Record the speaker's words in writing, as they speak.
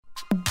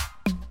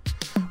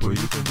Well,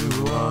 you can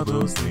do all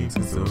those things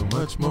and so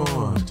much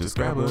more. Just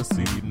grab a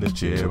seat in the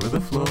chair or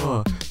the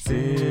floor.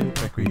 Sit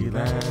back,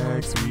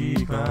 relax,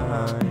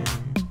 recline.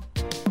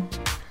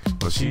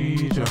 Well,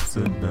 she drops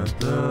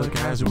another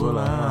casual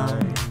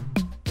line.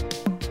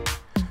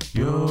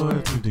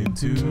 You're tuned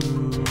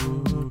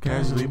into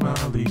Casually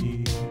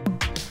Molly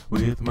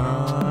with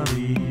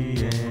Molly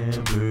and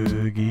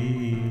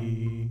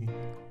Bergie.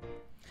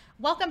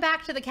 Welcome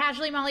back to the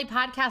Casually Molly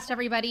podcast,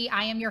 everybody.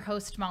 I am your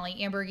host, Molly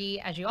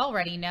Ambergy. As you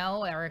already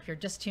know, or if you're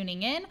just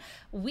tuning in,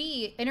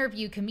 we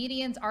interview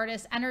comedians,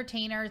 artists,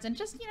 entertainers, and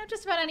just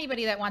about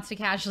anybody that wants to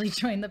casually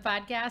join the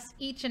podcast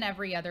each and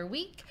every other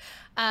week.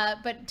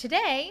 But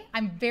today,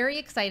 I'm very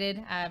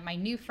excited. My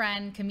new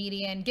friend,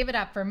 comedian, give it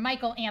up for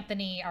Mychael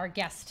Anthony, our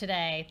guest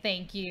today.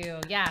 Thank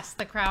you. Yes,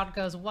 the crowd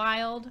goes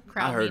wild.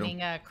 Crowd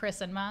meaning Chris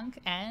and Monk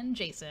and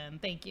Jason.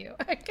 Thank you.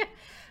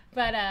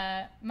 But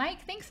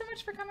Mike, thanks so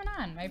much for coming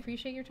on. I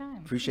appreciate your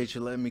time. Appreciate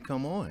you letting me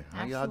come on.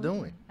 How y'all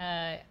doing?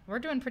 We're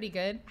doing pretty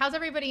good. How's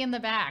everybody in the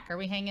back? Are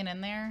we hanging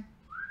in there?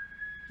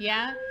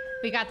 Yeah?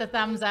 We got the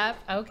thumbs up.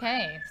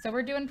 Okay. So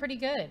we're doing pretty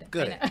good.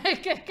 Good.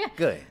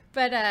 Good.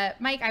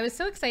 But Mike, I was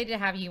so excited to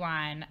have you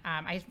on.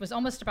 I was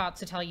almost about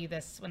to tell you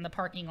this in the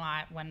parking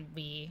lot when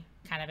we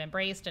kind of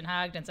embraced and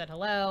hugged and said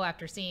hello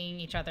after seeing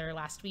each other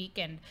last week.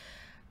 And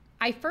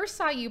I first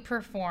saw you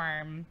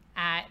perform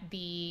at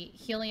the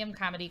Helium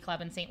Comedy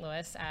Club in St.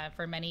 Louis.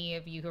 For many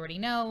of you who already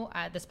know,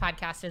 this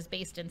podcast is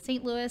based in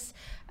St. Louis,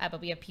 but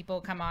we have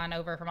people come on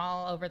over from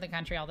all over the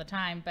country all the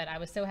time. But I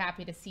was so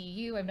happy to see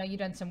you. I know you've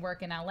done some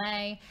work in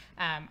LA.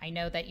 I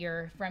know that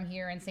you're from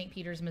here in St.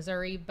 Peters,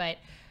 Missouri, but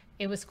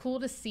it was cool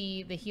to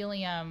see the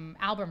Helium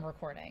album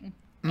recording.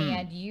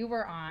 And you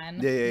were on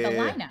the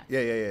lineup.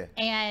 Yeah.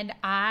 And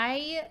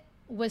I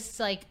was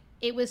like,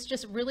 it was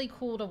just really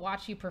cool to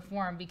watch you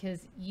perform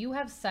because you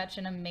have such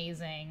an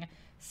amazing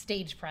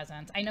stage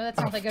presence. I know that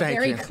sounds like a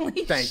very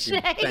cliche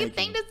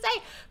thing to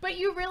say, but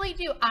you really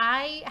do.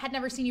 I had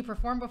never seen you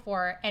perform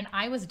before and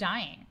I was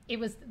dying. It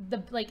was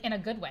in a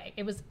good way.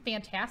 It was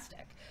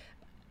fantastic.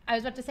 I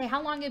was about to say,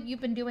 how long have you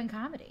been doing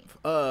comedy?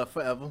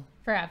 Forever.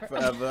 Forever.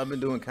 I've been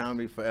doing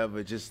comedy forever.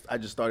 I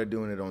just started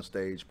doing it on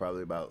stage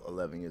probably about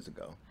 11 years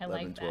ago. I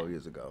 12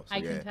 years ago. So,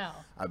 I can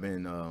tell. I've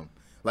been,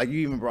 like you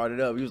even brought it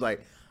up. You was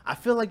like, I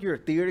feel like you're a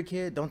theater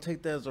kid. Don't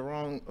take that as a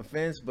wrong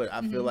offense, but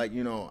I feel like,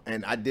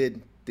 and I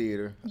did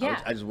theater.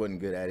 Yeah. I just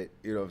wasn't good at it.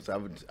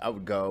 So I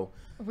would go.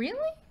 Really?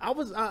 I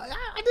did all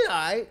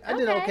right. I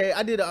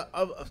did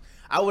okay.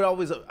 I would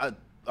always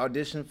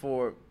audition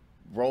for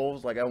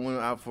roles. Like I went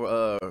out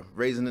for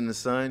Raisin in the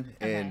Sun,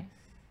 and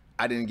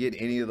I didn't get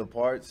any of the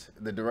parts.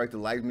 The director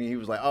liked me. He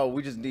was like, "Oh,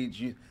 we just need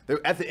you."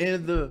 At the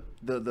end of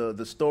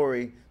the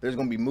story, there's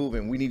gonna be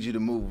moving. We need you to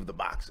move the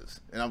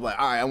boxes. And I'm like,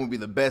 "All right, I'm gonna be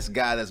the best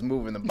guy that's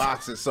moving the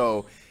boxes."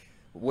 So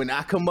when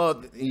I come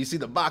up and you see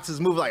the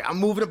boxes move, like I'm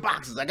moving the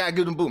boxes. I gotta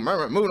give them boom,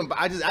 moving them.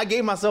 I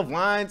gave myself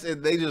lines,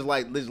 and they just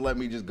let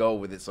me just go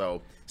with it.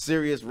 So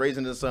serious,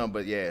 Raising the Sun.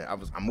 But yeah,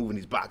 I'm moving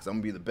these boxes. I'm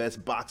gonna be the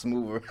best box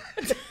mover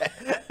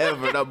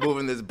ever. And I'm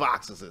moving these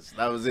boxes.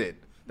 That was it.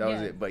 That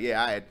was it. But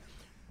yeah, I had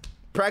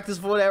practice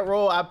for that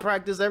role. I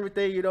practiced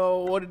everything,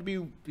 wanted to be,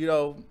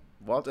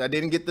 Walter. I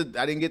didn't get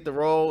the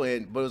role, but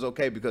it was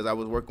okay because I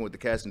was working with the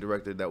casting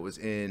director that was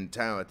in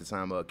town at the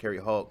time, Carrie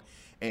Hulk,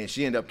 and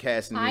she ended up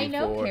casting me. I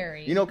know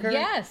Carrie. You know Carrie?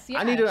 Yes.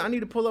 I need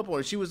to pull up on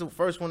her. She was the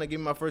first one to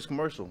give me my first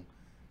commercial.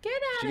 Get out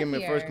of here. She gave me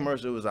my first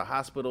commercial. It was a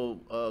hospital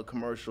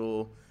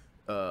commercial,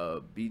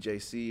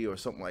 BJC or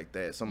something like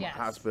that, some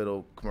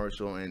hospital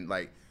commercial, and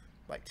like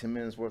 10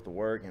 minutes worth of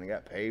work, and I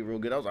got paid real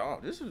good. I was like, oh,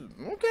 this is okay.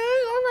 All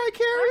right,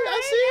 Carrie.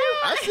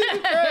 I see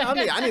you,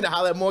 Carrie. I need to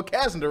holler at more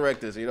casting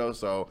directors,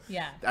 So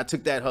yeah, I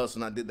took that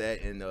hustle and I did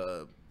that in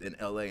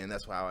LA, and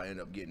that's how I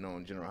ended up getting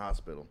on General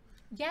Hospital.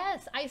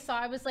 Yes, I saw.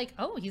 I was like,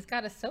 oh, he's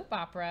got a soap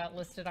opera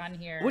listed on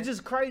here. Which is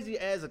crazy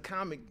as a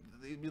comic.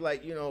 It'd be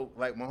like,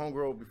 like my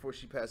homegirl before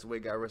she passed away,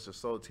 God rest her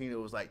soul, Tina,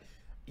 was like,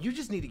 you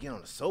just need to get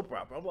on a soap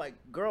opera. I'm like,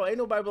 girl, ain't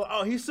nobody like,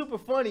 oh, he's super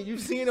funny. You've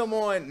seen him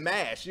on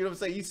MASH. You know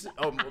what I'm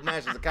saying?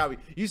 MASH is a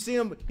comedy. You see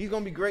him, he's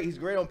going to be great. He's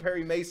great on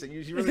Perry Mason.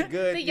 He's really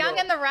good. The Young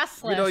and the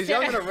Restless. He's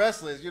Young and the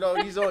Restless.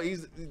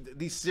 He's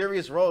these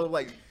serious roles.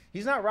 Like,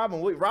 he's not Robin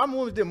Williams. Robin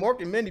Williams did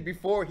Mork and Mindy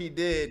before he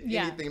did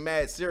anything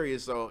mad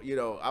serious. So,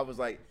 I was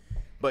like,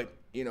 but,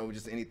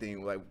 just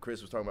anything like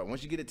Chris was talking about.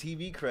 Once you get a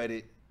TV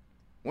credit,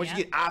 once you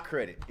get eye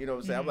credit, you know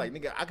what I'm saying? I'm like,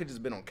 nigga, I could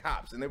just been on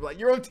Cops. And they be like,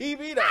 you're on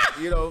TV now.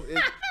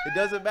 It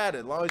doesn't matter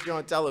as long as you're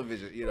on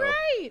television,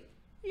 Right.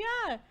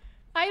 Yeah.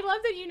 I love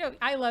that,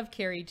 I love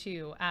Carrie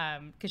too,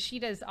 because she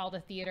does all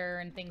the theater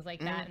and things like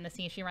that in the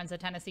scene. She runs the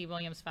Tennessee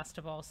Williams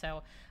Festival.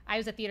 So I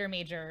was a theater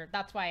major.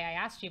 That's why I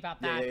asked you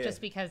about that,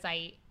 just because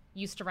I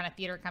used to run a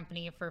theater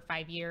company for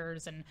 5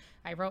 years and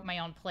I wrote my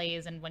own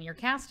plays. And when you're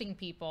casting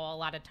people, a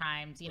lot of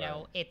times,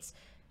 it's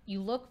you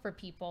look for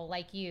people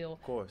like you.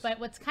 Of course. But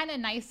what's kind of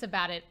nice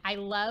about it, I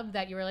love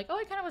that you were like, oh,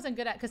 I kind of wasn't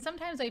good at, because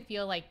sometimes I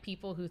feel like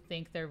people who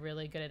think they're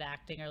really good at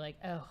acting are like,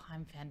 oh,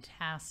 I'm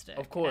fantastic.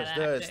 Of course,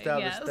 they're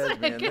established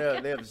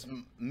thespian. They have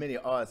many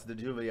arts, the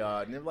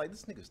Juilliard, and they're like,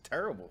 this nigga's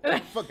terrible.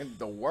 Fucking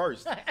the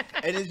worst.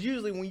 And it's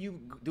usually when you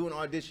do an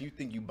audition, you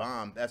think you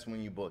bomb. That's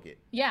when you book it.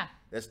 Yeah.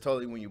 That's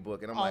totally when you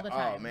book it. I'm All like, the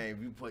time. oh man,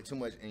 if you put too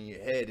much in your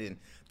head, and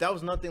that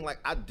was nothing. Like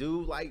I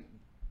do like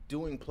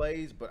doing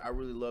plays, but I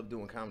really love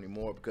doing comedy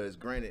more because,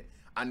 granted,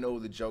 I know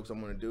the jokes I'm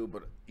gonna do,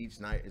 but each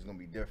night is gonna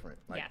be different.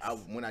 Like Yes.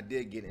 when I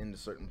did get into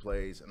certain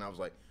plays, and I was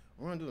like,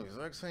 we're gonna do the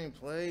exact same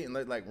play, and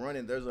like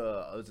running. There's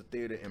a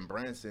theater in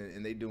Branson,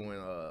 and they're doing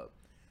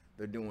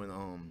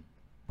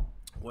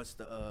what's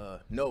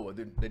the Noah?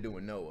 They're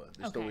doing Noah,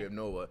 the story of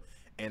Noah,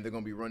 and they're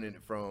gonna be running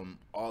it from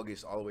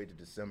August all the way to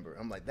December.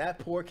 I'm like, that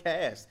poor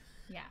cast.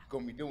 Yeah.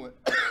 Gonna be doing.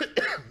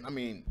 I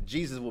mean,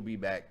 Jesus will be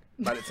back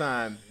by the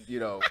time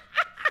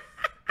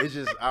It's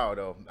just I don't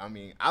know. I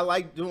mean, I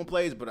like doing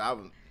plays, but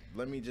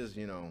let me just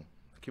can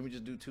we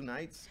just do 2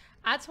 nights?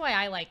 That's why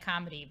I like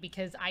comedy,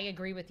 because I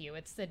agree with you.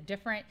 It's a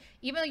different,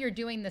 even though you're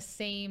doing the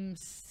same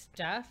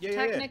stuff,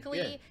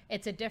 technically,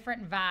 it's a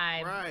different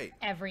vibe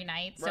every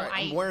night. So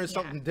I'm wearing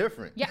something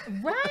different. Yeah,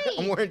 right.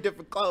 I'm wearing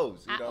different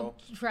clothes.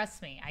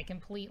 Trust me, I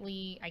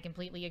completely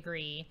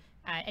agree.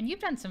 And you've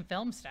done some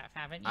film stuff,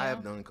 haven't you? I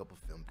have done a couple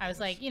film. I was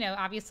like,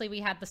 obviously we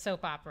had the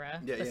soap opera,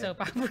 soap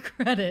Yeah. opera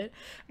credit,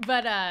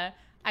 but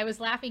I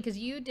was laughing because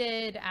you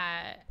did.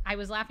 I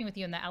was laughing with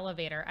you in the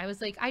elevator. I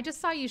was like, I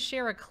just saw you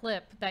share a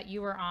clip that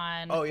you were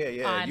on. Oh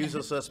yeah.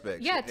 Usual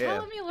Suspects. Yeah,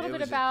 tell me a little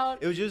bit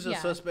about. It was Usual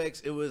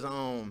Suspects. It was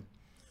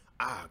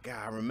God,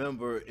 I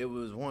remember it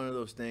was one of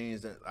those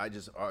things that I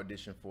just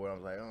auditioned for. I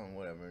was like, oh,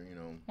 whatever,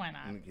 Why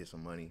not? Let me get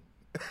some money.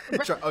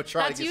 That's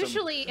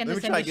usually in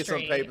this industry. Let me try to get some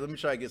paper. Let me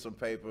try to get some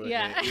paper.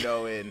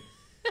 Yeah.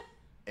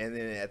 And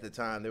then at the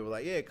time they were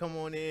like, yeah, come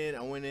on in.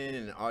 I went in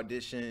and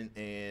auditioned,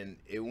 and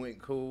it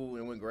went cool.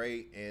 It went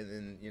great. And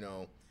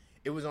then,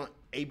 it was on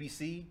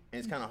ABC, and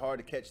it's kind of hard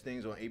to catch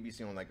things on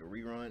ABC on like a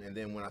rerun. And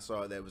then when I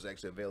saw that it was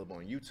actually available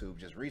on YouTube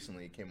just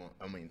recently, it came on,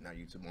 I mean, not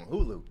YouTube, on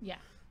Hulu. Yeah.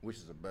 Which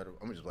is a better,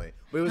 I'm just playing.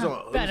 But it was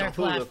on better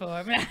Hulu.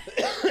 platform.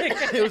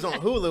 It was on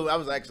Hulu. I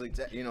was actually,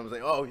 I was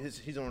like, oh, he's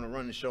going to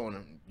run the show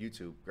on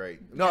YouTube.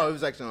 Great. No, it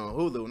was actually on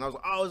Hulu. And I was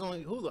like, oh, it's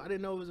on Hulu. I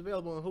didn't know it was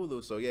available on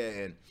Hulu. So yeah,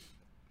 and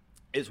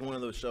it's one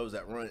of those shows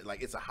that run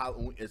like it's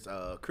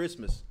a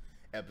Christmas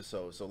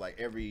episode. So like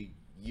every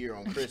year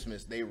on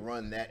Christmas they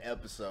run that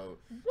episode.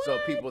 What? So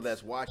people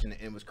that's watching it,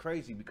 and it was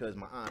crazy because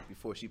my aunt,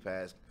 before she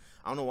passed,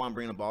 I don't know why I'm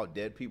bringing up all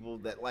dead people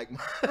that like.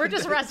 We're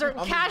just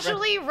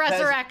casually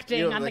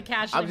resurrecting on the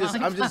casually.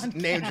 I'm just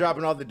name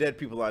dropping all the dead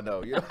people I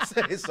know. You know what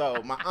I'm saying?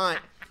 So my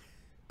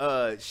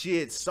aunt, she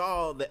had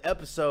saw the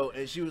episode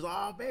and she was like,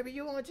 oh baby,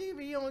 you on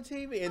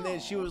TV, and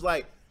then she was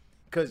like,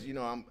 because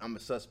I'm a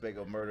suspect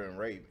of murder and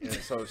rape, and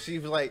so she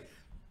was like,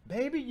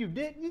 baby, you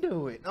didn't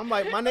do it. I'm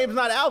like, my name's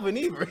not Alvin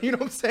either. You know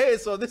what I'm saying?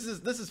 So this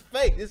is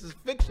fake. This is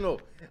fictional,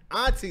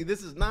 auntie.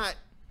 This is not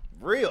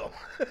real.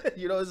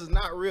 This is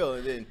not real.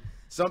 And then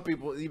some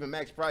people, even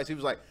Max Price, he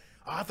was like,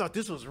 oh, I thought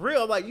this was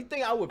real. I'm like, you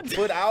think I would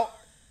put out?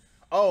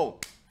 Oh,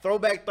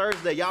 Throwback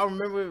Thursday. Y'all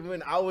remember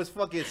when I was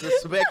fucking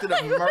suspected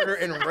of murder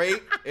and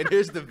rape, and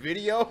here's the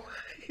video?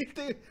 You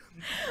think,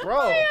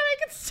 bro?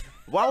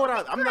 Why would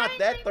I? I'm not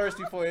that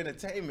thirsty for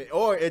entertainment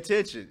or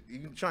attention. You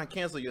can try and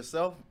cancel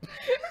yourself.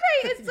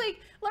 Right. It's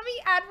like, let me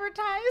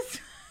advertise.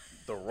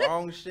 The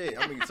wrong shit.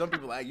 I mean, some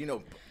people like,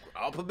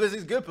 all publicity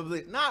is good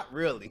publicity. Not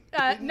really.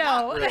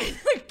 No.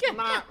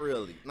 Not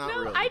really. Not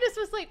really. I just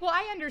was like, well,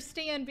 I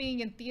understand being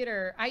in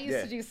theater. I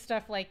used to do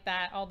stuff like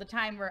that all the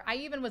time, where I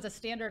even was a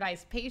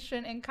standardized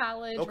patient in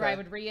college where I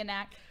would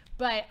reenact.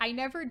 But I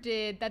never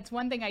did. That's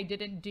one thing I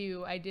didn't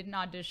do. I didn't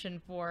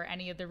audition for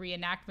any of the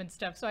reenactment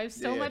stuff. So I have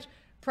so much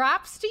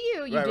props to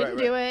you. You didn't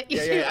do it.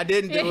 I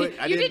didn't do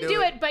it. You didn't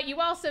do it, but you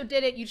also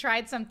did it. You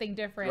tried something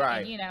different.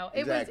 Right.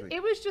 And,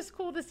 it was just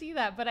cool to see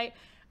that. But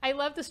I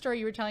love the story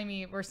you were telling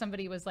me where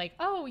somebody was like,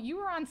 oh, you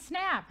were on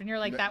Snap. And you're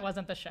like, that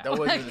wasn't the show. That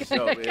wasn't the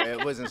show. Yeah,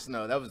 it wasn't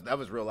Snow. That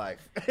was real life.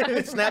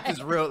 Snap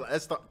is real.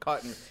 That's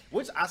caught me.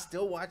 Which I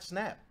still watch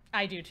Snap.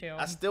 I do too.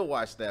 I still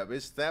watch Snap.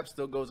 Snap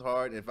still goes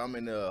hard. If I'm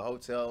in a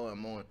hotel,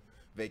 I'm on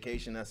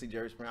vacation, I see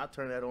Jerry Springer, I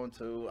turn that on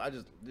too.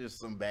 There's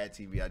some bad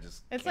TV.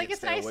 It's like,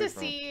 it's nice to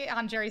see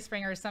on Jerry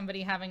Springer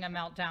somebody having a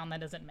meltdown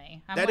that isn't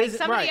me.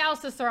 Somebody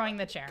else is throwing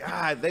the chair.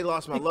 God, they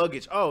lost my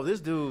luggage. Oh, this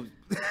dude.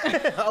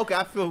 Okay,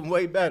 I feel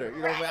way better.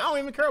 I don't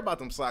even care about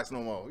them socks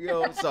no more.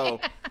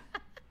 So.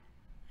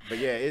 But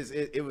yeah,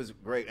 it was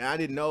great, and I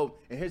didn't know.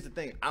 And here's the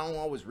thing: I don't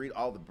always read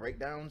all the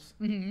breakdowns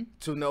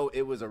to know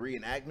it was a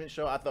reenactment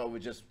show. I thought it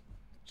was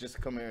just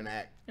come here and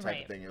act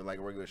type of thing. You're like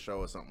a regular show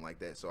or something like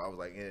that. So I was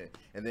like, yeah.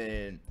 And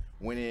then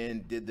went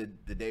in, did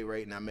the day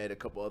rate, and I met a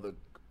couple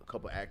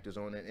actors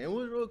on it, and it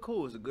was really cool.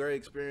 It was a great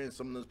experience.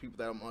 Some of those people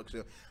that I'm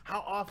actually. How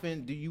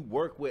often do you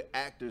work with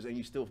actors and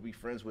you still be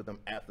friends with them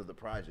after the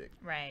project?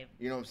 Right.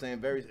 You know what I'm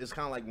saying? It's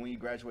kind of like when you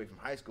graduate from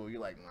high school.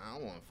 You're like, I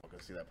don't want to fucking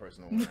see that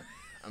person no more.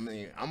 I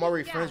mean, I'm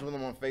already friends with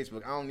them on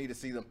Facebook. I don't need to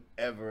see them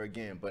ever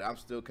again. But I'm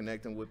still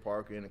connecting with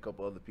Parker and a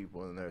couple other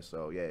people in there.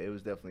 So yeah, it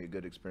was definitely a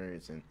good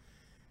experience, and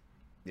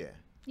yeah.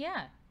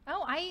 Yeah.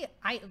 Oh, I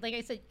like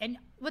I said, and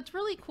what's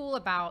really cool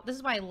about this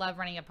is why I love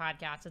running a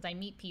podcast is I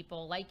meet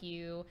people like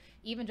you,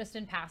 even just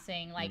in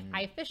passing. Like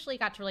I officially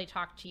got to really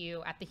talk to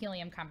you at the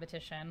helium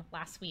competition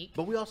last week.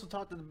 But we also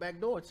talked at the back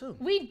door too.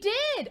 We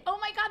did. Oh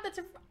my God,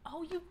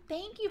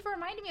 thank you for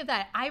reminding me of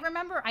that. I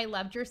remember I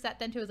loved your set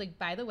then too. I was like,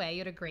 by the way, you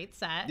had a great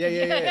set.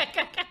 Yeah.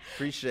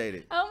 Appreciate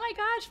it. Oh my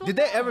gosh. Did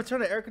they ever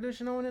turn the air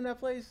conditioner on in that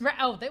place?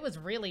 Oh, it was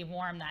really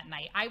warm that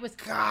night. Oh,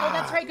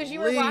 that's right, because you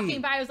were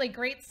walking by. I was like,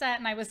 great set,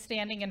 and I was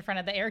standing in front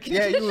of the air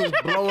conditioner.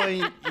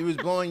 Yeah, you was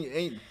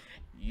blowing.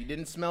 You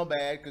didn't smell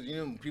bad because you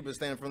know people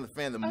standing from the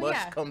fan. The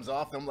mush comes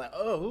off. And I'm like,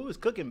 oh, who is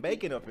cooking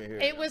bacon up in here?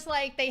 It was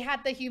like they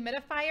had the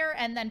humidifier,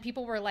 and then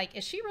people were like,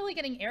 "Is she really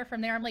getting air from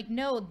there?" I'm like,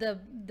 "No, the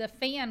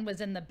fan was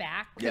in the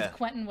back." Because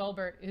Quentin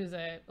Wilbert, who's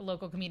a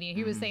local comedian,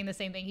 he was saying the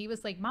same thing. He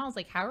was like, "Miles,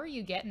 like, how are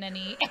you getting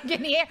any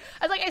air?"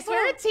 I was like, "I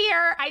swear it's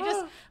here." I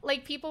just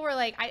like people were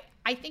like,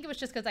 I think it was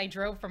just because I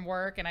drove from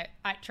work, and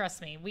I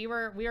trust me, we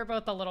were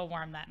both a little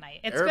warm that night.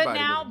 It's good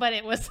now, but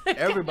it was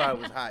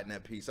everybody was hot in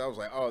that piece. I was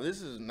like, oh,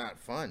 this is not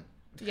fun.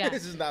 Yeah,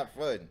 this is not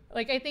fun.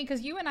 Like I think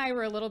because you and I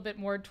were a little bit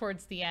more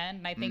towards the end,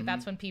 and I think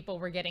that's when people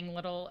were getting a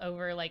little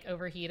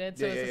overheated.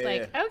 So it's just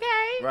like,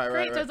 okay,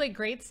 great. So it's like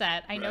great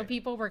set. I know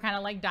people were kind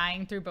of like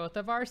dying through both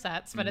of our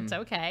sets, but it's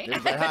okay.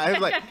 It was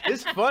like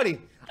it's funny.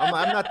 I'm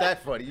not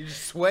that funny. You're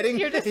just sweating.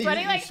 You're just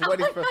sweating like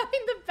sweating I'm having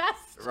the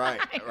best time.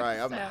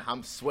 Right.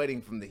 I'm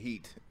sweating from the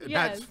heat,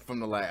 not from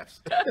the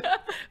laughs.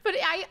 But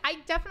I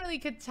definitely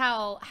could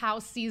tell how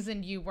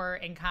seasoned you were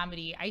in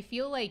comedy. I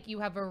feel like you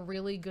have a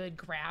really good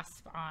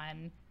grasp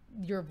on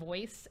your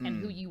voice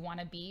and who you want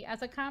to be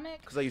as a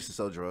comic. Because I used to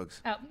sell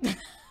drugs. Oh.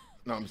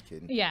 No, I'm just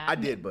kidding. Yeah. I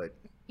did, but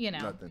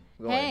nothing.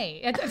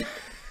 Hey,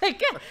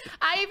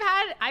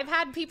 I've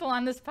had people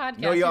on this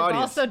podcast who've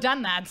also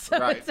done that,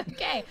 so it's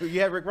okay. You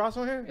had Rick Ross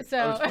on here?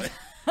 So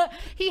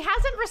he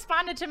hasn't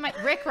responded to my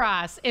Rick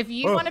Ross. If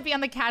you want to be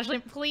on the Casually,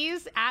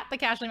 please at the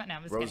Casually. No,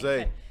 I'm just Rose.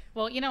 Kidding.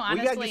 Well, honestly,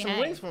 we gotta get some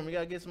wings for him. We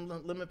gotta get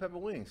some lemon pepper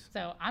wings.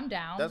 So I'm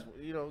down. That's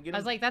I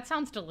was like, that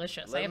sounds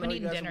delicious. I haven't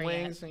eaten dinner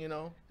wings yet.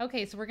 And,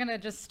 Okay, so we're gonna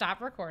just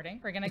stop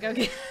recording. We're gonna go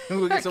get.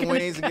 We'll get some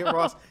wings and get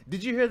Ross.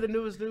 Did you hear the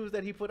newest news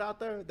that he put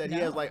out there? That he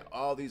has like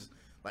all these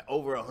like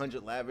over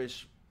 100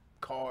 lavish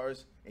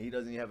cars, and he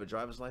doesn't even have a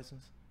driver's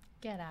license.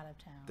 Get out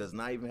of town. Does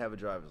not even have a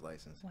driver's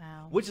license.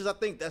 Wow. Which is, I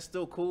think, that's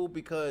still cool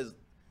because.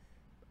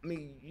 I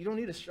mean, you don't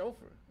need a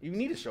chauffeur. You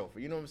need a chauffeur.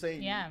 You know what I'm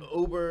saying? Yeah.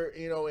 Uber,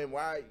 and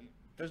why?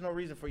 There's no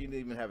reason for you to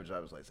even have a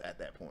driver's license at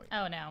that point.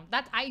 Oh no,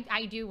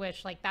 I do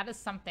wish like that is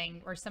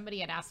something. Or somebody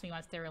had asked me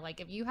once. They were like,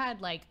 if you had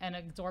like an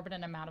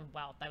exorbitant amount of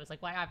wealth, I was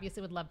like, well, I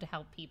obviously would love to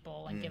help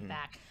people and give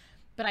back.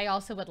 But I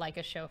also would like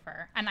a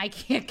chauffeur, and I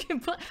can't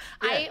complain.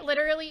 I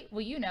literally,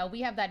 we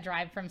have that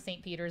drive from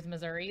St. Peters,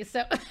 Missouri,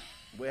 so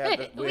we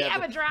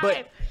have a drive.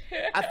 But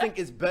I think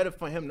it's better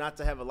for him not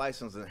to have a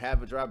license and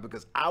have a drive,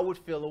 because I would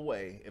feel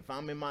away if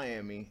I'm in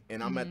Miami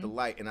and I'm at the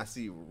light and I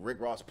see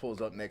Rick Ross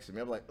pulls up next to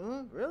me. I'm like,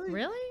 really?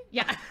 Really?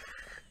 Yeah.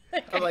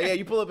 I'm like, yeah,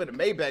 you pull up in a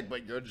Maybach,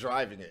 but you're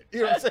driving it.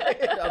 You know what I'm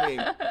saying? I mean,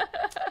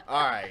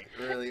 all right,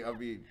 really?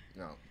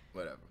 No.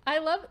 Whatever.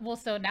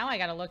 So now I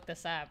got to look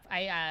this up.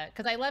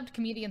 Cause I loved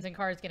comedians in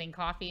cars getting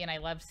coffee, and I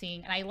love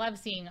seeing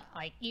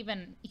like,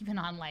 even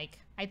on like,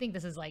 I think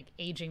this is like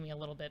aging me a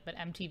little bit, but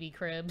MTV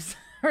Cribs,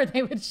 where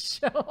they would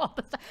show all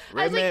the stuff.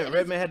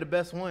 Redman had the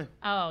best one.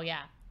 Oh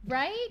yeah.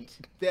 Right?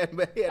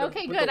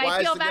 Okay, good.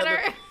 I feel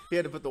better. He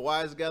had to put the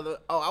wires together.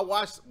 Oh, I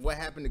watched what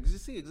happened. Did you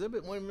see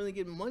Exhibit wasn't really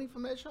getting money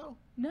from that show?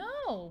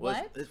 No.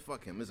 What? It's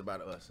fuck him. It's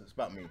about us. It's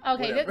about me.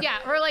 Okay,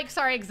 we're like,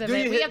 sorry,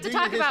 Exhibit. We have to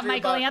talk about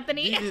Michael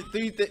Anthony.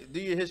 Do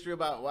your history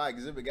about why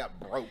Exhibit got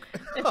broke.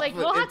 It's like,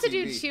 we'll have to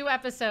do 2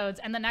 episodes,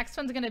 and the next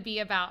one's going to be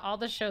about all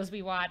the shows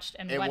we watched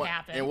and what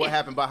happened. And what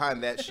happened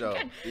behind that show.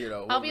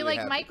 I'll be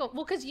like, Michael,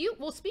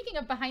 speaking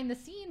of behind the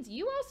scenes,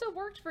 you also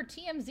worked for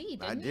TMZ,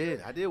 didn't you?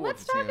 I did work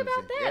for TMZ. Let's talk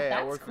about that.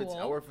 Yeah, That's cool.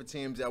 I worked for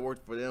TMZ. I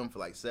worked for them for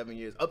like 7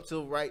 years, up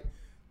till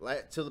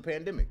till the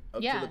pandemic.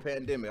 Up to the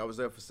pandemic, I was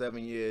there for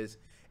 7 years,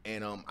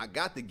 and I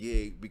got the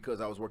gig because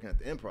I was working at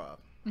the Improv,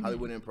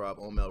 Hollywood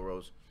Improv on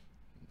Melrose.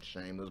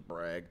 Shameless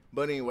brag,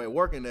 but anyway,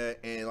 working there,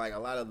 and like a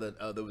lot of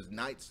there was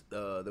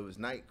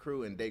night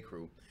crew and day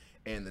crew,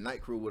 and the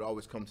night crew would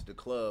always come to the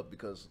club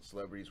because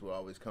celebrities would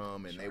always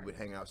come, and they would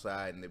hang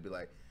outside, and they'd be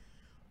like,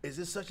 "Is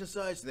this such and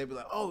such?" And they'd be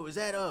like, "Oh, is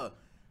that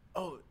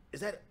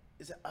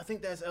I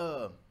think that's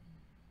throw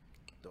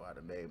out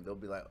a name." They'll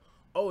be like,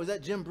 "Oh, is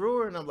that Jim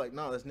Brewer?" And I'm like,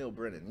 "No, that's Neil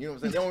Brennan." You know what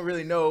I'm saying? They don't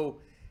really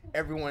know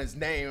everyone's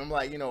name. I'm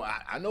like,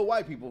 I know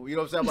white people. You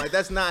know what I'm saying? I'm like,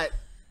 that's not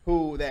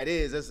who that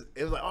is.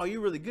 It was like, "Oh, you're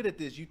really good at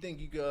this. You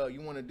think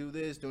you want to do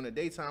this during the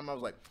daytime?" I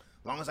was like,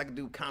 as long as I can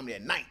do comedy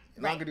at night.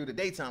 As long as I can do the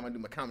daytime, I do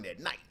my comedy at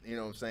night. You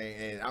know what I'm saying?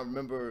 And I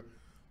remember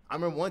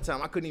one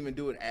time I couldn't even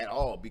do it at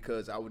all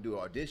because I would do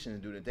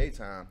auditions during the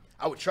daytime.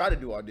 I would try to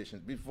do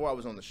auditions before I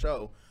was on the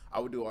show. I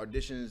would do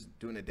auditions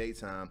during the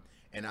daytime,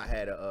 and I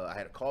had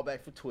a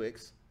callback for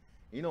Twix.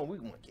 We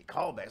want to get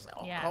callbacks. Like,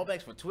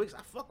 callbacks for Twix?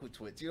 I fuck with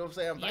Twix. You know what I'm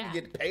saying? If I can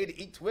get paid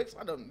to eat Twix,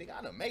 I done made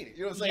it.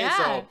 You know what I'm saying?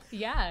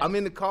 Yeah. So I'm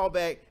in the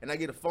callback, and I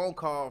get a phone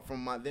call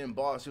from my then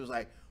boss. She was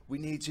like, we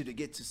need you to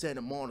get to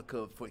Santa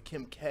Monica for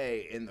Kim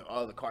K and the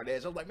other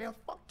Kardashians. I was like, man,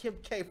 fuck Kim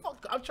K.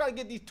 Fuck, I'm trying to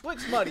get these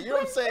Twix money. You know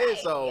what I'm saying?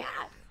 So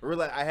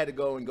I had to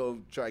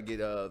go try to get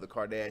the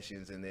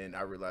Kardashians, and then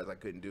I realized I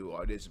couldn't do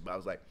auditions. But I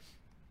was like,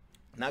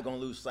 not gonna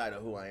lose sight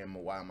of who I am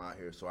and why I'm out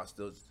here. So I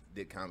still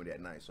did comedy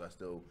at night. So I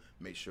still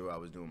made sure I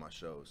was doing my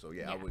show. So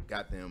I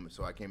got them.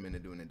 So I came into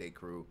doing the day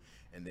crew,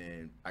 and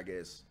then I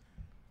guess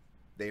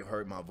they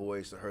heard my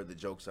voice, or heard the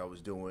jokes I was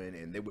doing,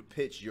 and they would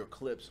pitch your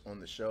clips on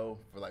the show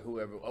for like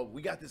whoever. Oh,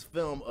 we got this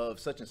film of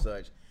such and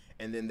such,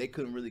 and then they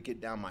couldn't really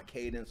get down my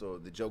cadence or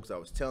the jokes I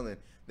was telling.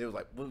 They was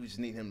like, well, we just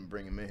need him to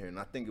bring him in here. And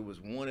I think it was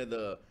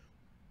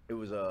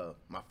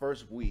my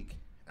first week.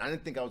 I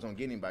didn't think I was gonna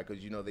get anybody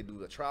because they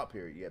do a trial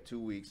period. You have 2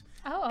 weeks.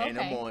 Oh, okay. And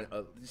I'm on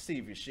see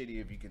if you're shitty,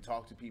 if you can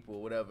talk to people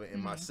or whatever.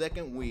 And my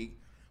second week,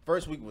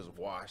 first week was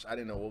washed. I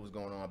didn't know what was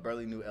going on. I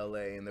barely knew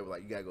LA, and they were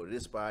like, you gotta go to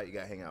this spot, you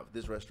gotta hang out at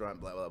this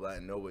restaurant, blah blah blah,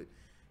 and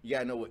you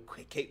gotta know what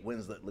Kate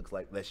Winslet looks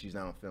like that she's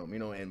not on film.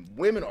 And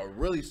women are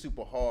really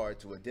super hard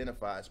to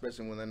identify,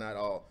 especially when they're not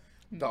all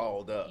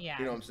dolled up. Yeah.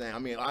 You know what I'm saying? I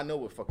mean, I know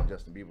what fucking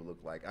Justin Bieber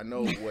looked like. I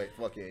know what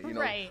fucking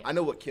Right. I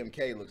know what Kim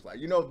K looks like.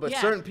 But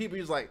certain people,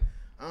 you're just like,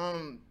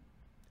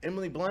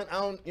 Emily Blunt,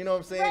 I don't, you know what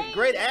I'm saying? Right.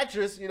 Great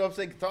actress, you know what I'm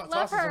saying?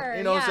 Love her,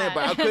 you know what I'm saying?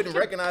 But I couldn't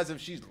recognize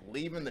if she's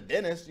leaving the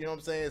dentist, you know what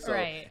I'm saying? So,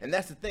 Right. and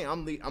that's the thing.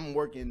 I'm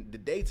working the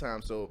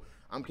daytime, so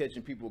I'm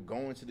catching people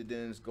going to the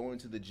dentist, going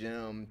to the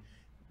gym,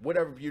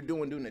 whatever you're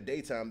doing during the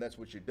daytime, that's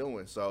what you're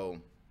doing. So,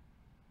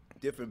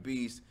 different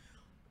beasts.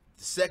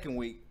 The second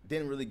week,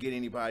 didn't really get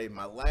anybody.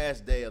 My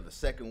last day of the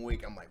second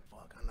week, I'm like,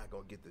 fuck, I'm not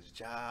gonna get this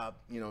job,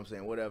 you know what I'm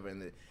saying? Whatever,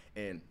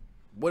 and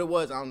what it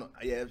was, I don't know.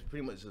 Yeah, it's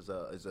pretty much just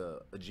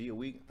a G a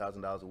week,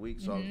 $1,000 a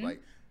week. So I was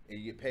like, and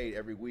you get paid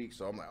every week.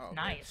 So I'm like, oh,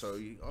 nice. Man. So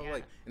I was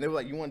like, and they were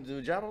like, you want to do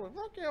a job? I was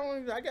like, fuck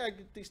yeah, I gotta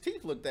get these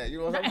teeth looked at.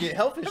 I'm get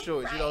health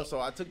insurance. Right.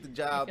 So I took the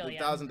job,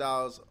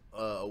 $1,000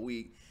 a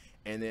week,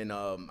 and then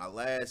my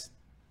last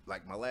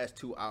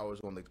 2 hours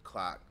on the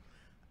clock.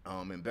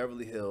 In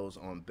Beverly Hills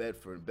on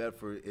Bedford.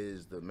 Bedford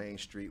is the main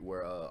street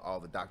where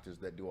all the doctors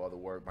that do all the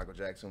work. Michael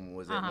Jackson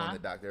was at one of the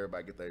doctors.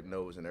 Everybody get their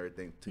nose and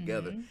everything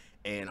together.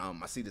 And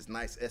I see this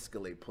nice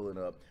Escalade pulling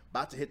up,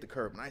 about to hit the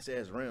curb. Nice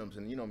ass rims,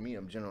 and me,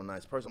 I'm a general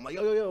nice person. I'm like,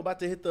 yo, about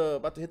to hit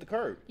the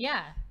curb.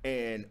 Yeah.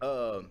 And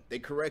they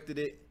corrected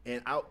it,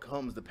 and out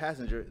comes the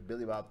passenger,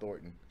 Billy Bob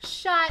Thornton.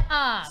 Shut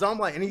up. So I'm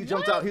like, and he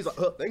jumps out. He's like,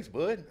 thanks,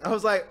 bud. I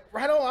was like,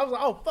 right on. I was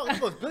like, oh fuck, this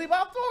was Billy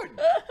Bob Thornton.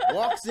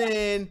 Walks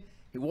in.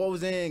 He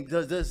walks in,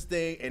 does this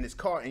thing, and his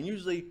car. And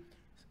usually,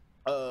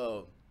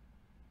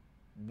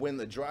 when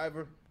the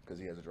driver, because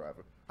he has a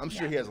driver, I'm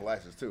sure he has a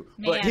license too.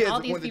 Man, but he has, all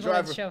these when the people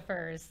driver, with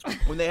chauffeurs.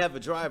 when they have a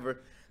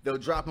driver, they'll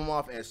drop him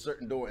off at a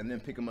certain door and then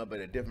pick him up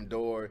at a different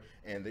door,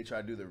 and they try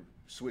to do the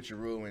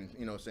switcheroo, and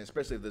you know what I'm saying,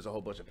 especially if there's a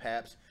whole bunch of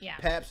Paps. Yeah.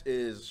 Paps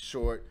is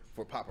short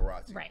for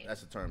paparazzi. Right.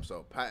 That's the term.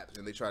 So Paps,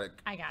 and they try to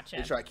I gotcha.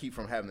 They try to keep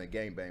from having a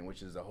gangbang,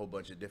 which is a whole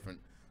bunch of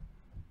different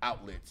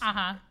outlets.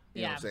 Uh-huh.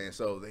 You know what I'm saying?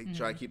 So they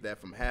try to keep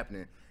that from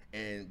happening.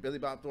 And Billy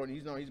Bob Thornton,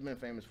 he's been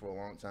famous for a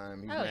long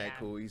time. He's mad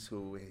cool. He's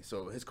cool.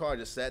 So his car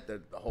just sat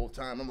there the whole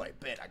time. I'm like,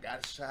 bet I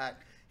got a shot.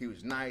 He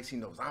was nice. He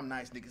knows I'm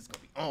nice. Niggas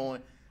gonna be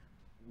on.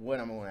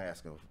 What am I gonna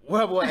ask him?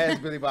 What am I gonna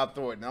ask Billy Bob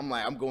Thornton?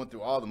 I'm going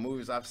through all the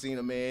movies I've seen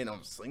him in.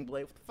 Sling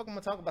Blade. What the fuck am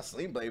I talking about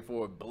Sling Blade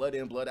for? Blood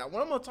In, Blood Out.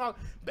 What am I gonna talk?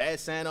 Bad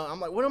Santa. I'm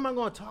like, what am I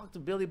gonna talk to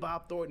Billy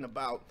Bob Thornton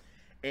about?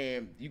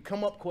 And you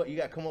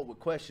gotta come up with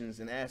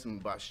questions and ask him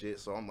about shit.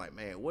 So I'm like,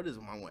 man, what is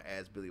I gonna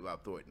ask Billy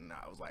Bob Thornton? And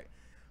I was like,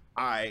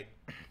 all right,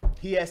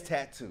 he has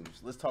tattoos.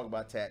 Let's talk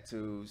about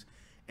tattoos.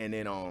 And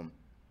then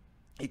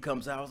he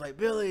comes out. I was like,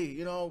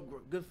 Billy,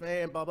 good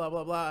fan, blah blah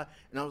blah blah.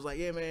 And I was like,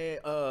 yeah, man,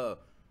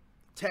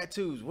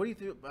 tattoos. What do you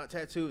think about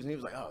tattoos? And he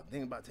was like, oh,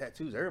 think about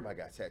tattoos. Everybody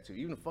got tattoos.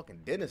 Even the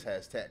fucking dentist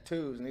has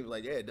tattoos. And he was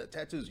like, yeah, the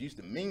tattoos used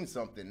to mean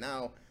something.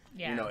 Now,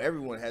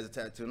 everyone has a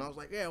tattoo. And I was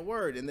like, yeah,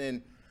 word. And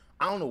then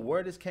I don't know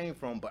where this came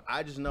from, but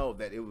I just know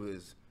that it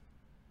was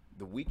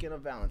the weekend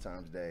of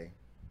Valentine's Day.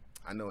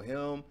 I know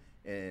him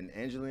and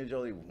Angelina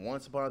Jolie,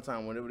 once upon a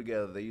time when they were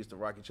together, they used to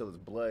rock each other's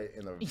blood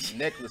in a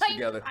necklace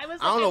together. I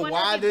don't know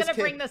why this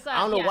came.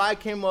 I don't know why it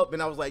came up,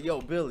 and I was like,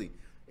 yo, Billy,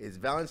 it's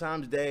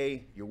Valentine's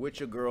Day. You're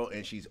with your girl,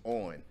 and she's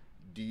on.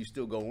 Do you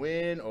still go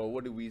in, or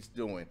what are we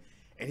doing?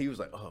 And he was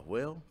like, oh,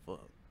 well,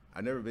 fuck.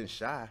 I've never been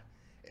shy.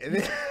 And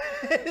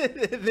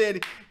then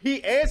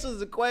he answers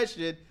the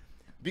question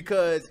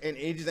and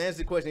he just answered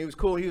the question. He was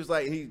cool. He was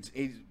like, he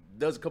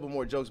does a couple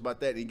more jokes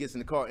about that, and he gets in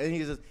the car, and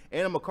he says,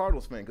 and I'm a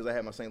Cardinals fan because I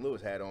had my St.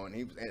 Louis hat on.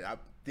 And I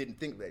didn't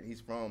think that he's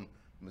from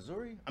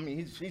Missouri. I mean,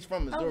 he's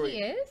from Missouri. Oh, he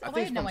is? I think I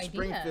he's had from no idea.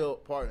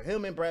 Springfield part.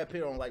 Him and Brad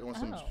Pitt on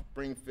some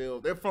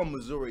Springfield. They're from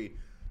Missouri.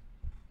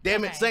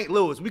 Damn it, Okay. St.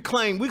 Louis. We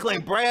claim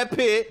Brad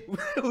Pitt.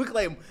 We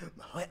claim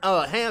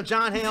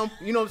John Hamm.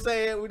 You know what I'm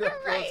saying? You know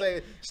what I'm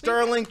saying?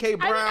 Sterling K.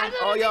 Brown.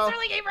 All y'all.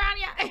 Sterling K. Brown,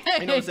 yeah.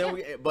 You know what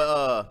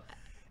I'm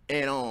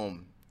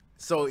saying?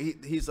 So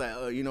he's like,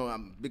 I'm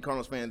a big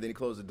Cardinals fan. Then he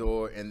closed the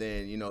door, and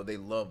then they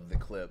love the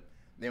clip.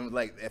 And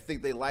like, I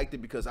think they liked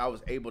it because I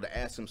was able to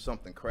ask him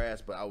something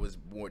crass, but I was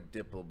more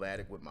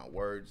diplomatic with my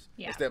words.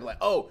 Yeah. Instead of like,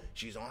 oh,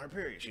 she's on her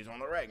period, she's on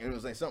the rack. And it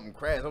was like something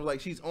crass. I was like,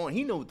 she's on.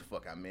 He knew what the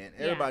fuck I meant.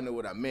 Everybody knew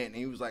what I meant. And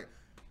he was like,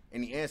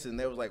 and he answered, and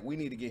they was like, we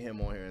need to get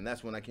him on here. And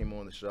that's when I came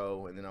on the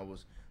show. And then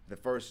the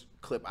first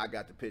clip I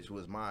got to pitch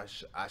was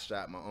I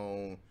shot my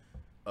own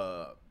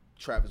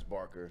Travis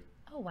Barker.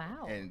 Oh,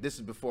 wow. And this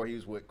is before he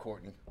was with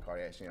Kourtney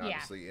Kardashian,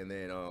 obviously. And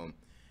then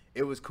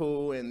it was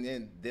cool.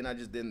 And then I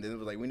just didn't. Then it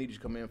was like, we need you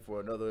to come in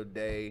for another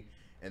day.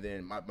 And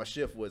then my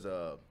shift was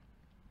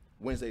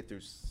Wednesday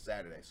through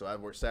Saturday. So I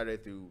worked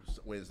Saturday through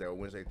Wednesday or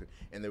Wednesday through.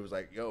 And they was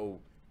like,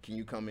 yo, can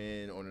you come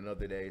in on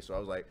another day? So I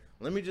was like,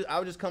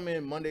 I'll just come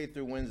in Monday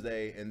through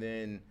Wednesday. And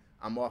then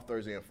I'm off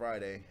Thursday and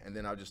Friday. And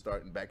then I'll just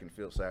start back in the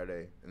field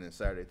Saturday. And then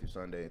Saturday through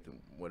Sunday through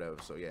whatever.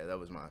 So yeah, that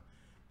was my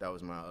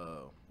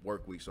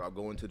work week. So I'll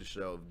go into the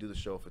show, do the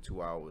show for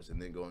 2 hours,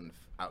 and then go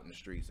out in the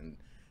streets and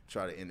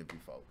try to interview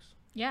folks.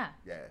 Yeah.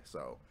 Yeah.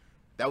 So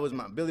that was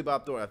my Billy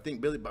Bob Thornton. I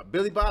think Billy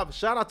Bob.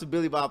 Shout out to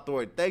Billy Bob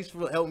Thornton. Thanks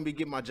for helping me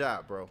get my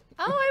job, bro.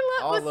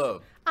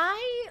 Oh,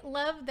 I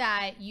love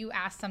that you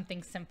asked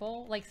something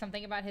simple, like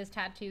something about his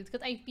tattoos,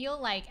 because I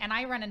feel like, and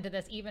I run into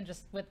this even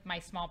just with my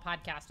small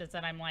podcast, is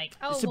that I'm like,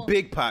 oh, it's a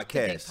big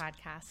podcast. It's a big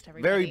podcast,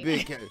 everybody. Very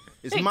big.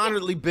 It's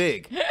moderately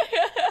big.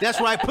 That's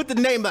why I put the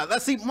name out.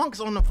 Let's see, Monk's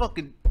on the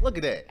fucking. Look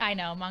at that. I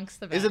know, Monk's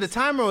the best. Is it a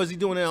timer or is he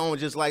doing it on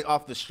just like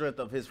off the strength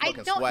of his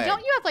fucking swag?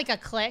 Don't you have like a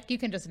click? You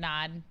can just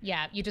nod.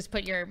 Yeah, you just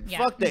put your. Yeah.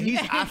 Fuck that.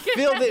 I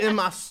feel it in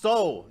my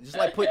soul. Just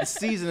like putting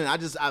seasoning.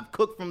 I've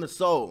cooked from the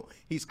soul.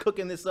 He's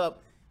cooking this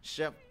up,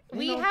 chef.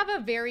 We have a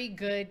very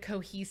good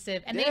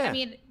cohesive, and I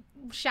mean,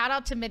 shout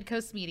out to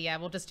Midcoast Media.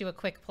 We'll just do a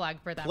quick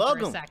plug for them for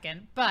a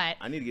second. But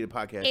I need to get a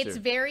podcast. It's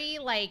very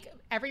like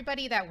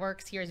everybody that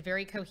works here is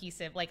very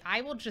cohesive. Like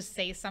I will just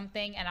say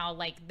something and I'll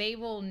like, they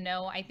will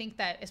know. I think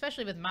that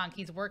especially with Monk,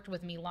 he's worked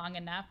with me long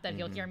enough that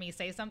he'll hear me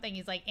say something.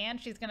 He's like, and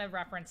she's going to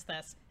reference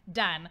this.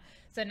 Done.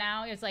 So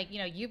now it's like,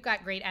 you've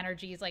got great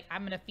energy. He's like,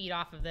 I'm going to feed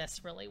off of this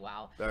really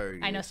well.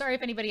 I know. Sorry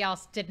if anybody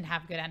else didn't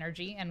have good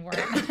energy and we're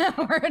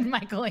in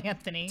Michael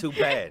Anthony. Too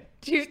bad.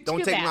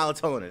 Don't take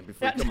melatonin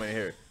before you come in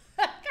here.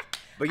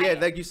 But yeah,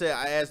 like you said,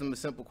 I asked him a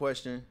simple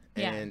question.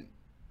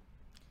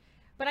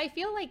 But I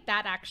feel like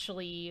that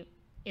actually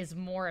is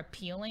more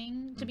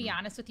appealing, to be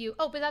honest with you.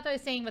 Oh, but that's what I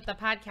was saying with the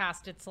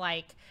podcast. It's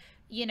like,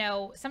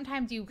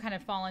 sometimes you kind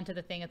of fall into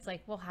the thing. It's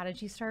like, well, how did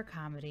you start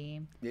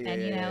comedy?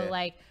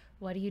 Like,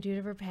 what do you do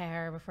to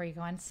prepare before you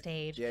go on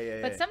stage?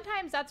 But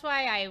sometimes that's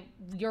why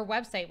your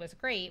website was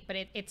great, but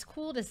it's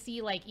cool to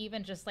see, like,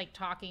 even just like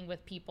talking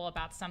with people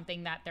about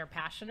something that they're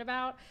passionate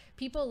about.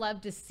 People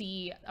love to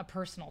see a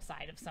personal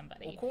side of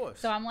somebody. Of course.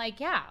 So I'm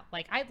like,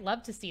 I'd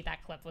love to see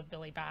that clip with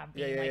Billy Bob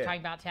being talking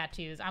about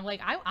tattoos. I'm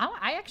like,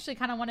 I actually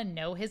kind of want to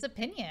know his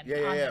opinion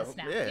on this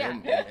now.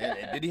 And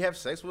did he have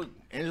sex with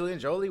Angelina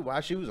Jolie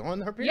while she was on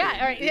her period?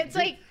 Yeah, right. It's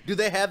like, do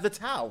they have the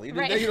towel? Right. You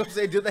know what I'm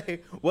saying? Do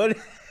they what?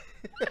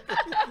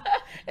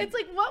 It's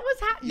like, what was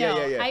happening?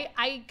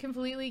 I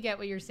completely get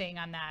what you're saying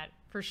on that,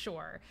 for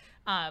sure.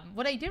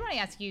 What I did want to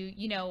ask you,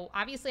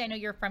 obviously I know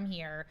you're from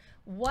here.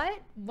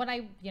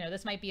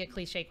 This might be a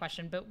cliche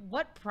question, but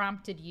what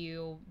prompted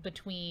you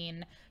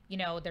between,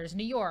 there's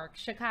New York,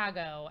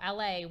 Chicago,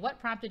 LA.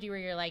 What prompted you where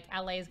you're like,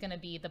 LA is going to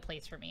be the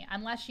place for me?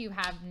 Unless you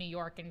have New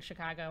York and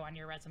Chicago on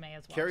your resume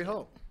as well. Carrie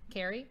Hope.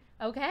 Carrie?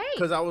 Okay.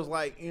 Because I was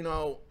like,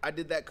 I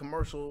did that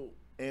commercial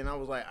and I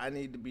was like, I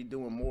need to be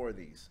doing more of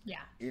these. Yeah.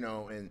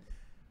 And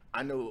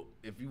I know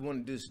if you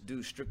want to just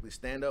do strictly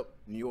stand-up,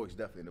 New York's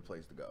definitely the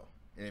place to go.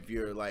 And if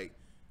you're like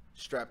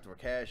strapped for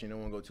cash and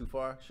don't want to go too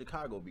far,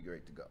 Chicago would be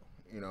great to go.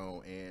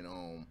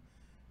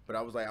 But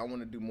I was like, I want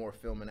to do more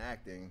film and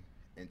acting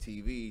and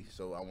TV,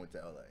 so I went to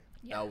LA.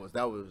 Yeah. That was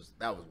why.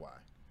 I was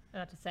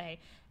about to say.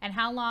 And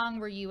how long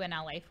were you in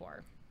LA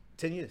for?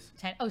 10 years.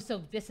 10. Oh,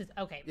 so this is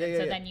okay. Yeah,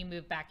 so then you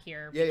moved back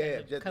here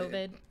because of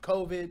COVID.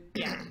 COVID.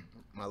 Yeah.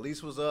 My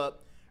lease was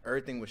up.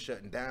 Everything was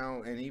shutting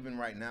down, and even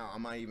right now, I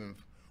might even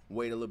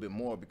wait a little bit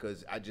more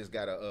because I just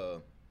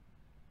gotta.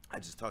 I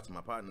just talked to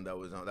my partner that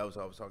was what I was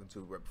talking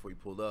to right before you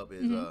pulled up.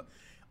 Is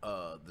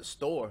the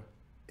store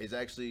is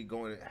actually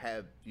going to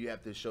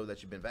have to show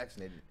that you've been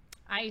vaccinated.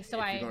 If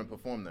you're going to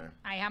perform there.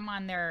 I am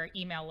on their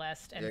email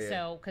list, and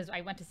so because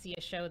I went to see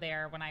a show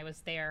there when I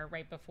was there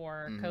right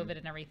before COVID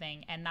and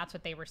everything, and that's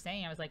what they were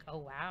saying. I was like, oh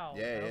wow.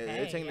 Yeah, okay,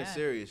 they're taking it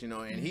serious,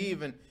 And he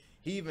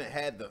even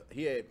had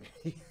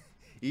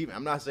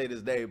I'm not saying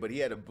this day, but he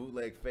had a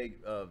bootleg fake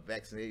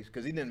vaccination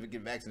because he didn't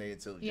get vaccinated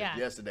until just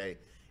yesterday,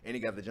 and he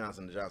got the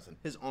Johnson & Johnson.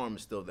 His arm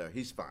is still there.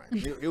 He's fine.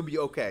 He'll be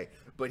okay.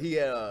 But he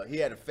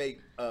had a fake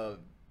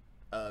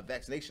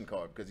vaccination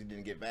card because he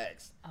didn't get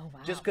vaxxed. Oh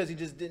wow! Just because he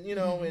just didn't,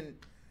 And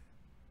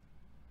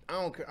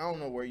I don't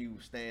know where you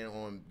stand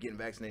on getting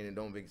vaccinated and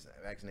don't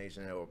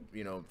vaccination or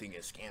thinking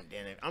it's scammed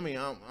in it. I mean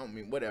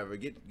whatever.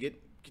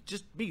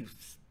 Just be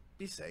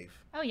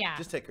safe. Oh yeah.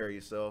 Just take care of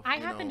yourself. I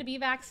happen to be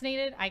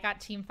vaccinated. I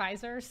got Team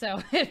Pfizer, so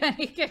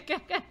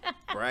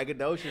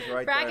braggadocious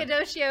right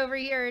Braggadocio over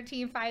here,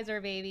 Team Pfizer,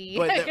 baby.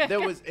 But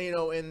there was,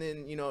 and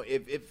then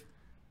if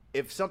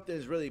if something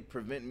is really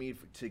preventing me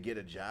to get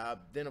a job,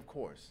 then of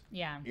course.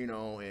 Yeah. You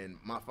know, and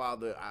my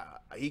father,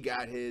 he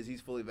got his.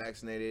 He's fully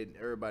vaccinated.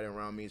 Everybody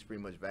around me is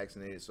pretty much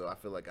vaccinated, so I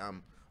feel like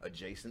I'm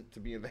adjacent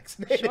to being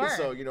vaccinated. Sure.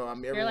 So, you know,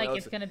 I'm You're like,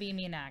 it's going to be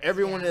me next.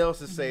 Everyone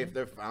else is safe.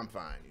 I'm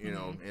fine, you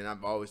know, and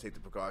I've always take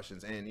the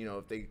precautions. And, you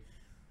know,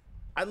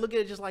 I look at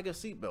it just like a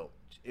seatbelt.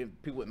 If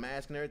people with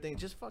masks and everything,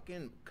 just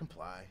fucking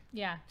comply.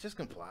 Yeah. Just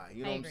comply.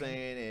 You know what I'm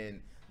saying?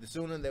 And the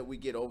sooner that we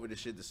get over the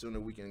shit, the sooner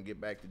we can get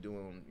back to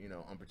doing, you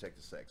know,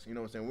 unprotected sex. You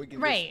know what I'm saying? We can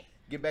just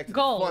get back to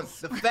goals.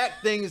 The fun. The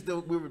fact thing is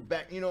that we were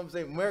back. You know what I'm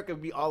saying? America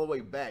be all the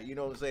way back. You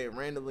know what I'm saying?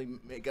 Randomly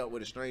make out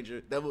with a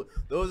stranger.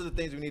 Those are the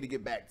things we need to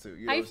get back to.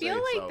 You know I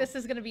feel like this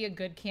is going to be a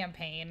good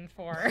campaign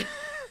for.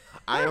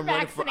 I am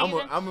running for. I'm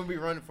gonna be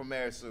running for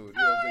mayor soon. You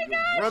know what I'm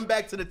saying? Run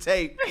back to the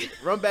tape.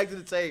 Run back to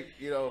the tape.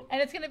 You know.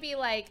 And it's going to be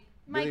like.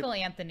 Michael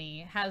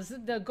Anthony has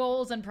the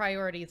goals and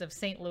priorities of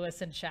St. Louis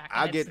in check.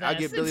 I get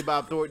Billy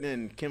Bob Thornton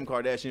and Kim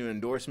Kardashian to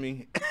endorse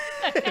me.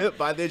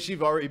 By then,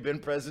 she's already been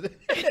president.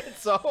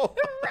 So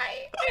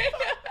right,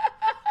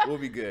 we'll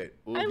be good.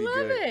 I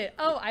love it.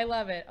 Oh, I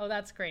love it. Oh,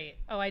 that's great.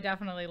 Oh, I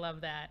definitely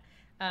love that.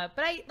 But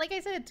like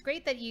I said, it's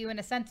great that you, in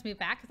a sense, moved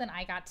back. Because then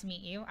I got to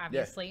meet you.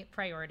 Obviously,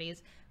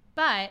 priorities.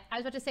 But I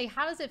was about to say,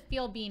 how does it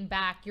feel being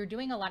back? You're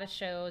doing a lot of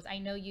shows. I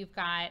know you've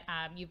got,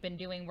 you've been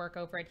doing work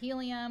over at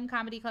Helium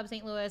Comedy Club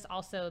St. Louis,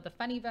 also the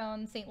Funny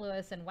Bone St.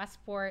 Louis and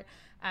Westport.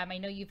 I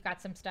know you've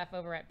got some stuff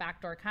over at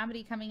Backdoor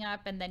Comedy coming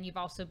up. And then you've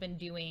also been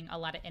doing a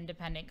lot of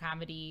independent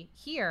comedy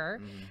here.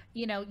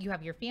 You know, you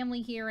have your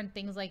family here and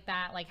things like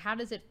that. Like, how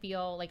does it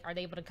feel? Like, are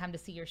they able to come to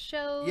see your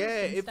shows? Yeah,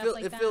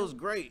 it feels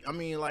great. I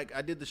mean, like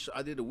I did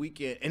the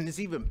weekend, and it's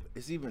even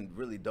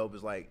really dope.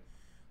 It's like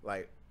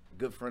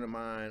good friend of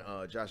mine,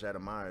 Josh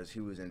Adam Myers, he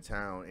was in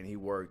town and he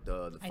worked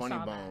the Funny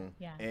Bone.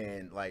 Yeah.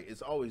 And like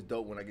it's always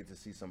dope when I get to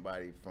see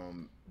somebody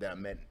from that I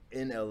met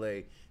in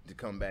LA to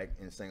come back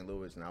in St.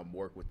 Louis and I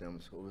work with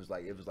them. So it was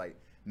like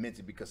meant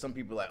to, because some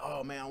people are like,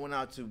 oh man, I went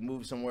out to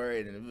move somewhere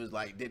and it was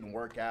like didn't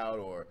work out,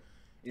 or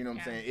you know what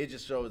I'm saying? It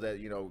just shows that,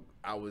 you know,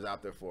 I was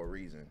out there for a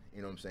reason.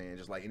 You know what I'm saying?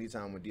 Just like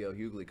anytime when DL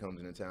Hughley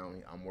comes into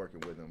town, I'm working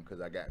with him because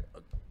I got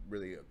I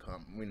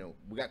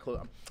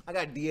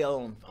got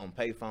DL on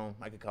payphone.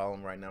 I could call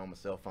him right now on my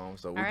cell phone.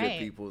 So we're good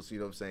people. So you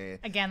know what I'm saying?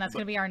 Again, that's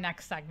going to be our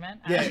next segment.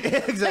 Yeah,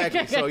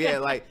 exactly. So yeah,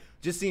 like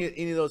just seeing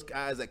any of those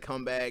guys that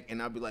come back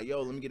and I'll be like,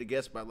 yo, let me get a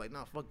guest spot. Like,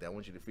 no, fuck that. I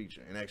want you to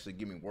feature and actually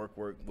give me work,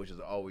 which is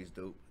always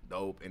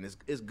dope. And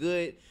it's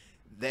good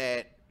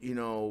that, you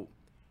know,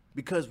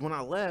 because when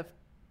I left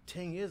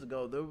 10 years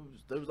ago, there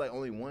was like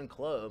only one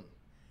club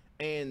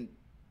and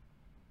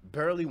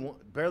barely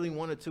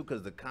one or two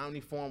because the Comedy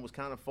Forum was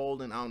kind of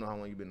folding. I don't know how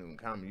long you've been doing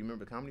comedy. You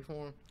remember Comedy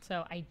Forum?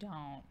 So I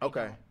don't.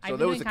 Okay. So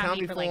there was a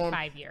Comedy Forum for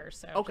like 5 years.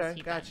 So okay,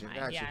 gotcha.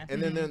 Yeah.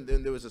 And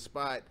then there was a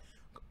spot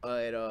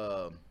at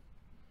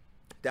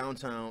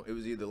downtown. It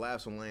was either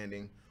Laughs on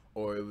Landing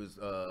or it was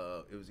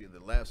either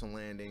Laughs on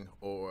Landing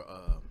or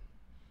I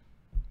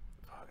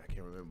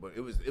can't remember, but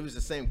it was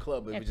the same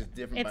club, but it was just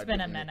different. It's been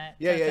a minute.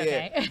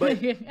 Yeah.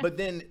 But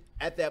then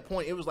at that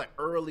point, it was like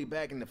early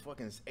back in the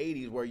fucking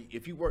 80s, where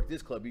if you work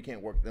this club, you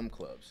can't work them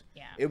clubs.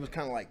 Yeah. It was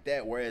kind of like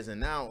that. Whereas and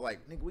now,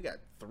 like, nigga, we got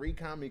 3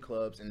 comedy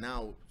clubs, and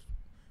now,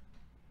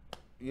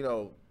 you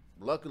know,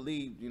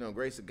 luckily, you know,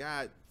 grace of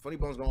God, Funny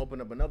Bone's gonna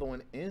open up another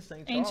one in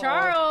St.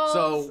 Charles.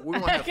 So we're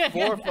gonna have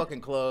 4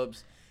 fucking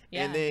clubs,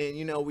 and then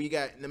you know we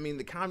got. I mean,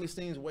 the comedy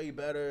scene's way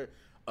better.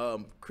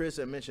 Chris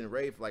had mentioned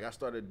Rafe. Like I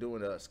started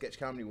doing a sketch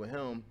comedy with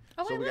him.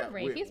 Oh, so I love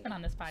Rafe. He's been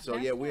on this podcast. So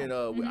yeah, we in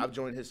I've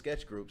joined his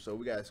sketch group. So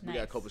we got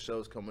a couple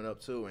shows coming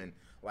up too. And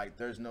like,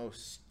 there's no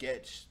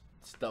sketch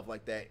stuff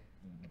like that.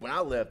 When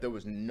I left, there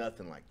was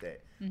nothing like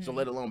that. So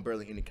let alone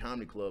barely any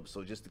comedy clubs.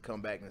 So just to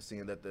come back and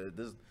seeing that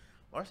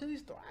our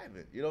city's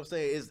thriving. You know what I'm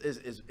saying?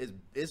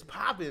 It's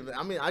popping.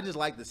 I mean, I just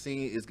like the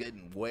scene is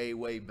getting way,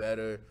 way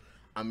better.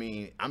 I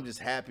mean, I'm just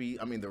happy.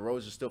 I mean, the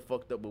roads are still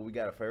fucked up, but we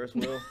got a Ferris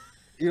wheel.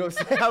 You know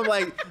what I'm saying? I'm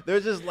like,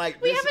 there's just like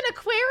we have an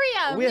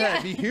aquarium. We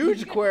have a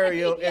huge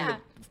aquarium in the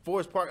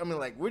Forest Park. I mean,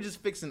 like, we're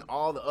just fixing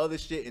all the other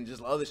shit and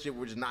just other shit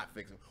we're just not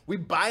fixing. We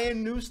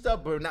buying new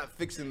stuff, but we're not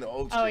fixing the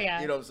old shit.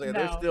 Yeah. You know what I'm saying?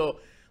 There's still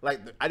like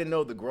I didn't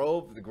know the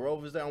Grove. The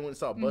Grove was there. I went and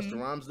saw Busta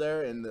Rhymes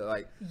there, and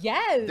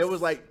there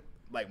was like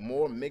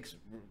more mixed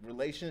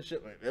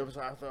relationship. It was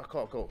I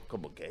called a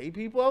couple gay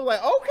people. I was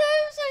like, okay,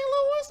 St.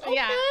 Louis, okay,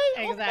 yeah,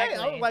 exactly.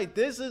 Okay. I was like,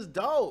 this is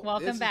dope.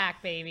 Welcome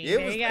back, baby.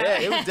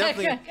 It was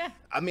definitely.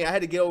 I mean, I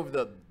had to get over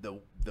the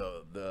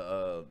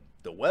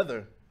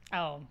weather.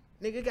 Oh,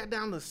 nigga, it got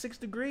down to 6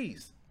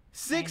 degrees.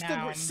 6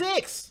 degrees.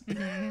 6.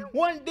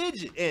 One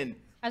digit. And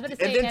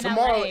then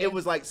tomorrow LA, it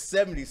was like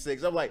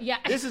 76. I'm like,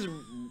 this is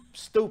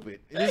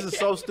stupid. This is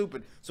so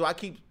stupid. So I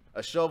keep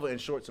a shovel and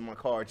shorts in my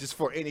car just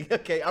for any.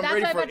 Okay, I'm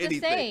ready for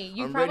anything. To say.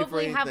 You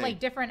probably have like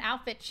different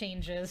outfit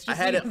changes. I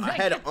had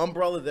an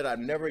umbrella that I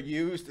never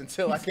used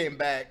until I came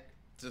back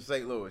to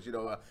St. Louis. You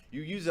know,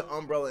 you use an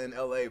umbrella in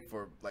LA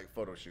for like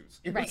photo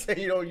shoots. You know what I'm saying?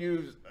 You don't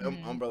use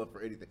an umbrella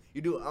for anything.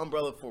 You do an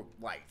umbrella for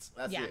lights.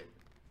 That's it.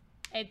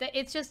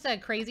 It's just a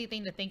crazy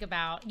thing to think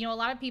about. You know, a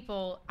lot of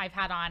people I've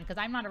had on, because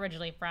I'm not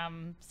originally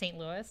from St.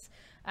 Louis.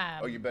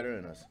 Oh, you're better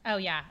than us. Oh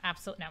yeah,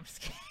 absolutely. No, I'm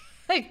just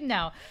kidding.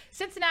 No,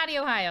 Cincinnati,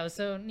 Ohio.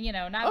 So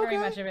not very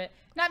much of it.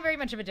 Not very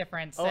much of a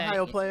difference.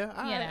 Ohio player.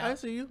 I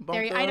see you.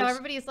 I know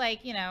everybody's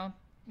like,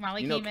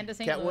 Molly came into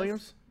St. Louis. Cat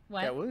Williams.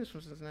 What? Cat Williams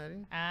from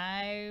Cincinnati.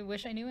 I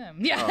wish I knew him.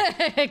 Yeah,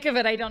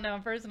 but I don't know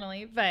him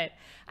personally. But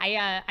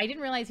I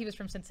didn't realize he was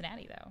from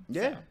Cincinnati though.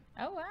 Yeah. So.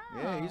 Oh wow.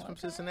 Yeah, he's from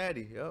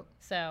Cincinnati. Yep.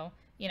 So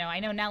I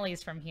know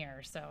Nellie's from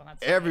here. So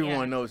that's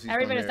everyone knows he's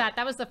everybody from knows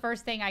that was the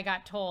first thing I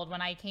got told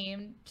when I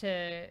came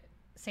to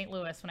St.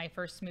 Louis when I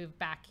first moved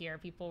back here.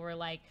 People were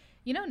like,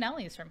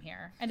 Nellie's from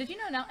here. And did you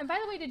know Nellie? And by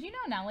the way, did you know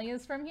Nellie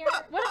is from here?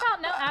 What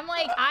about Nellie? I'm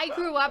like, I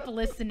grew up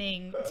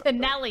listening to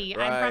Nellie.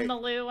 Right. I'm from the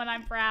Lou and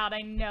I'm proud. I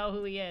know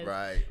who he is.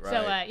 Right.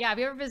 So if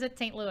you ever visit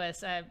St.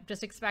 Louis,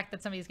 just expect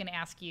that somebody's going to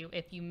ask you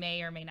if you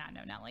may or may not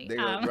know Nellie.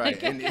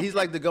 Right. And he's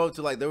like the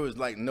go-to. Like there was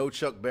like no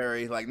Chuck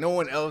Berry. Like no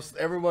one else.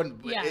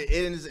 Everyone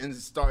ends and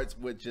starts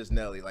with just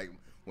Nellie. Like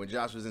when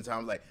Josh was in town, I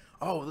was like,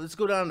 oh, let's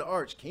go down to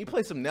Arch. Can you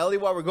play some Nelly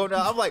while we're going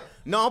down? I'm like,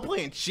 no, I'm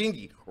playing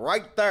Chingy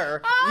right there.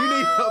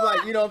 I'm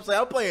like, what I'm saying?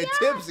 I'm playing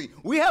Tipsy.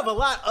 We have a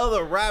lot of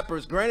other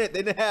rappers. Granted,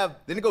 they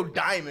didn't go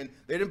Diamond.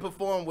 They didn't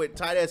perform with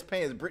Tight Ass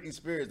Pants, Britney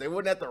Spears. They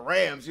weren't at the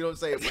Rams, you know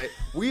what I'm saying?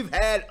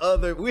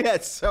 But we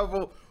had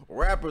several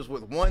rappers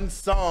with one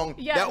song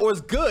that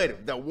was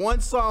good. The one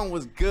song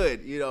was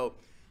good,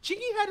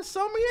 Chingy had a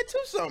summer, he had 2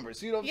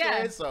 summers, you know what I'm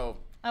saying? So.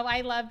 Oh,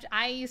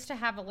 I used to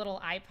have a little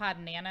iPod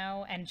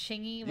Nano, and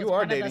Chingy was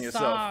one of the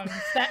songs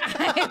that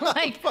I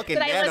like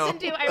that I listened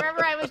to. I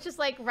remember I was just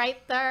like right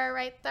there.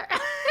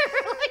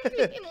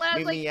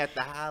 Meet me at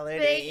the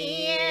Holiday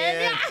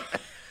Inn. Yeah.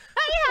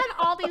 I had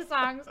all these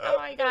songs. Oh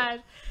my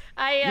gosh.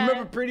 You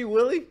remember Pretty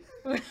Willie?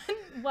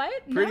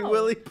 What? Pretty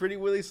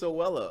Willie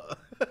Sowella.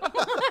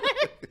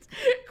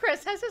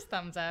 Chris has his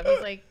thumbs up.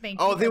 He's like, thank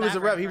you. Oh, there was a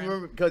rap. He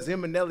remember because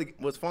him and Nelly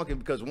was funky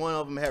because one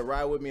of them had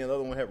Ride With Me and the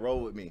other one had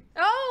Roll With Me.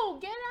 Oh,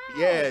 get out.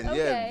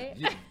 Yeah.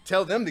 You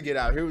tell them to get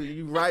out. Here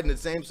you writing the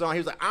same song. He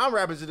was like, I'm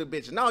rapping to the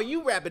bitch. No,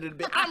 you rapping to the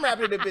bitch. I'm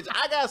rapping to the bitch.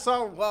 I got a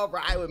song called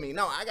Ride With Me.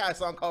 No, I got a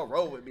song called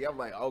Roll With Me. I'm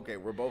like, okay,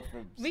 we're both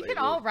from We can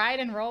all ride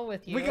and roll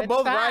with you. We can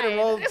both ride and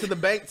roll to the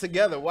bank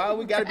together. Why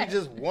we gotta be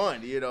just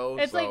one,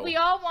 It's like we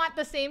all want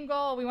the same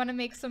goal. We want to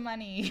make some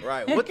money.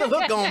 Right. What the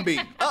hook gonna be?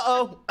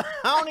 I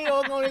don't need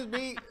no hook on this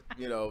beat.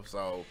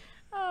 So.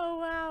 Oh,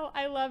 wow.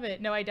 I love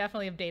it. No, I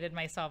definitely have dated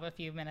myself a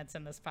few minutes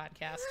in this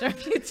podcast a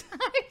few times,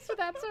 so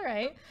that's all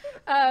right.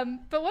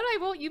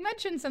 But you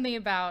mentioned something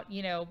about,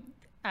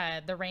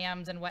 the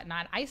Rams and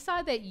whatnot. I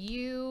saw that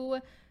you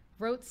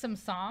wrote some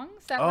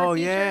songs that were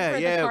featured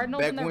for the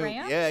Cardinals and the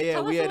Rams. Yeah.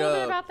 Tell us a little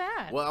bit about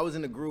that. Well, I was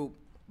in a group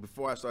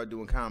before I started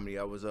doing comedy.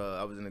 I was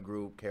in a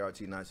group,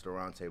 KRT Nights at the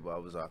Round Table.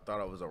 I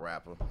thought I was a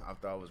rapper. I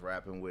thought I was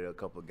rapping with a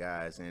couple of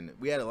guys, and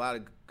we had a lot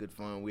of good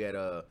fun. We had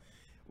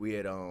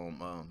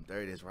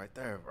there it is right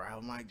there,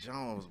 Ralph Mike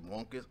Jones,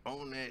 Wonkus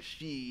on that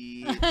shit.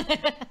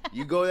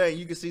 You go there and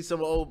you can see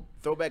some old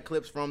throwback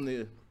clips from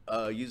the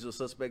Usual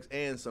Suspects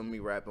and some of me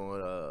rapping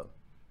on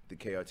the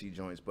KRT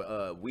joints.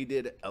 But we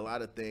did a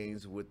lot of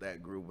things with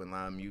that group in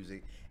live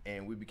music,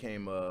 and we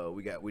became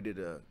we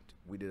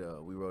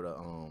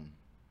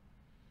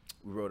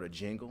wrote a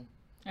jingle.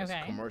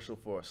 Okay. A commercial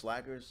for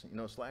Slackers,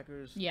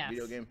 Slackers yes.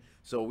 video game.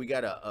 So we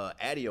got a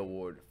Addy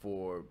Award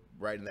for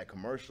writing that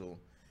commercial.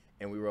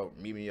 And we wrote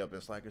 "Meet Me Up in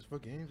Slackers for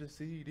games and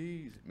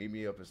CDs." Meet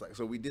me up in Slackers.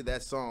 So we did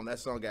that song. That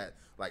song got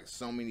like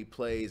so many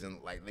plays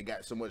and like they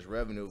got so much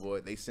revenue for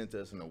it. They sent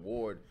us an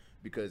award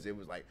because it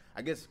was like,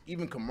 I guess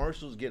even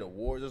commercials get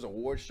awards. There's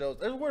award shows.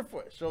 There's award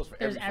for shows for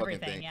every fucking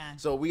thing. Yeah.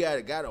 So we got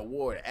an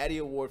award, Addy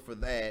Award for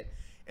that.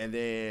 And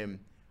then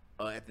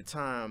at the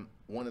time,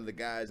 one of the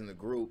guys in the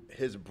group,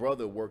 his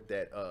brother worked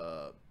at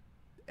the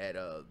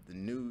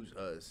news,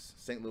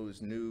 St.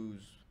 Louis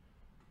news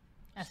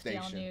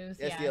station,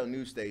 STL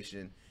news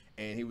station.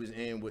 And he was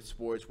in with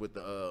sports with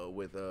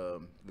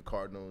the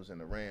Cardinals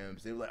and the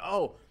Rams. They were like,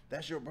 "Oh,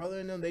 that's your brother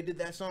and them. They did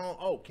that song.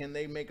 Oh, can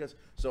they make us?"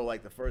 So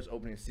like the first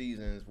opening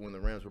seasons when the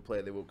Rams were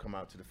playing, they would come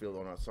out to the field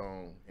on our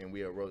song, and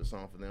we wrote a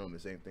song for them. The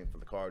same thing for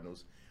the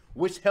Cardinals,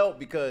 which helped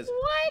because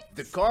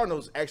the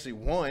Cardinals actually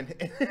won,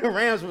 and the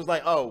Rams was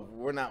like, "Oh,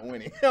 we're not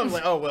winning." I was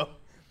like, "Oh well."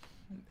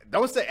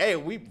 Don't say, hey,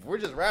 we're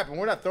just rapping.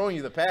 We're not throwing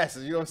you the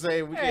passes. You know what I'm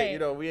saying? We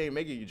can't, we ain't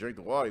making you drink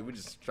the water. We're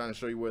just trying to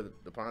show you where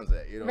the pond's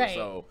at. Right.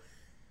 So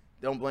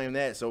don't blame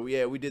that. So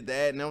yeah, we did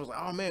that, and I was like,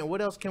 oh man, what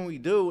else can we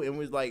do? And it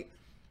was like,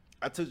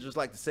 I took just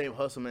like the same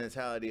hustle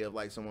mentality of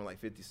like someone like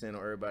 50 Cent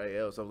or everybody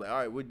else. I was like, all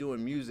right, we're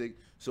doing music,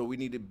 so we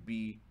need to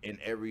be in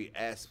every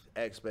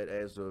aspect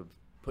as of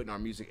putting our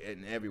music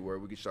in everywhere.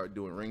 We could start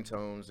doing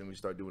ringtones, and we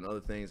start doing other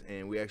things,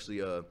 and we actually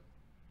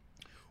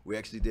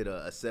did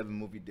a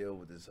 7-movie deal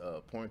with this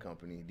porn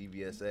company,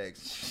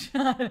 DVSX,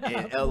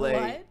 in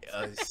LA.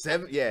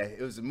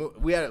 It was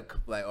we had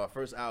our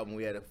first album.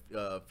 We had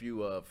a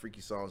few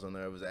freaky songs on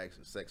there. It was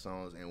actually sex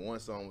songs, and one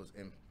song was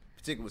in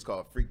particular was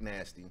called "Freak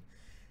Nasty."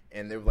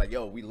 And they were like,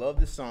 "Yo, we love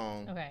this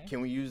song. Okay.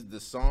 Can we use the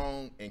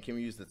song and can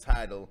we use the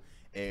title?"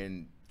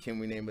 And can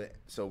we name it?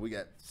 So we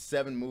got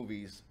 7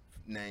 movies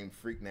named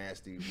Freak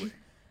Nasty with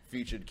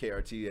featured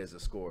KRT as a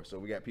score. So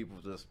we got people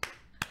just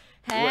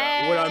with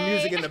our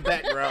music in the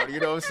background, you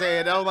know what I'm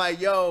saying? I'm like,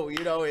 yo,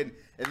 you know, and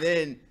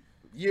then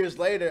years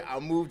later, I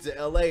moved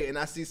to LA and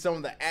I see some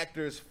of the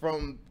actors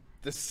from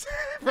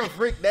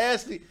Freak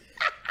Nasty,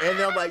 and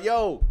then I'm like,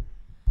 yo,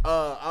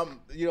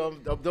 I'm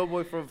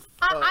Doughboy from.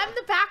 I'm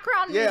the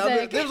background music.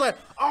 Yeah, they was like,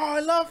 oh, I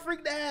love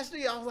Freak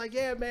Nasty. I was like,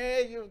 yeah,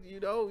 man, you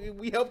know,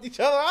 we helped each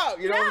other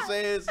out. You know what I'm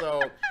saying?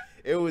 So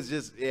it was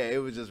just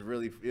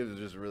really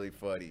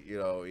funny. You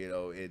know,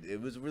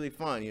 it was really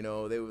fun. You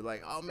know, they were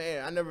like, oh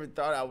man, I never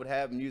thought I would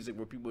have music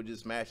where people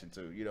just smash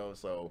into. You know,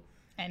 so.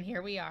 And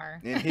here we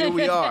are. And here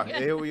we are.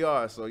 And here we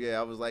are. So yeah,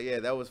 I was like, yeah,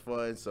 that was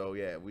fun. So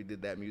yeah, we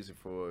did that music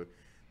for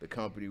the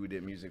company. We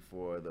did music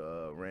for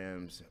the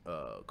Rams,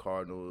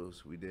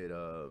 Cardinals. We did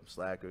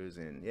Slackers,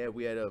 and yeah,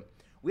 we had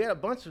a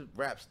bunch of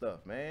rap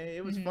stuff, man.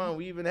 It was fun.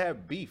 We even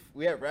had beef.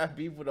 We had rap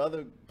beef with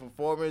other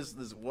performers.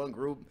 This one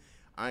group,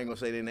 I ain't gonna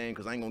say their name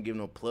because I ain't gonna give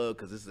no plug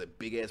because this is a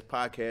big ass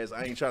podcast.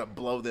 I ain't trying to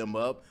blow them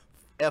up.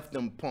 F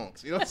them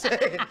punks. You know what I'm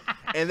saying?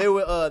 And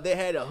they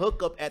had a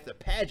hookup at the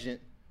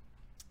pageant.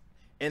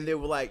 And they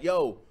were like,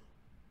 yo,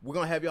 we're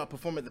going to have y'all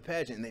perform at the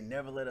pageant. And they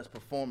never let us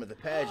perform at the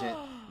pageant,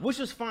 which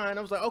was fine.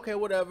 I was like, okay,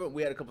 whatever.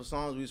 We had a couple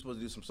songs. We were supposed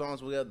to do some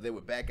songs together. They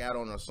would back out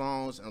on our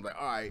songs. And I was like,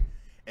 all right.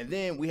 And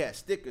then we had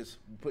stickers.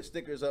 We put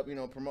stickers up, you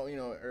know, promote, you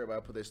know,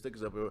 everybody put their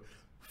stickers up.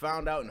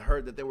 Found out and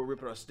heard that they were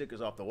ripping our stickers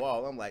off the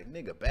wall. I'm like,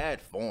 nigga,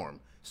 bad form.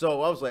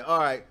 So I was like, all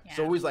right. Yeah.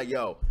 So we was like,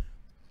 yo,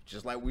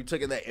 just like we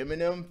took in that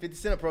Eminem 50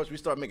 Cent approach, we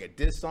started making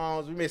diss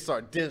songs. We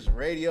started diss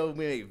radio. We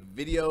made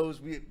videos.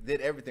 We did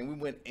everything. We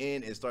went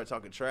in and started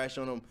talking trash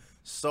on them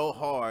so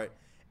hard,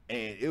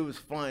 and it was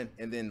fun.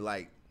 And then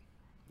like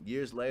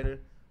years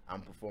later,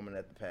 I'm performing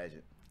at the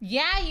pageant.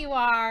 Yeah, you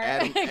are.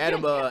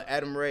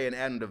 Adam Ray and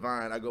Adam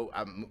Devine.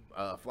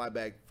 I fly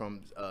back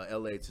from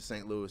LA to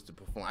St. Louis to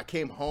perform. I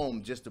came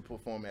home just to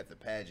perform at the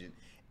pageant.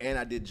 And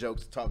I did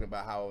jokes talking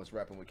about how I was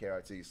rapping with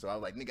KRT. So I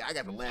was like, nigga, I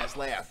got the last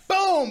laugh.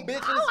 Boom,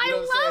 bitches. Oh, you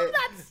know I love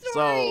that story.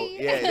 So,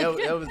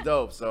 yeah, that was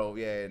dope. So,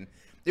 yeah, and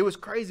it was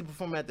crazy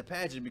performing at the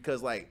pageant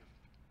because, like,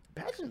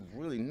 the pageant was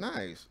really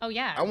nice. Oh,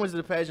 yeah. I went to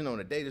the pageant on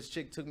a day. This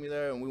chick took me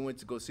there, and we went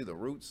to go see the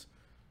Roots.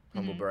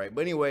 Humble brag.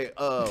 But anyway,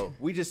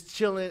 we just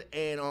chilling,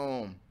 and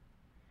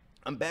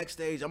I'm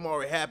backstage. I'm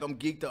already happy. I'm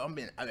geeked up. I'm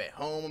at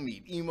home. I'm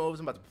eating emos.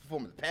 I'm about to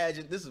perform at the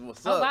pageant. This is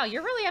what's up. Oh, wow.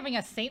 You're really having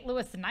a St.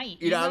 Louis night.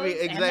 You know what I mean?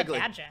 Exactly.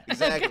 And the pageant.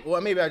 Exactly.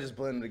 Well, maybe I just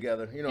blend them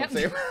together. You know what I'm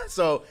saying?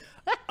 So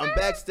I'm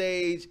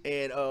backstage,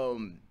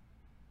 and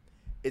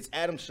it's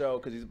Adam's show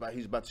because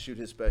he's about to shoot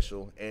his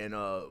special. And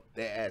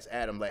they asked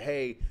Adam, like,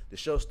 hey, the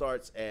show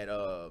starts at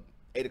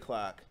 8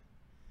 o'clock.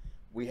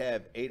 We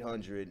have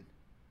 800.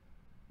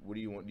 What do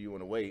you want? Do you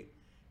want to wait?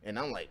 And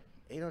I'm like,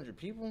 800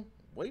 people?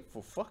 Wait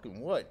for fucking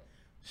what?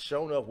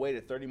 Shown up,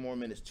 waited 30 more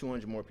minutes,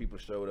 200 more people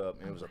showed up,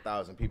 and it was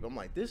 1,000 people. I'm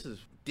like, this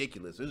is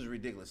ridiculous. This is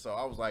ridiculous. So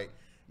I was like,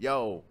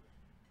 yo,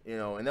 you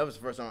know, and that was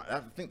the first time. I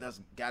think that's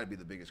got to be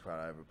the biggest crowd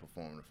I ever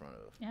performed in front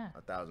of. Yeah.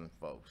 1,000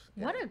 folks.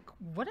 Yeah.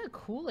 What a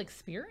cool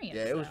experience.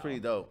 Yeah, it was pretty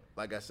dope.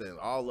 Like I said,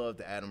 all love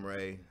to Adam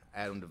Ray,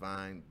 Adam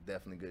Devine,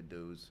 definitely good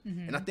dudes.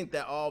 And I think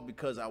that all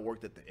because I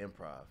worked at the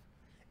Improv.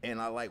 And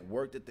I like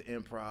worked at the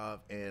Improv,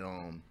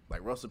 and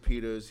like Russell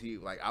Peters,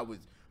 I would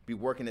be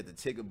working at the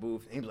ticket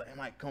booth, and he was like, hey,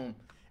 Mike, come.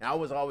 And I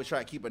was always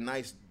trying to keep a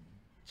nice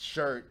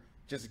shirt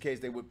just in case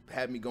they would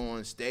have me go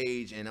on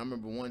stage. And I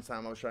remember one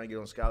time I was trying to get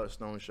on Skylar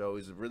Stone's show.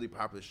 It's a really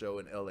popular show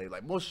in LA.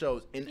 Like most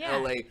shows in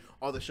LA,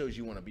 all the shows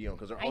you want to be on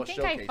because they're all showcase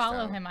I think I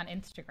follow him on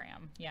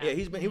Instagram. Yeah. Yeah,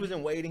 he was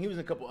in Waiting. He was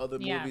in a couple other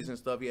movies and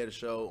stuff. He had a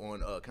show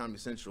on Comedy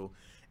Central.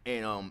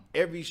 And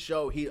every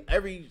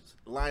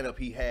lineup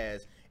he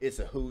has, it's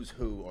a who's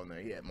who on there.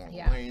 He had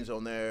Marlon Wayans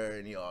on there,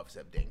 and he always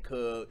had Dan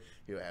Cook.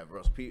 He'll have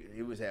Russ Pete.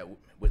 He was at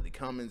Whitley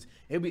Cummings.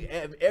 He'll be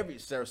every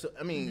Sarah. So,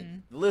 I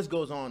mean, the list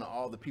goes on to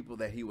all the people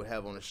that he would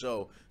have on the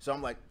show. So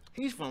I'm like,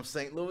 he's from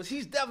St. Louis.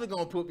 He's definitely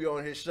gonna put me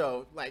on his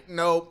show. Like,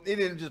 no, he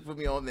didn't just put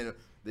me on. Then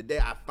the day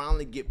I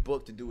finally get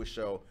booked to do a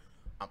show,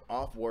 I'm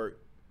off work.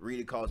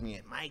 Rita calls me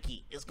in,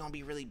 Mikey, it's gonna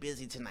be really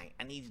busy tonight.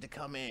 I need you to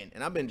come in.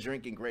 And I've been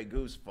drinking Grey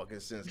Goose fucking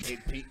since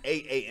 8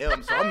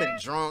 a.m. So I've been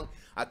drunk.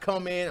 I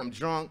come in, I'm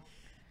drunk.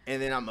 And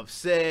then I'm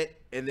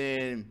upset, and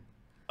then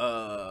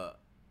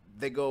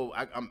they go.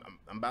 I'm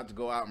about to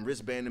go out and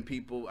wristbanding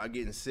people. I'm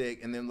getting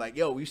sick, and then like,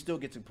 yo, we still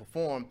get to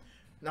perform.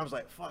 And I was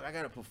like, fuck, I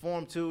gotta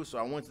perform too. So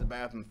I went to the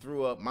bathroom,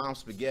 threw up, mom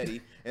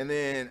spaghetti, and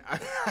then I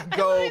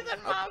go,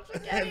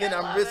 and then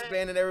I'm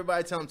wristbanding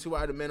everybody, telling them 2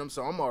 item minimum.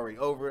 So I'm already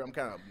over it. I'm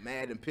kind of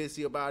mad and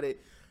pissy about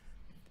it.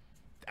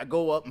 I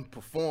go up and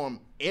perform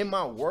in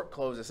my work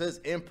clothes. It says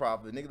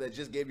Improv. The nigga that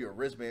just gave you a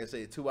wristband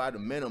say 2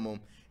 item minimum.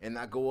 And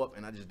I go up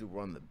and I just do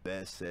one of the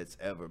best sets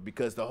ever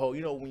because the whole,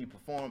 you know, when you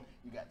perform,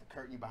 you got the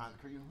curtain behind the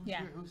curtain.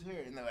 Who's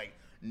here? And they're like,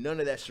 none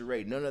of that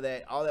charade, none of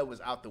that. All that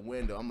was out the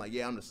window. I'm like,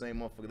 yeah, I'm the same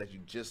motherfucker that you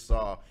just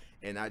saw.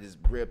 And I just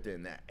ripped it.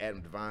 And that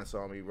Adam Devine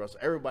saw me,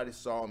 Russell, everybody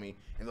saw me.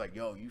 And they're like,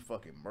 yo, you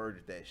fucking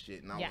murdered that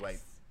shit. And I was like,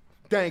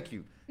 Thank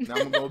you. Now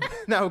I'm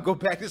gonna go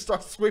back and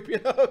start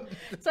sweeping up.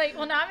 It's like,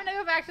 well, now I'm gonna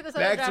go back to this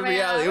other Back job to I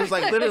reality. have. It was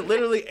like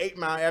literally 8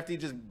 Mile after he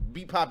just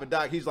beat Papa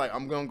Doc. He's like,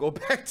 I'm gonna go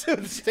back to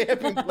the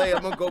stamping play.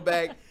 I'm gonna go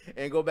back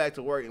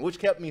to work, which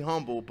kept me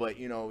humble. But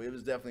you know, it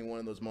was definitely one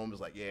of those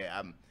moments like,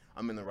 yeah,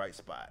 I'm in the right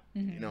spot.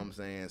 You know what I'm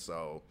saying?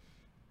 So,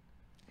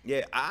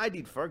 yeah, I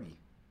ID'd Fergie.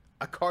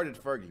 I carded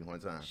Fergie one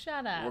time.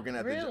 Shut up. Working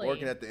at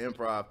the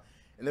Improv.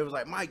 And they was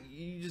like, Mike,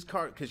 you just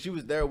card, because she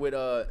was there with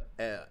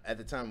at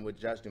the time with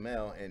Josh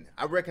Duhamel, and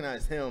I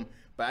recognized him,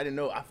 but I didn't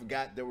know. I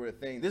forgot there were a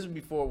thing. This was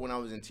before when I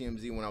was in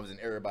TMZ, when I was in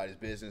everybody's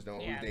business,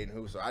 knowing who's dating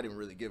who. So I didn't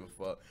really give a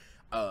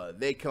fuck.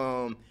 They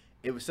come.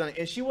 It was Sunday,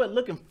 and she wasn't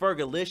looking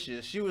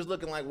Fergalicious. She was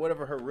looking like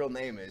whatever her real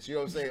name is. You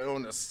know what I'm saying?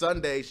 On a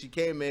Sunday, she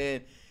came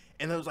in.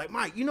 And I was like,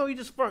 Mike, you know, you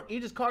just carded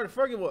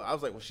Fergie. Well, I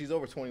was like, well, she's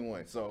over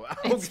 21, so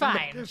it's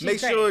fine. Make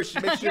sure she,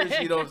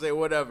 you know what I'm saying,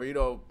 whatever, you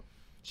know.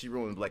 She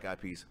ruined Black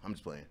Eyed Peas. I'm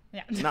just playing.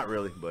 Yeah. Not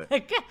really, but.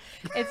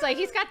 It's like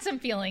he's got some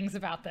feelings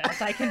about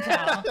this. I can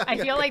tell. I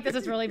feel like this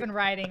has really been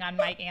riding on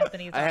Mike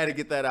Anthony's heart. I had to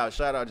get that out.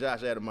 Shout out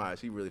Josh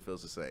Adamize. He really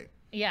feels the same.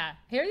 Yeah.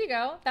 Here you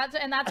go.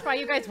 That's why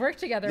you guys work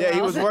together. Yeah,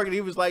 he was working.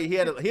 He was like, he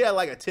had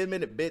like a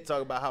 10-minute bit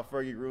talking about how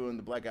Fergie ruined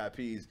the Black Eyed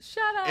Peas.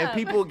 Shut up. And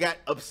people got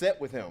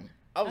upset with him.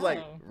 I was like,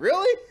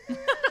 really?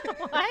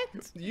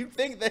 What? You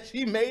think that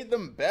she made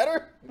them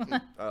better?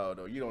 Oh,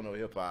 no, you don't know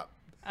hip hop.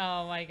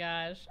 Oh, my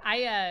gosh.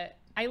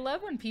 I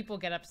love when people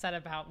get upset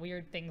about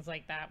weird things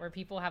like that, where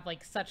people have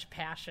like such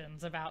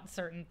passions about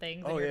certain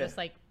things, and you're just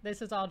like,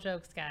 this is all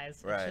jokes,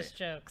 guys. Right. It's just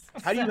jokes.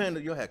 How do you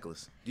handle your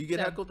hecklers? Do you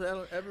get heckled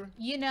ever?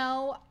 You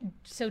know,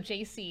 so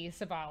JC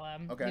Sabala,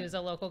 who's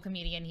a local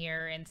comedian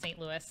here in St.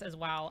 Louis as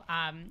well,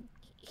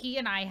 he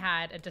and I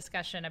had a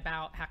discussion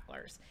about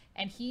hecklers,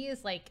 and he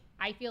is like,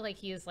 I feel like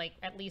he is like,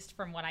 at least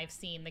from what I've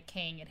seen, the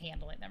king at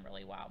handling them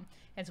really well.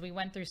 And so we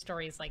went through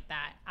stories like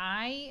that.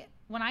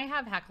 When I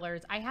have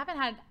hecklers,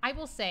 I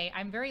will say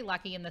I'm very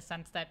lucky in the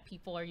sense that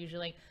people are usually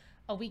like,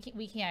 oh, we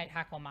can't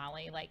heckle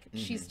Molly. Like,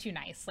 she's too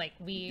nice. Like,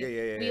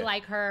 we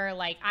like her.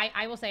 Like,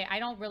 I will say I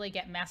don't really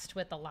get messed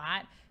with a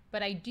lot.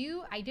 But I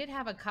did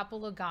have a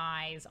couple of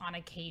guys on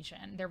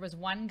occasion. There was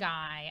one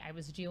guy I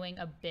was doing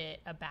a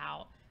bit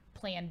about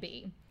Plan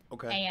B.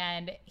 Okay.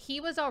 And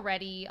he was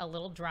already a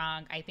little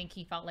drunk. I think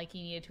he felt like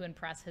he needed to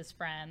impress his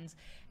friends.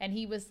 And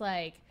he was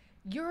like,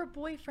 your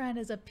boyfriend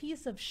is a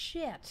piece of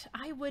shit.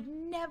 I would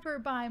never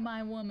buy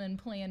my woman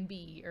Plan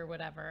B or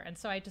whatever. And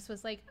so I just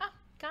was like, oh,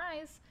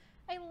 guys,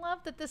 I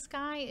love that this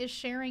guy is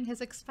sharing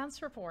his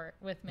expense report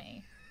with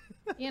me.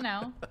 You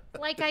know,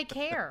 like I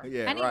care.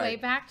 Yeah, anyway,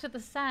 back to the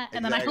set.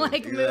 And then I move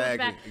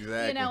back.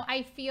 Exactly. You know,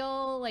 I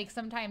feel like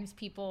sometimes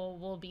people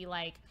will be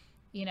like,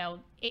 you know,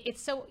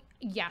 it's so,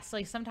 yes,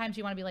 like sometimes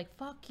you want to be like,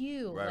 fuck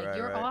you,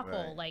 you're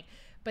awful. Like,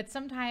 but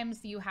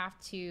sometimes you have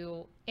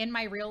to, in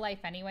my real life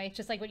anyway, it's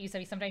just like what you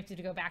said, sometimes you have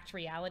to go back to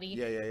reality.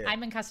 Yeah.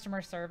 I'm in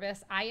customer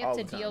service. I have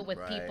to deal with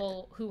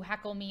people who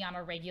heckle me on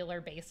a regular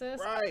basis.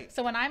 Right.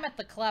 So when I'm at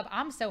the club,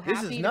 I'm so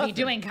happy to be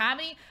doing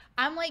comedy.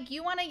 I'm like,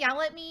 you want to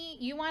yell at me?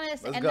 You want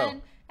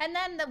to, and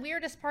then the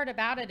weirdest part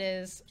about it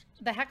is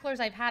the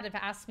hecklers I've had have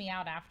asked me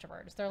out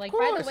afterwards. They're like,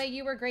 by the way,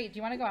 you were great. Do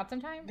you want to go out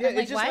sometime? Yeah,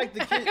 it's just like the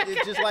kid.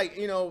 It's just like,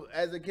 you know,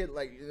 as a kid,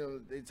 like, you know,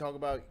 they talk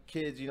about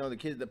kids, you know, the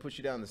kids that push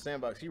you down in the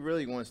sandbox. He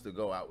really wants to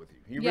go out with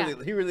you.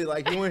 He really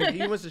like, he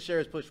wants to share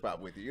his push pop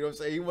with you. You know what I'm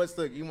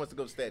saying? He wants to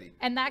go steady.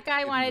 And that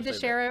guy wanted to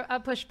share a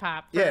push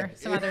pop for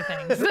some other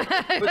things.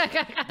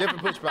 Different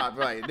push pop,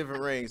 right?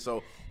 Different rings.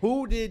 So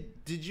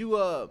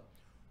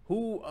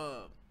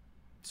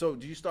so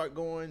did you start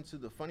going to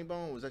the Funny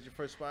Bone? Was that your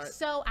first spot?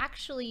 So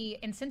actually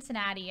in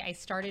Cincinnati, I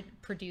started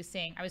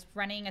producing. I was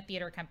running a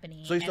my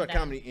company. So you started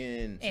comedy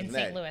in Cincinnati? In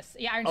St. Louis.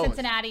 Yeah, in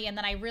Cincinnati. And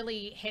then I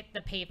really hit the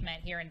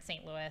pavement here in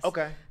St. Louis.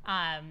 Okay.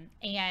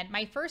 And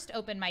my first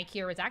open mic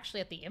here was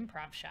actually at the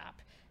Improv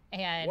Shop.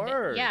 And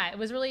Word. Yeah, it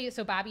was really,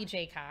 so Bobby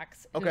J.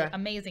 Cox,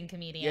 amazing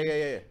comedian.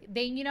 Yeah.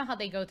 They, you know how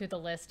they go through the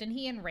list, and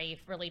he and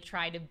Rafe really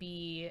try to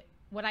be,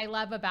 what I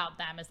love about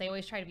them is they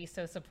always try to be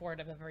so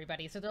supportive of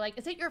everybody. So they're like,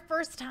 is it your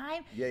first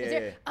time?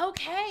 Yeah.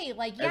 Okay.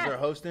 Like, yeah. As they're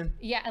hosting?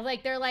 Yeah.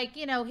 Like, they're like,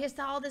 you know, here's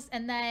all this.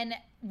 And then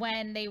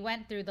when Bobby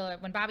went through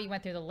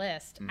the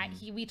list,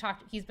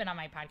 he's been on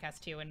my podcast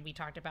too, and we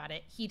talked about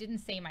it. He didn't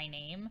say my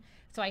name.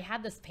 So I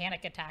had this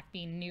panic attack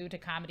being new to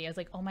comedy. I was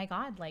like, oh my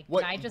God, like,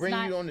 what, did I just bring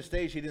you on the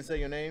stage? He didn't say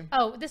your name?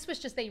 Oh, this was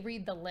just, they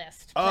read the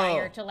list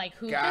prior to like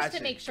who, just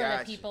to make sure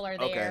that people are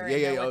there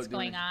and know what's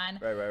going on.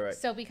 Right.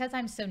 So because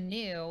I'm so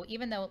new,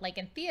 even though like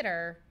in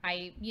theater,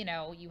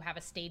 you have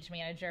a stage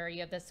manager, you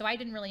have this. So I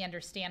didn't really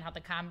understand how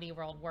the comedy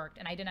world worked,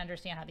 and I didn't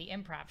understand how the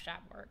Improv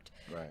Shop worked.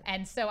 Right.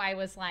 And so I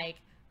was like,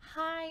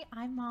 hi,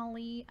 I'm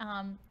Molly.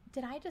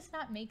 Did I just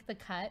not make the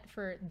cut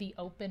for the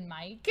open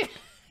mic?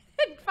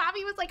 And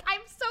Bobby was like,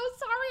 I'm so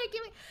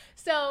sorry.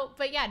 So,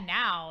 but yeah,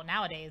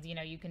 nowadays, you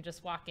know, you can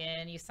just walk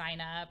in, you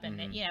sign up,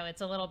 and you know,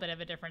 it's a little bit of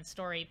a different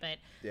story. But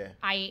Yeah.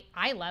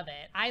 I love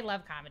it. I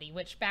love comedy.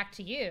 Which, back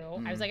to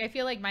you, I was like, I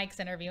feel like Mike's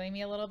interviewing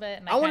me a little bit,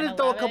 and I wanted to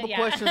throw a love couple it.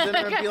 questions in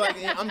there and be like,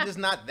 I'm just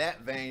not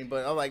that vain,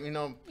 but I'm like, you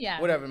know,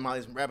 whatever.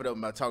 Molly's wrap it up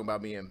about talking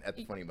about me at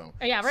the Funny Bone.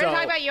 Yeah, we're gonna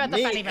talk about you at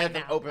the Funny Bone at now.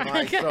 The open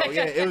mic. So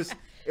yeah, it was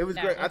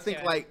No, great. I let's think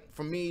do it. like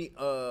for me,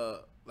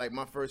 like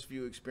my first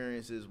few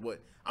experiences, what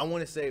I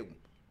want to say,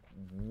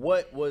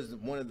 what was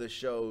one of the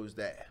shows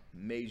that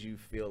made you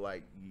feel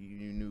like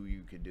you knew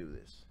you could do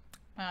this?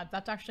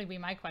 That's actually be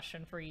my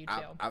question for you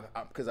too.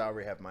 Because I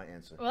already have my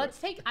answer. Well, let's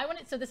take. I want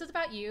it. So this is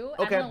about you.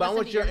 Okay, but I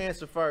want your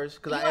answer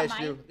first because I asked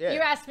mine? you. Yeah. You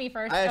asked me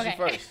first. I asked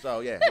okay. you first. So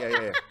yeah.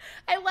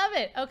 I love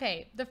it.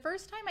 Okay, the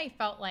first time I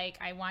felt like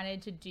I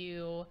wanted to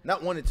do,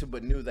 Not wanted to,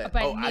 but knew that.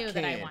 but I knew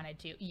can. that I wanted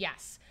to.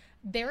 Yes.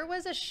 There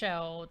was a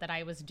show that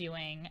I was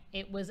doing.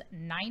 It was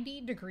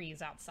 90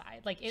 degrees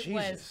outside. Like it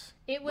Jesus.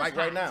 was Like hot.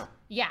 right now.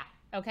 Yeah.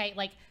 Okay.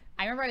 Like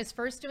I remember I was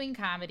first doing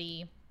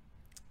comedy,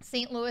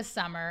 St. Louis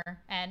summer,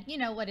 and you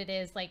know what it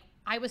is. Like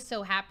I was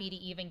so happy to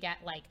even get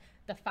like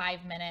the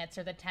 5 minutes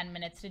or the 10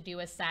 minutes to do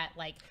a set.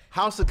 Like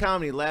House of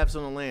Comedy, Laughs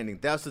on the Landing.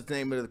 That's the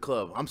name of the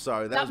club. I'm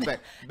sorry. That was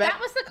back. That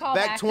was the callback.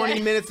 Back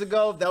 20 minutes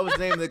ago, that was the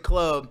name of the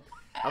club.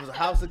 I was a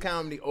House of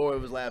Comedy or it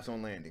was Laughs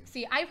on Landing.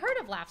 See, I've heard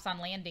of Laughs on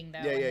Landing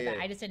though. Yeah.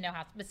 I just didn't know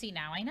how. But see,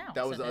 now I know.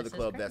 That was So the other this is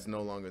club great. that's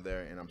no longer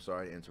there, and I'm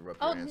sorry to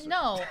interrupt your Oh answer.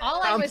 no!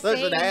 All I I'm was such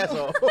saying. an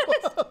asshole.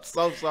 I'm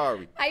so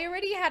sorry. I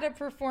already had a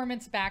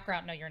performance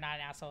background. No, you're not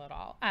an asshole at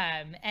all.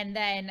 And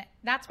then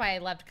that's why I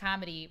loved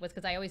comedy was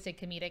because I always did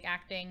comedic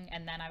acting,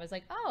 and then I was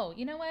like, oh,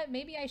 you know what?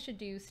 Maybe I should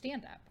do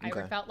stand up.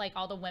 Okay. I felt like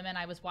all the women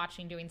I was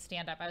watching doing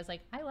stand up, I was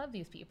like, I love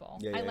these people.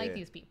 Yeah, I yeah, like yeah.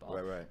 these people.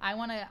 Right. I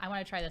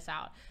wanna try this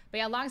out. But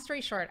yeah, long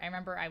story short, I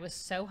remember I was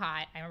so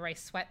hot. I remember I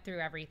sweat through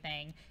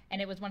everything,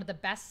 and it was one of the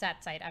best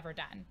sets I'd ever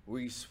done. Were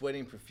you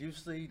sweating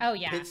profusely? Oh,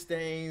 yeah. Pit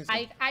stains?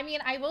 I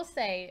mean, I will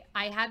say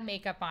I had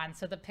makeup on,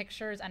 so the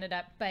pictures ended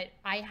up, but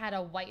I had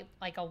a white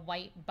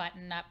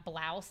button-up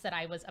blouse that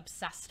I was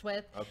obsessed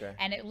with. Okay.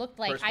 And it looked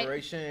like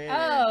Perspiration.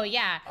 Oh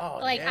yeah. Oh,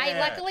 like yeah.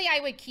 luckily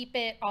I would keep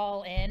it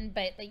all in,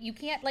 but like, you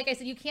can't, like I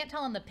said, you can't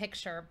tell in the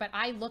picture, but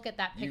I look at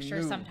that picture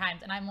knew.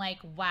 sometimes and I'm like,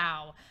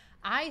 wow,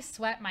 I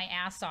sweat my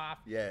ass off,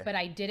 Yeah. but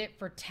I did it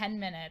for 10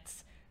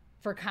 minutes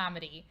for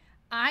comedy.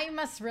 I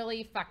must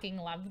really fucking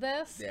love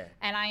this. Yeah.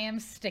 And I am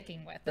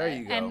sticking with There it.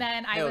 you go. And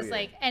then I Hell was yeah.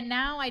 like, and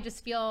now I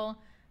just feel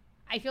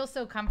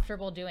so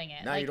comfortable doing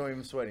it. Now like, you don't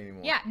even sweat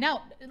anymore. yeah,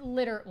 no,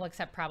 well,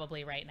 except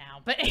probably right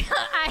now, but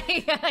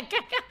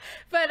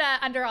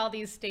under all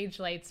these stage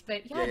lights.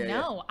 But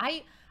yeah.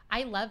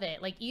 I love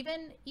it. Like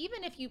even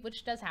if you,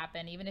 which does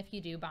happen, even if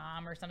you do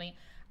bomb or something,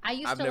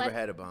 I've never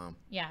had a bomb.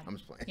 Yeah, I'm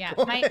just playing. Yeah,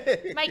 Go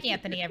ahead. Mike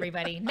Anthony,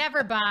 everybody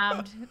never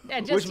bombed.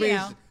 Just, Which means you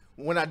know.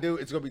 when I do,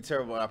 it's gonna be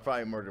terrible. I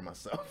probably murder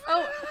myself.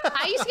 Oh,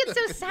 I used to get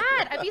so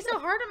sad. I'd be so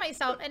hard on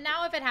myself, and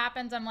now if it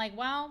happens, I'm like,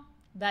 well,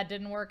 that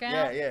didn't work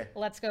out. Yeah.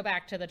 Let's go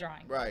back to the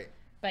drawing board. Right.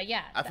 But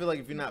yeah, I feel like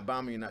if you're not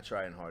bombing, you're not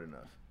trying hard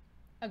enough.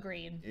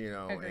 agreed. You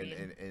know, Agreed.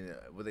 and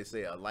what they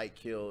say, a light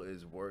kill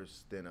is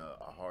worse than a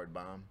hard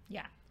bomb.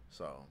 Yeah.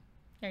 So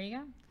There you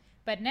go.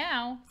 But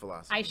now,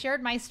 Philosophy. I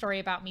shared my story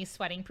about me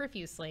sweating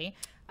profusely.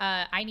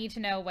 I need to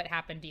know what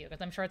happened to you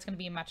because I'm sure it's going to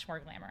be much more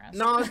glamorous.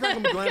 no, it's not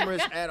gonna be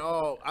glamorous at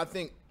all. I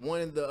think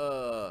one of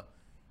the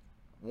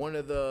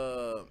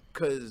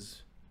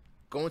because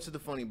going to the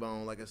Funny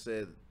Bone, like I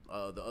said,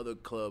 the other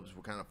clubs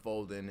were kind of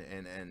folding,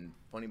 and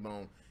Funny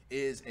Bone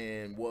is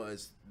and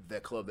was the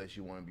club that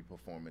you want to be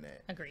performing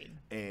at. Agreed.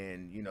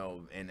 And you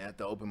know, and at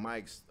the open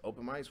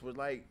mics were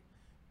like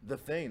the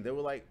thing. There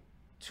were like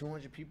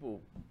 200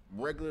 people,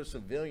 regular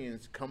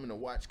civilians, coming to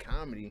watch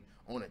comedy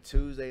on a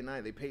Tuesday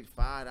night. They paid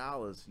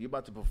 $5. You're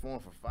about to perform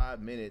for 5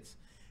 minutes,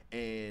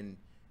 and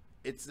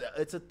it's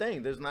a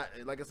thing. There's not,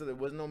 like I said, there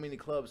wasn't no many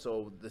clubs,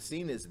 so the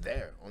scene is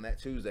there on that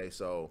Tuesday.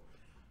 So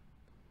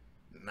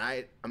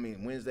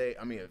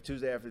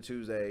Tuesday after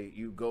Tuesday,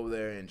 you go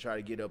there and try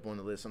to get up on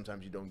the list.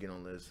 Sometimes you don't get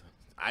on the list.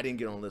 I didn't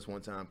get on the list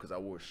one time because I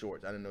wore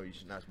shorts. I didn't know you're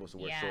not supposed to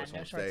wear shorts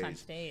on stage. on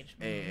stage.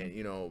 And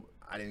you know,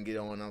 I didn't get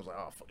on. And I was like,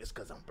 oh fuck, it's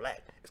because I'm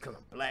black. It's because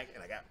I'm black,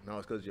 and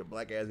it's because your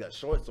black ass got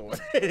shorts on.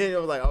 And I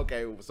was like,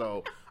 okay,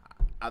 so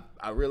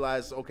I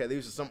realized, okay,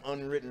 these are some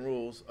unwritten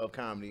rules of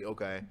comedy.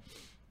 Okay,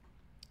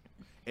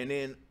 and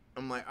then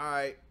I'm like, all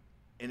right.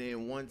 And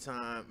then one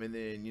time, and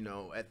then you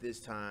know, at this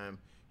time,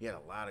 you had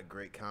a lot of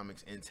great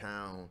comics in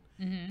town,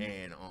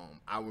 and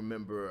I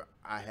remember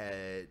I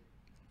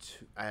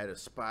had a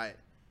spot.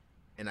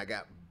 And I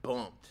got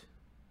bumped.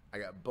 I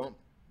got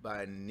bumped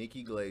by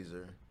Nikki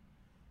Glazer.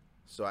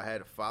 So I had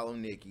to follow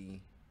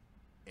Nikki.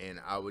 And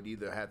I would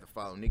either have to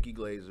follow Nikki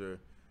Glazer,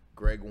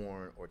 Greg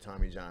Warren, or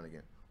Tommy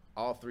Johnigan.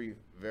 All three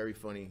very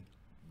funny,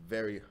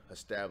 very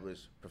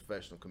established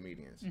professional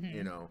comedians,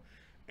 you know.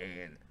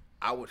 And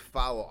I would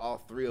follow all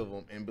three of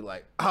them and be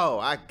like, oh,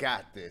 I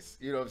got this.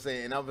 You know what I'm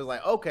saying? And I was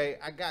like, okay,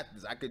 I got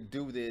this. I could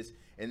do this.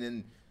 And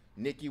then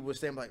Nikki was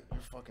saying like,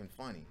 "You're fucking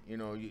funny," you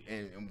know,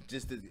 and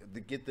just to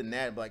get the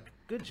nat, like,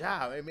 "Good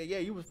job." I mean, yeah,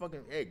 you was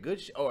fucking, hey,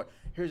 good. Or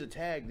here's a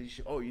tag.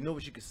 You know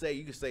what you could say?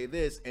 You could say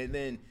this, and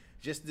then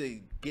just to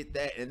get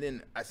that. And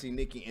then I see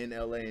Nikki in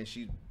LA, and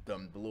she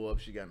blew up.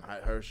 She got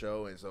her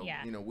show, and so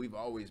you know, we've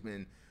always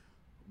been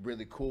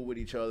really cool with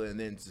each other. And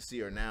then to see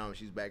her now,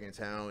 she's back in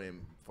town,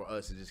 and for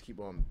us to just keep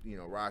on, you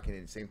know, rocking.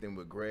 And same thing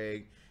with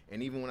Greg.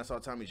 And even when I saw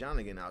Tommy John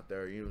again out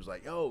there, it was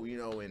like, yo, you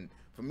know, and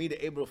for me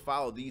to able to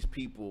follow these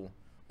people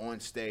on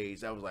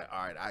stage, I was like,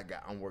 all right,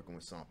 I'm working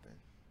with something,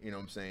 you know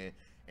what I'm saying?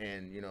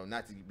 And, you know,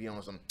 not to be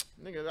on some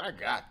nigga, I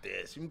got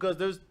this, because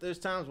there's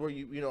times where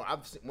you know,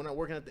 when I'm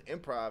working at the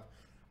Improv,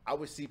 I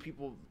would see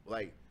people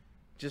like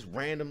just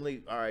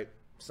randomly, all right,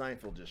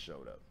 Seinfeld just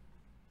showed up.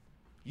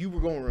 You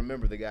were going to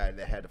remember the guy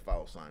that had to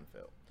follow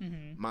Seinfeld.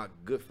 Mm-hmm. My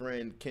good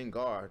friend Ken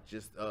Garr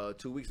just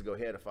 2 weeks ago,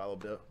 he had to follow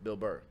Bill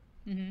Burr.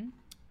 Mm-hmm.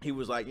 He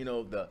was like, you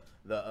know, the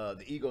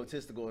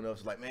egotistical enough,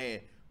 was like, man,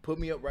 put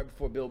me up right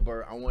before Bill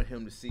Burr. I want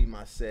him to see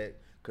my set,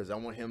 because I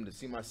want him to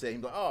see my set.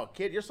 He's like, oh,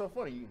 kid, you're so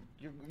funny.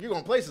 You're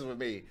going places with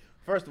me.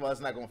 First of all, it's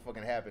not going to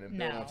fucking happen. And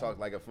Bill won't talk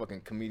like a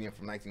fucking comedian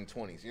from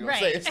 1920s. You know what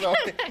I'm saying? So,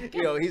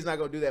 you know, he's not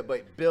going to do that.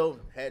 But Bill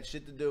had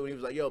shit to do. And he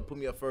was like, yo, put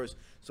me up first.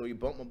 So he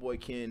bumped my boy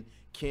Ken.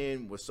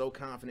 Ken was so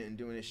confident in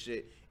doing this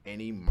shit, and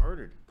he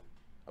murdered.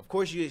 Of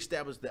course, you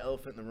established the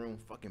elephant in the room.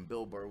 Fucking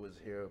Bill Burr was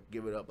here.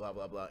 Give it up, blah,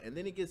 blah, blah. And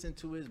then he gets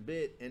into his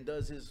bit and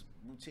does his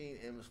routine,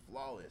 and it was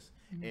flawless.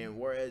 Mm-hmm. And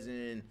whereas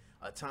in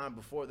a time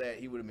before that,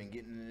 he would have been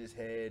getting in his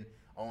head,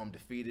 oh, I'm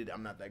defeated,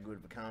 I'm not that good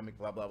of a comic,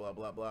 blah, blah, blah,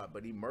 blah, blah.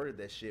 But he murdered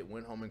that shit,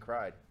 went home and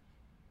cried.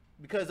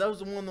 Because that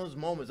was one of those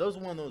moments. That was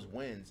one of those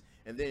wins.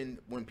 And then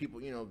when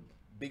people, you know,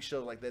 big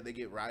shows like that, they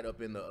get right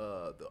up in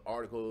the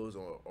articles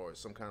or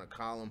some kind of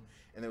column.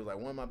 And they was like,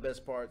 one of my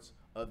best parts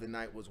of the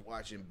night was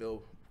watching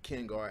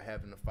Ken Garr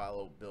having to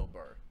follow Bill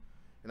Burr.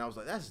 And I was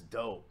like, that's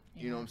dope.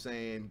 You know what I'm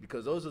saying?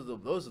 Because those are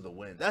the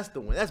wins. That's the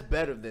win. That's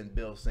better than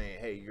Bill saying,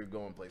 hey, you're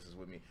going places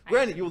with me.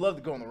 Granted, you would love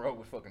to go on the road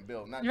with fucking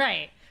Bill. Not,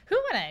 right.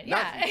 Who wouldn't?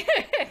 Yeah.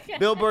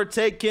 Bill Burr,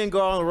 take Ken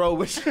Garr on the road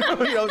with you. You know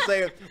what I'm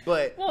saying?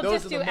 But we'll those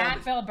just are do the moments.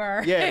 at Bill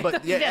Burr. Yeah,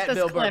 but at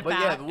Bill Burr. But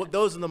out. yeah,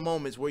 those are the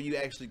moments where you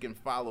actually can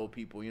follow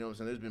people. You know what I'm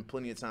saying? There's been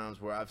plenty of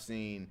times where I've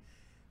seen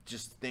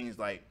just things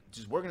like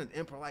just working at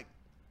the Improv, like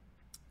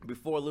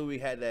before Louis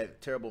had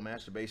that terrible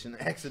masturbation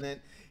accident,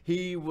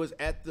 he was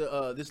at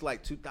the this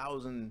like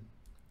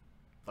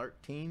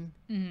 2013.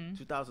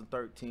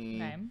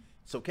 Okay.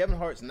 So Kevin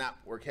Hart's not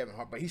where Kevin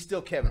Hart, but he's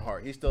still Kevin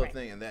Hart. He's still a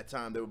thing. And that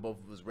time they were both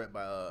was rep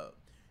by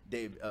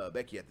Dave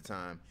Becky at the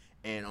time,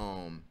 and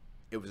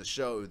it was a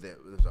show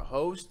that was a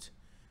host,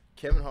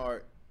 Kevin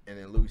Hart, and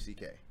then Louis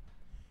C.K.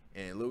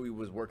 And Louis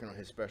was working on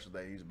his special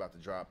that he's about to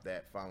drop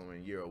that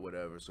following year or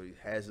whatever. So he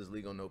has his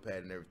legal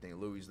notepad and everything.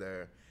 Louis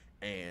there,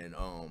 and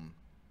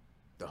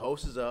the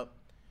host is up.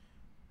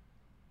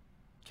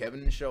 Kevin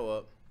didn't show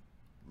up.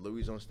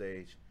 Louis on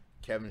stage.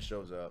 Kevin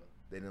shows up.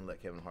 They didn't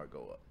let Kevin Hart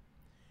go up.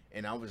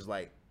 And I was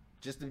like,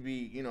 just to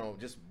be, you know,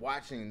 just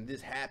watching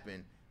this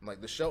happen,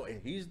 like the show,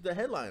 and he's the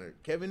headliner.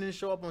 Kevin didn't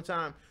show up on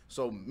time.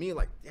 So me,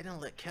 like, they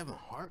didn't let Kevin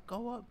Hart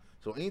go up.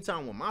 So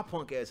anytime when my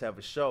punk ass have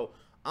a show,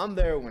 I'm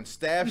there when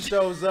staff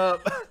shows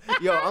up.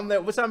 Yo, I'm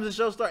there. What time does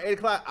the show start? 8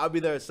 o'clock? I'll be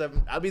there at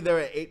 7. I'll be there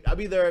at 8. I'll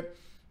be there at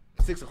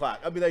 6 o'clock.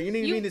 I'll be there. You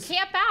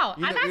camp out.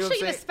 I'm actually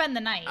going to spend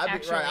the night,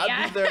 actually.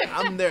 I'll be there.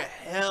 I'm there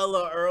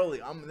hella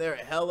early.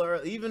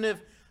 Even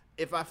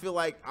if I feel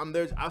like I'm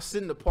there, I'll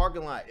sit in the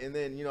parking lot. And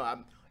then, you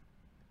know,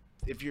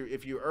 if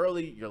you're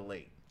early, you're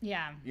late.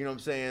 Yeah. You know what I'm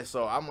saying?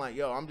 So I'm like,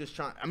 yo, I'm just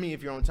trying. I mean,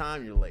 if you're on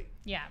time, you're late.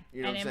 Yeah.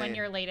 You know and then when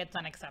you're late, it's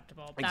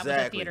unacceptable. That was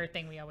a theater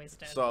thing we always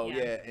did. So,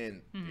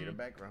 and theater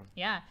background.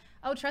 Yeah.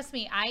 Oh, trust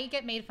me, I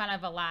get made fun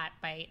of a lot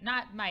by,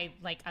 not my,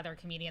 like, other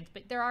comedians,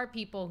 but there are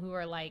people who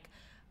are like,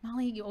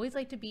 Molly, you always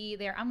like to be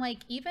there. I'm like,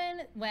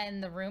 even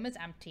when the room is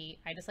empty,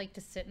 I just like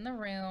to sit in the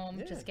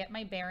room, just get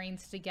my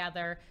bearings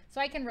together.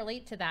 So I can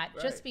relate to that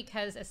just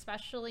because,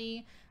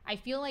 especially, I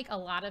feel like a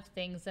lot of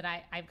things that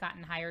I've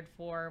gotten hired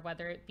for,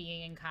 whether it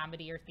being in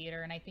comedy or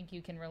theater, and I think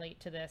you can relate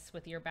to this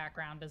with your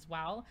background as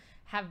well,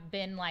 have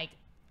been like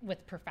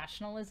with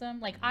professionalism.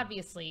 Like,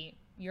 obviously,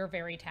 you're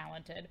very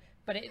talented.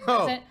 But it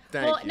doesn't.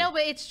 No,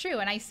 but it's true,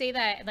 and I say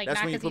that like.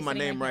 That's when you put my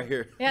name right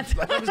here. Yes.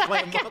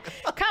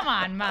 Come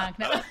on, Monk.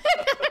 No.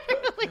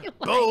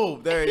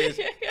 Boom! There it is.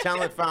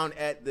 Talent found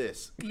at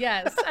this.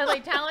 Yes, I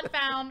like talent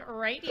found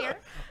right here.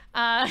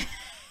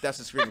 That's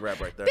a screen grab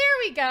right there. There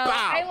we go. Bow.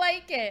 I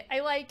like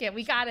it.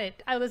 We got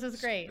it. Oh, this is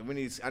great.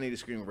 I need a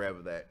screen grab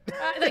of that.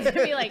 Like to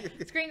be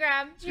like screen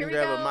grab. Screen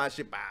grab of my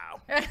shit.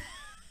 Bow.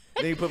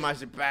 Then you put my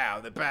shit,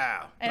 bow, the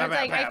bow. And it's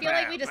like, I feel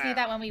like we just need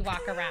that when we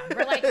walk around.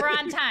 We're like, we're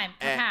on time.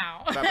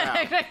 Pow.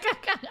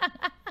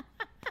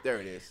 There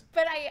it is.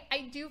 But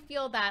I do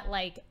feel that,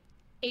 like,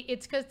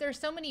 it's because there's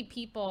so many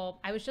people.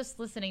 I was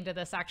just listening to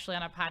this actually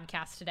on a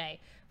podcast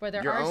today where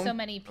there are so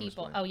many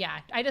people. Oh, yeah.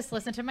 I just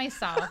listen to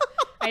myself.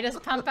 I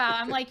just pump out.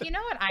 I'm like, you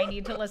know what I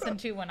need to listen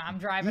to when I'm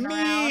driving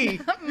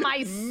around?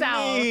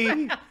 Myself.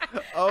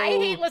 I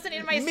hate listening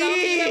to myself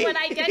even when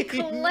I get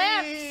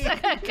clips.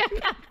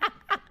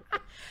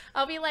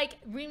 I'll be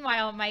like,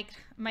 meanwhile, Mike,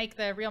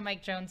 the real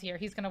Mike Jones here,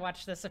 he's gonna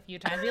watch this a few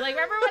times. Be like,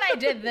 remember when I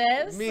did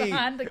this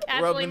on the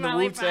Casually rubbing the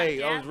Molly Wu-Tang.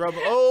 podcast? I was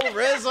rubbing. Oh,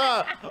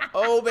 RZA.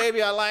 Oh,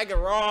 baby, I like it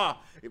raw.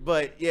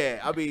 But yeah,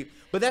 I mean,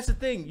 but that's the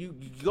thing. You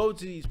go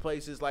to these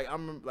places like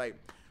I'm like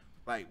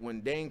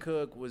when Dane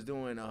Cook was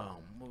doing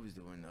what was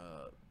doing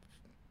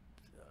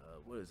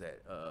what is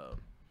that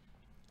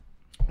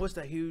what's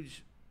that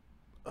huge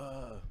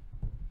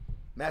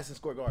Madison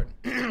Square Garden.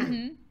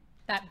 Mm-hmm.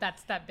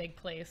 That's that big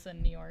place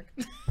in New York.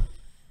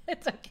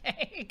 It's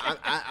okay.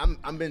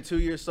 I'm been 2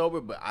 years sober,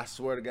 but I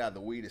swear to God,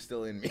 the weed is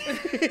still in me.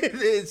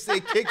 it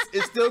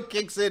still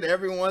kicks in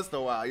every once in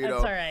a while, you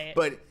know. That's all right.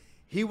 But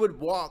he would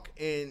walk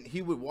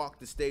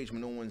the stage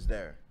when no one's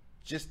there,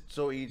 just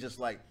so he'll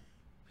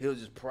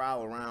just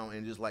prowl around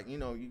and just like, you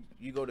know,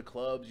 you go to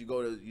clubs, you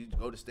go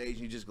to stage,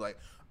 and you just like,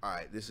 all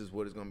right, this is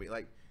what it's gonna be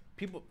like.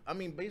 People, I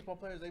mean, baseball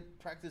players, they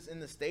practice in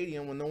the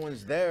stadium when no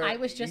one's there. I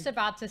was just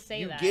about to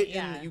say that.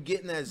 You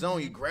get in that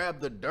zone, you grab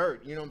the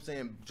dirt, you know what I'm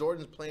saying?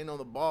 Jordan's playing on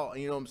the ball,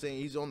 you know what I'm saying?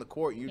 He's on the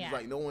court, and you're just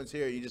like, no one's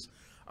here. You just,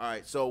 all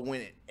right. So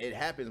when it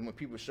happens, when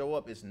people show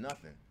up, it's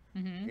nothing.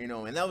 Mm-hmm. You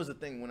know, and that was the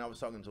thing when I was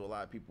talking to a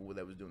lot of people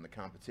that was doing the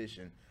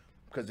competition.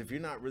 Because if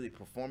you're not really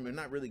performing, you're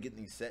not really getting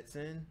these sets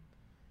in,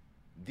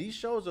 these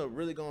shows are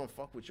really going to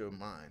fuck with your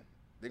mind.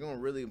 They're going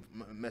to really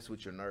mess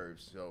with your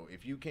nerves. So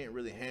if you can't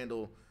really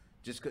handle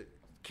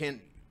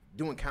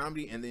doing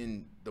comedy and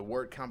then the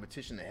word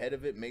competition ahead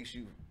of it makes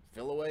you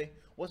feel away,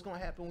 what's going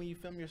to happen when you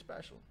film your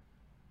special?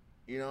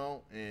 You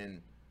know?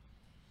 And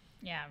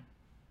yeah,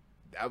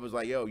 I was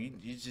like, yo, you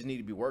just need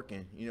to be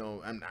working. You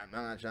know, I'm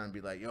not trying to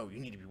be like, yo,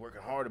 you need to be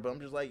working harder, but I'm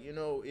just like, you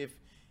know,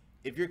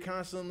 if you're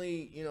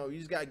constantly, you know, you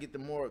just got to get the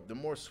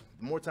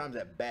more times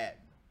at bat,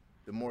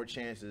 the more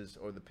chances,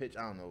 or the pitch,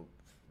 I don't know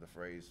the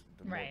phrase,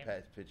 the more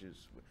pass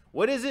pitches.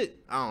 What is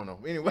it? I don't know.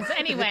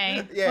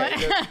 Anyway.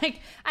 Yeah.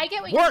 Like, I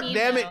get what work, you mean.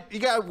 Damn though. it. You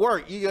got to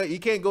work. You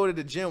can't go to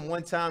the gym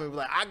one time and be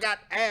like, I got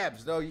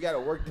abs. No, you got to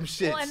work them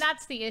shits. Well, and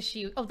that's the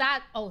issue.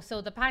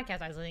 So the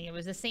podcast I was listening, it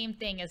was the same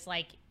thing as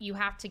like, you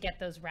have to get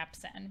those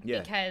reps in. Yeah.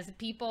 Because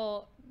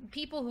people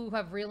who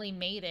have really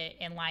made it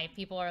in life,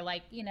 people are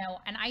like, you know,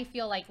 and I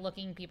feel like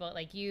looking people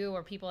like you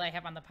or people I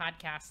have on the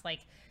podcast,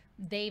 like,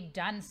 they've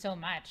done so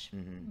much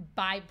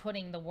by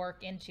putting the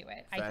work into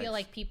it. Facts. I feel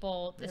like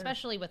people,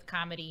 especially with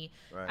comedy,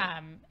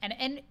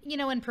 and you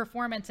know, in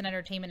performance and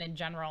entertainment in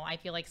general, I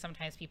feel like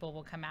sometimes people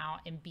will come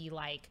out and be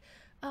like,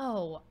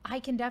 oh, I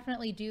can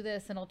definitely do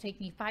this and it'll take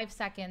me 5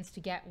 seconds to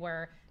get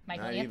where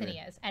Michael Anthony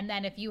is. And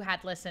then if you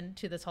had listened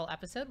to this whole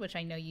episode, which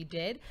I know you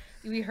did,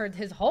 we heard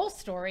his whole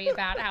story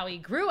about how he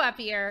grew up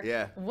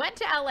here, went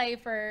to LA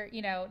for,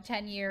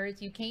 10 years,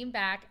 you came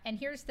back. And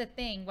here's the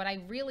thing, what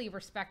I really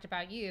respect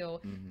about you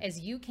is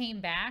you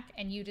came back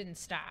and you didn't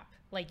stop.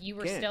 Like you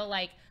were still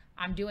like,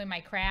 I'm doing my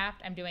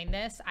craft, I'm doing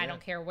this, I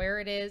don't care where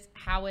it is,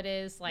 how it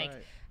is, like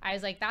I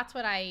was like, that's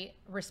what I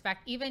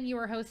respect. Even you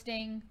were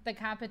hosting the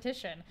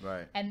competition.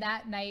 Right. And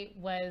that night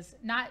was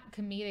not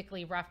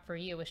comedically rough for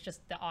you. It was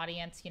just the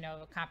audience,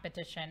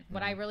 competition.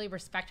 What I really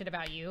respected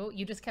about you,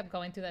 you just kept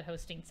going through that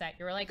hosting set.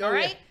 You were like, all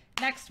right,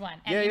 next one.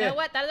 And you know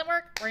what? That doesn't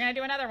work. We're going to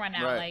do another one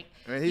now. Like,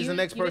 and he's the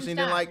next person he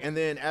didn't like. And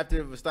then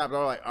after it stopped, I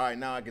was like, all right,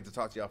 now I get to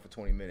talk to y'all for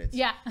 20 minutes.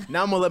 Yeah.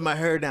 Now I'm going to let my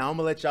hair down. I'm going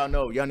to let y'all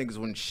know y'all niggas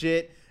wasn't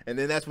shit. And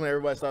then that's when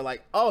everybody started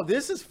like, oh,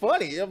 this is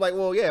funny. I'm like,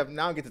 well, yeah,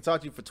 now I get to talk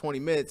to you for 20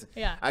 minutes.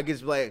 Yeah. I get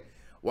to be like,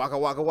 waka,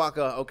 waka,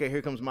 waka. Okay,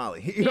 here comes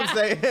Molly. You know what I'm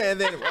saying?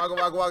 And then waka,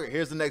 waka, waka.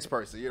 Here's the next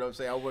person. You know what I'm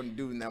saying? I wasn't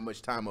doing that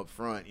much time up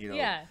front,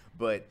 Yeah.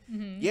 But,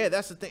 yeah,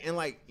 that's the thing. And,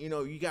 like,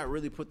 you got to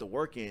really put the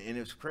work in. And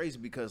it's crazy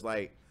because,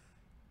 like,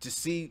 to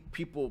see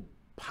people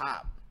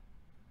pop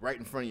right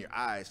in front of your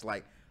eyes,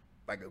 like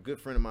a good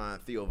friend of mine,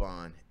 Theo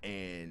Vaughn,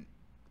 and,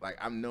 like,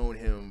 I've known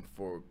him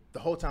for the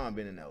whole time I've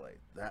been in L.A.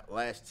 That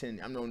last 10,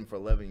 I've known him for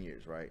 11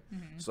 years, right?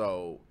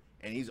 So,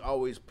 and he's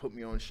always put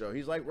me on show.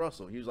 He's like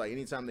Russell. He was like,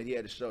 anytime that he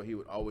had a show, he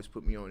would always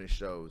put me on his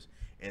shows.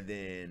 And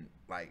then,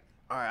 like,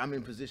 all right, I'm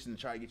in position to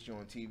try to get you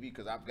on TV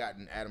because I've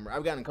gotten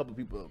a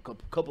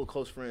couple of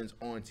close friends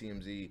on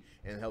TMZ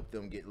and helped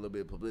them get a little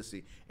bit of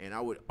publicity. And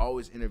I would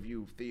always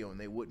interview Theo, and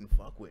they wouldn't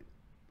fuck with,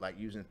 like,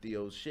 using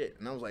Theo's shit.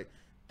 And I was like,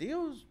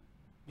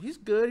 he's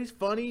good. He's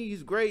funny.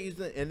 He's great.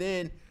 And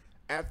then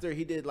after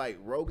he did, like,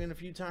 Rogan a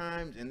few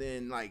times, and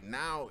then, like,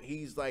 now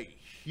he's, like,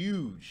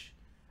 huge.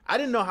 I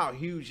didn't know how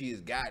huge he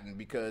has gotten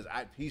because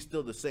he's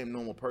still the same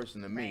normal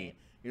person to me. Right.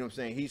 You know what I'm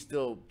saying? He's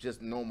still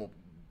just normal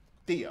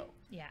Theo.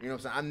 Yeah. You know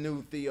what I'm saying? I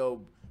knew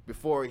Theo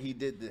before he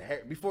did the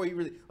hair, before he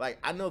really, like,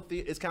 I know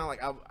Theo. It's kind of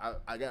like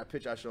I got a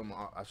picture I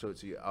showed it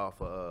to you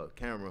off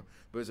camera,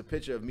 but it's a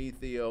picture of me,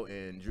 Theo,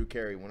 and Drew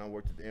Carey when I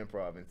worked at the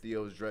Improv, and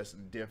Theo's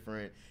dressed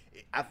different.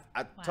 I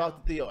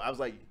talked to Theo. I was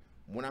like,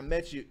 when I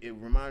met you, it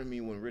reminded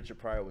me when Richard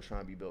Pryor was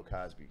trying to be Bill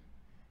Cosby.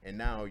 And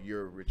now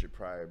you're Richard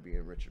Pryor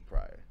being Richard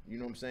Pryor. You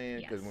know what I'm saying?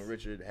 Because when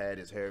Richard had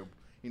his hair,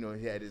 he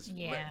had his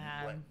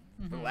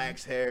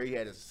relaxed hair. He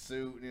had his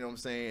suit, you know what I'm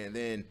saying? And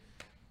then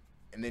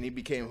And then he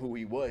became who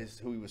he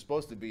was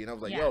supposed to be. And I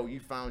was like, Yeah. yo, you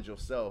found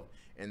yourself.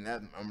 And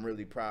that I'm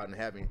really proud and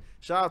happy.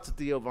 Shout out to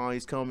Theo Vaughn.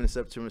 He's coming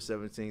September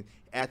 17th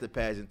at the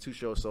pageant. 2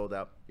 shows sold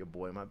out. Your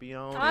boy might be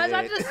on. I was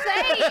about to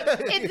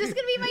say, is this going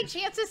to be my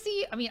chance to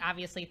see? I mean,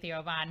 obviously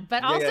Theo Vaughn,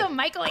 but also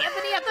Mychael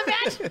Anthony at the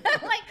pageant.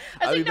 Like,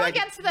 I was like, no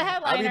against the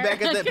headliner. I'll be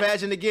back at that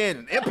pageant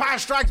again. Empire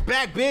Strikes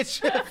Back,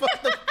 bitch.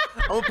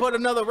 I'm going to put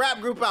another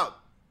rap group out.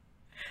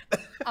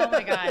 Oh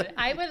my God.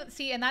 I would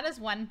see, and that is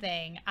one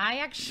thing. I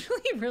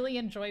actually really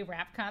enjoy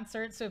rap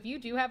concerts. So if you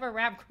do have a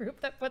rap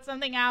group that puts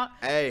something out,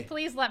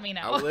 please let me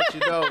know. I'll let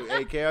you know.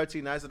 Hey,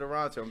 KRT Nice of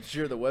Toronto. I'm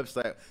sure the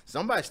website,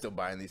 somebody's still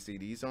buying these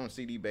CDs on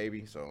CD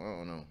Baby. So I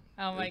don't know.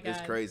 Oh my God.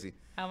 It's crazy.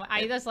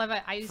 I just love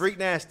it. Freak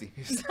Nasty.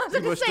 I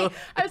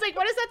was like,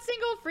 what is that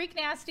single? Freak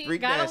Nasty.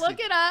 Gotta look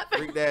it up.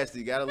 Freak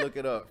Nasty. Gotta look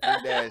it up.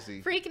 Freak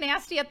Nasty. Freak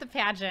Nasty at the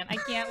pageant. I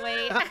can't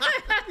wait.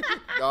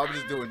 No, I'm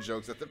just doing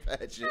jokes at the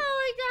pageant. Oh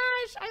my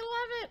gosh.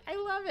 I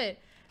love it.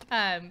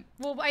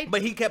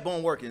 But he kept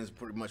on working is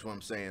pretty much what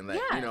I'm saying.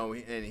 Like, yeah. you know,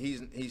 and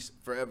he's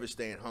forever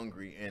staying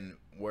hungry. And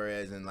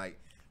whereas in like,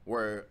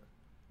 we're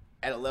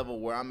at a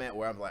level where I'm at,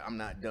 where I'm like, I'm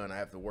not done. I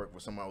have to work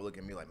with someone who look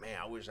at me like, man,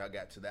 I wish I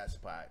got to that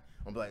spot.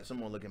 I'm like,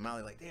 someone look at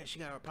Molly like, damn, she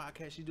got her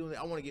podcast, she's doing it.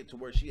 I want to get to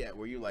where she at,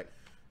 where you're like,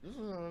 this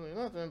is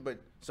nothing,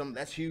 but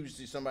that's huge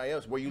to somebody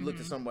else. Where you look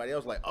to somebody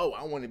else like, oh,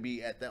 I want to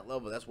be at that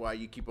level. That's why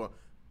you keep on,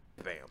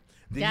 bam.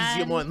 Then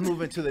you see them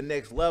moving to the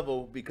next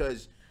level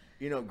because,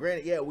 you know,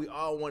 granted, yeah, we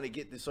all want to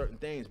get to certain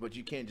things, but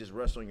you can't just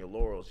rest on your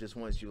laurels. Just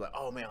once you're like,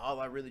 oh man,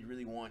 all I really,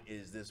 really want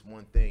is this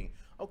one thing.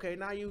 Okay,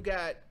 now you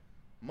got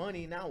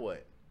money. Now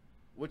what?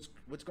 What's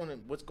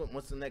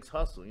the next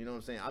hustle? You know what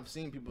I'm saying? I've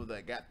seen people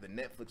that got the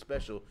Netflix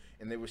special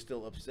and they were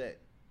still upset.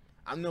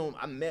 I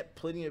met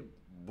plenty of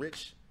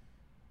rich,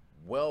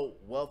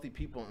 wealthy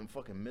people and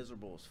fucking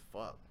miserable as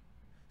fuck.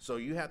 So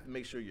you have to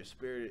make sure your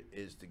spirit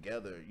is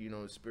together. You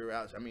know, spirit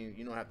out. I mean,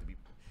 you don't have to be.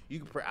 You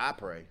can pray. I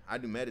pray. I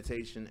do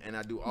meditation and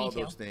I do all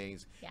those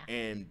things. Yeah.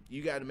 And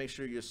you got to make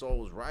sure your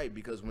soul is right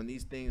because when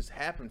these things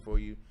happen for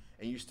you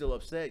and you're still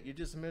upset, you're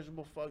just a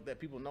miserable fuck that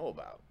people know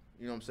about.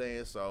 You know what I'm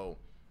saying? So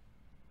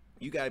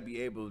you got to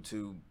be able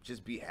to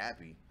just be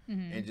happy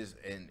and just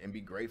and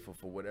be grateful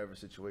for whatever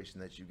situation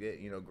that you get.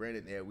 You know,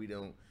 granted, yeah, we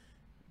don't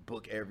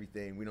book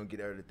everything, we don't get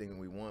everything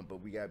we want,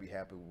 but we got to be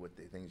happy with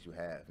the things you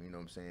have. You know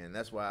what I'm saying?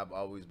 That's why I've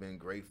always been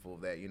grateful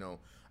that, you know,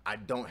 I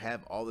don't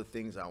have all the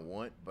things I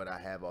want, but I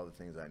have all the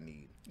things I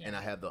need. Yeah. And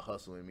I have the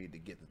hustle in me to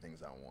get the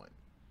things I want.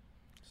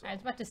 So. I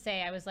was about to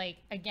say, I was like,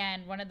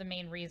 again, one of the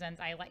main reasons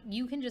I like,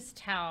 you can just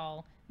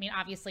tell, I mean,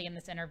 obviously in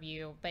this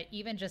interview, but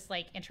even just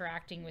like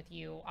interacting with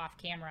you off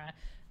camera,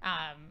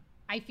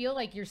 I feel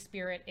like your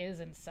spirit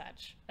is in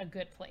such a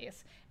good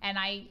place. And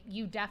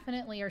you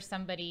definitely are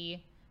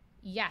somebody,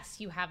 yes,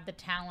 you have the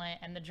talent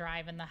and the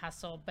drive and the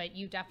hustle, but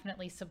you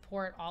definitely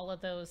support all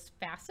of those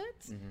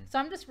facets. So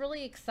I'm just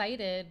really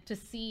excited to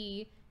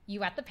see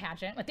you at the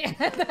pageant with the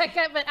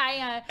but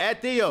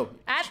at Theo.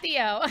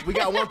 We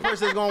got one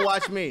person that's gonna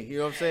watch me. You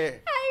know what I'm saying?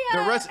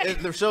 The rest,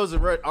 the shows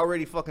are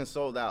already fucking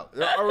sold out.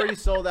 They're already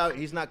sold out.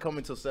 He's not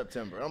coming till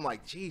September. I'm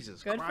like,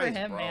 Jesus Christ, good for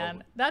him, bro.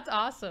 man. That's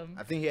awesome.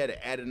 I think he had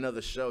to add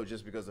another show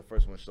just because the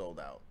first one sold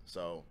out.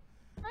 So.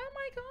 Oh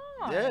my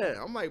God.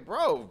 Yeah, I'm like,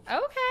 bro.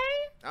 Okay.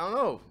 I don't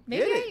know.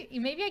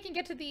 Maybe I can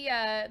get to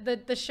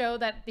the show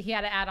that he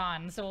had to add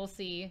on. So we'll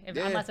see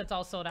unless it's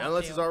all sold out.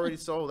 Unless it's already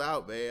sold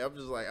out, man.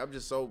 I'm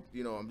just so,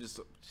 you know, I'm just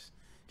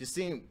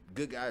seeing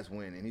good guys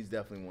win, and he's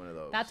definitely one of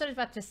those. That's what I was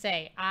about to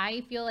say.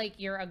 I feel like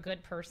you're a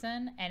good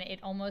person, and it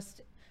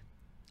almost,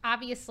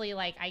 obviously,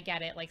 like, I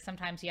get it. Like,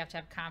 sometimes you have to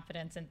have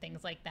confidence and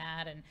things like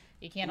that, and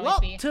you can't always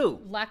be.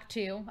 Luck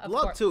too.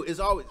 Luck too is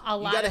always.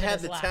 You got to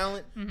have the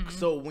talent.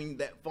 So when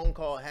that phone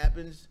call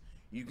happens,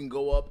 you can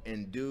go up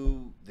and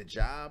do the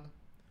job.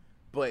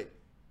 But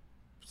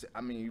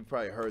I mean, you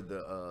probably heard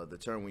the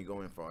term when you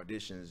go in for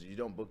auditions. You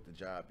don't book the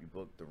job, you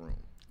book the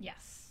room.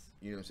 Yes.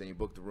 You know what I'm saying? You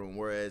book the room.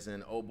 Whereas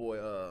in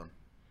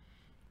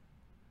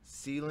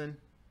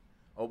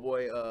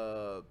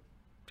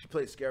he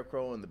played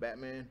Scarecrow in the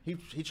Batman.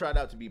 He tried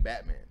out to be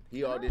Batman.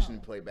 He auditioned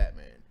to play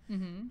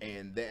Batman,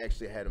 and they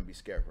actually had him be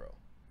Scarecrow.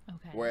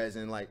 Okay. Whereas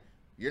in like,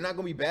 you're not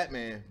gonna be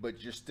Batman,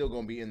 but you're still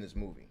gonna be in this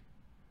movie.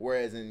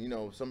 Whereas in, you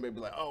know, somebody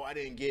be like, oh, I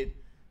didn't get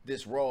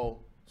this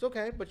role. It's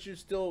okay, but you're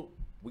still.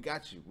 We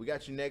got you. We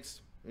got you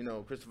next. You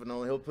know, Christopher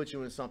Nolan, he'll put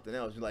you in something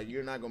else. You're like,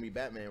 you're not gonna be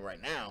Batman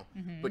right now,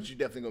 but you're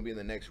definitely gonna be in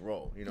the next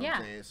role. You know what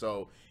I'm saying?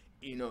 So,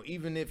 you know,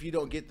 even if you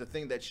don't get the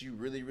thing that you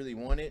really, really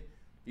wanted,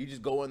 you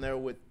just go in there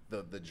with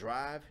the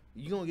drive,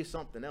 you're gonna get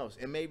something else.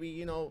 And maybe,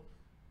 you know,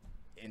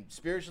 and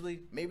spiritually,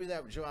 maybe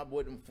that job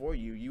wasn't for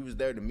you. You was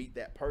there to meet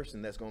that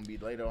person that's gonna be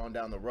later on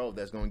down the road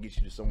that's gonna get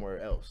you to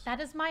somewhere else. That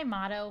is my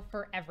motto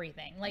for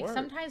everything. Like,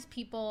 sometimes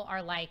people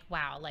are like,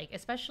 wow, like,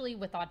 especially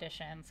with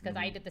auditions, because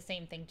I did the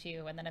same thing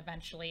too, and then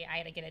eventually I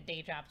had to get a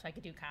day job so I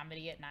could do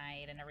comedy at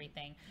night and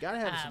everything. Gotta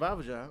have a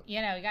survival job.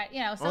 You know,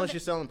 unless you're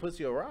selling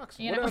pussy or rocks.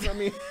 Whatever, I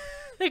mean.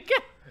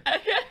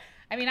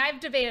 I mean, I've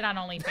debated on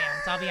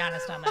OnlyFans. I'll be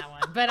honest on that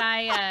one. But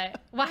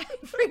why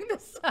bring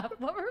this up?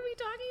 What were we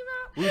talking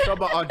about? We were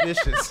talking about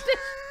auditions.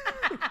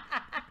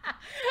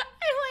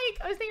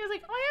 I was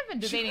like, oh, I have been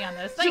debating on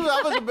this. I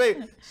was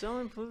debating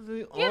selling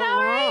pussy on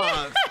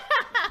rocks.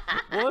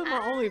 What was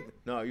my only?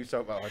 No, you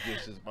talk about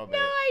auditions. My bad.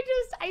 No,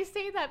 I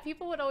say that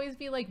people would always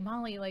be like,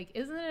 Molly, like,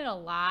 isn't it a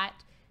lot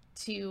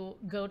to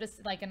go to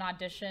like an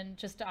audition,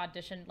 just to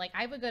audition? Like,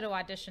 I would go to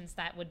auditions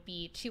that would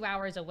be 2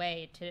 hours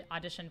away to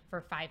audition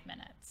for 5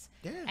 minutes.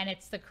 Yeah. And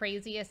it's the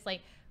craziest,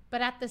 like,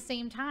 but at the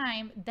same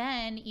time,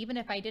 then even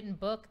if I didn't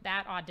book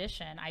that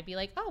audition, I'd be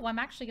like, oh, well, I'm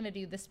actually going to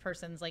do this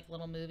person's like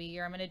little movie,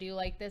 or I'm going to do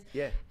like this.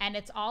 Yeah. And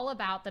it's all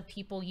about the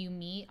people you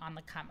meet on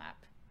the come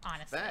up.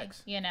 Honestly,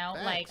 Facts. you know,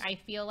 Facts. like I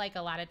feel like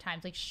a lot of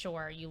times, like,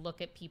 sure, you look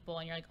at people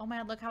and you're like, oh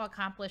man, look how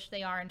accomplished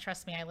they are. And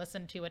trust me, I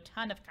listen to a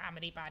ton of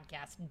comedy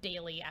podcasts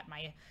daily at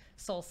my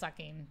soul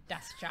sucking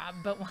desk job.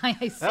 But why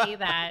I say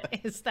that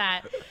is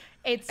that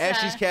it's as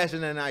she's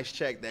cashing a nice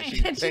check that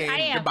she's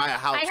paying to buy a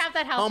house. I have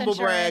that health Humble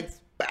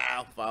insurance. brag.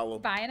 Bow, follow.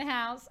 Buying a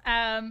house.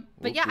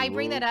 But yeah, I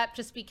bring that up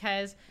just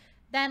because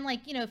then,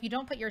 like, you know, if you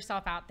don't put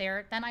yourself out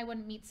there, then I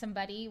wouldn't meet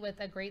somebody with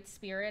a great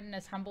spirit and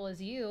as humble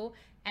as you.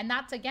 And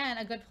that's, again,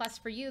 a good plus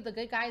for you. The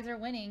good guys are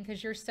winning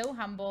because you're so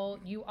humble.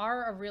 You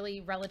are a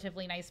really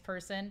relatively nice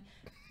person.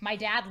 My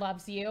dad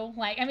loves you.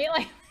 Like, I mean,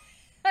 like,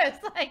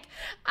 it's like,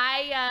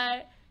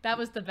 that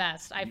was the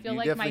best. I feel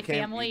like my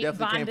family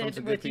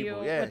bonded with you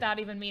without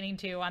even meaning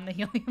to on the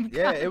helium.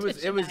 Yeah, it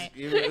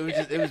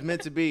was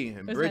meant to be.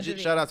 And Bridget,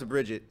 shout out to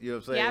Bridget. You know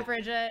what I'm saying? Yeah,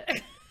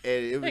 Bridget.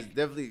 And it was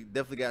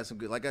definitely got some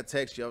good. Like, I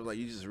text you, I was like,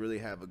 you just really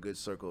have a good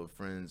circle of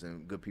friends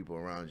and good people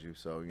around you.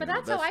 So, but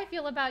that's how I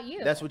feel about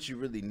you. That's what you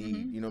really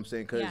need. You know what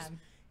I'm saying?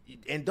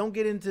 And don't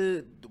get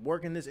into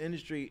working this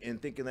industry and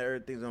thinking that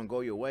everything's gonna go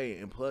your way.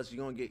 And plus, you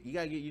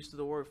gotta get used to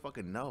the word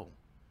fucking no.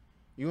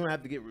 You're gonna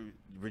have to get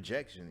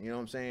rejection. You know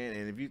what I'm saying?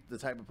 And if you're the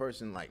type of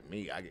person like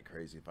me, I get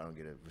crazy if I don't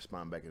get a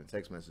respond back in the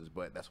text messages.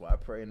 But that's why I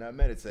pray and not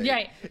meditate.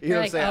 Right. You know what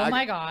I'm like, saying? Oh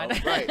my God.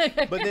 Oh,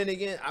 right. But then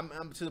again,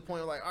 I'm to the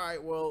point of like, all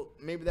right, well,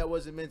 maybe that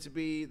wasn't meant to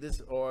be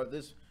this or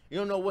this. You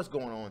don't know what's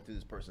going on through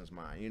this person's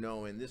mind, you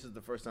know. And this is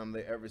the first time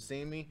they ever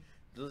seen me.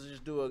 Let's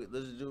just do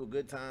a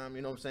good time.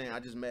 You know what I'm saying? I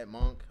just met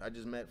Monk. I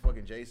just met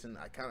fucking Jason.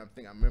 I kind of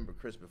think I remember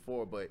Chris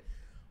before, but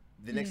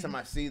the next time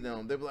I see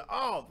them, they'll be like,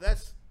 oh,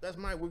 that's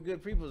Mike. We're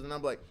good people. And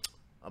I'm like,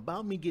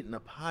 about me getting a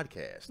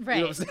podcast. Right.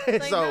 You know what I'm saying?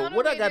 Like, so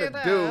what I got to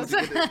do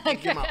to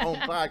get my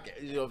own Yeah.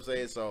 podcast, you know what I'm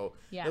saying? So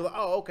they're like,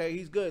 oh, okay,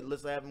 he's good.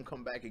 Let's have him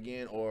come back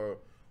again or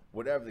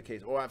whatever the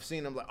case. Or I've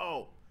seen him like,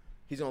 oh,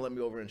 he's going to let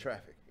me over in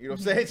traffic. You know what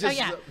I'm saying?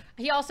 Just,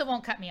 he also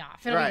won't cut me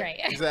off. It'll be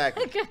great.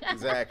 Exactly.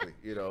 Exactly.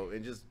 You know,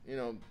 and just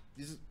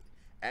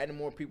adding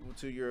more people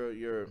to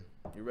your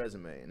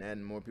resume and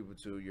adding more people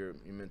to your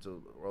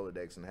mental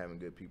Rolodex and having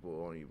good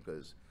people on you,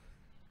 because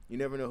you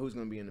never know who's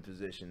going to be in the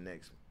position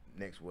next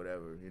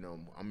whatever. You know,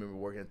 I remember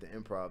working at the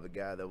Improv, the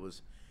guy that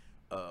was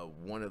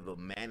one of the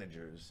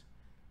managers,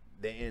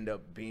 they end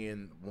up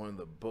being one of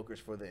the bookers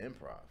for the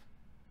Improv.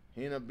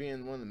 He ended up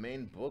being one of the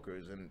main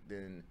bookers, and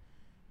then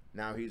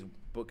now he's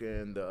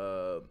booking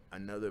the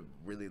another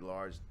really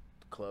large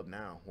club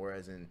now,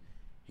 whereas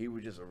he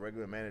was just a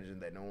regular manager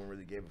that no one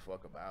really gave a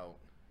fuck about.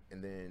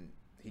 And then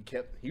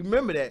he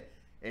remembered that,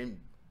 and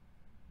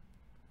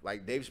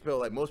like Dave Chappelle,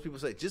 like most people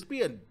say, just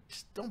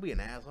don't be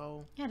an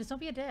asshole. Yeah, just don't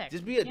be a dick.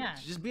 Just be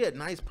a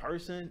nice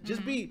person.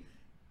 Just be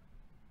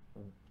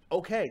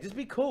okay. Just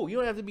be cool. You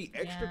don't have to be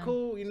extra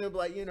cool. You know,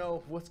 like, you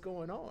know, what's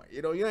going on?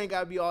 You know, you ain't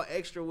gotta be all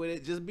extra with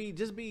it. Just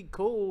be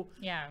cool.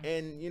 Yeah.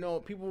 And you know,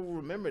 people will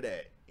remember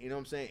that. You know what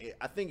I'm saying?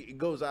 I think it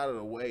goes out of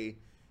the way.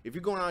 If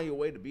you're going out of your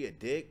way to be a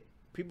dick,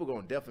 people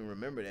gonna definitely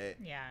remember that.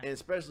 Yeah. And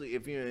especially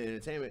if you're in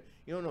entertainment,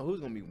 you don't know who's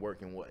gonna be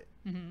working what.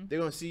 They're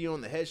gonna see you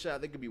on the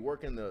headshot. They could be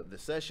working the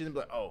session and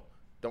be like, oh,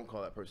 don't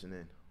call that person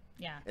in.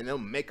 Yeah. And they'll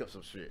make up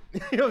some shit. You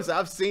know what I'm saying?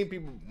 I've seen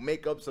people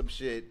make up some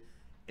shit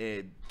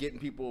and getting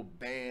people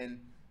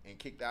banned and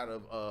kicked out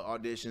of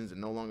auditions and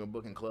no longer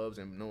booking clubs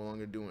and no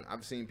longer doing.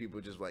 I've seen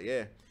people just like,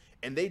 yeah.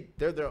 And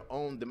they're their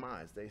own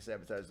demise. They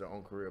sabotage their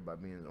own career by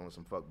being on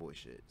some fuckboy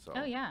shit. So I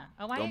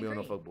don't agree. be on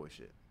no fuckboy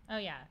shit. Oh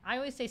yeah, I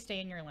always say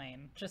stay in your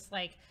lane. Just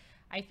like,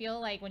 I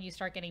feel like when you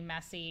start getting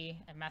messy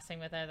and messing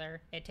with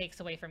it takes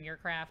away from your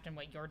craft and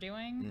what you're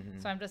doing.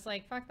 So I'm just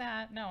like, fuck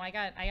that. No, I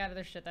got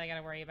other shit that I got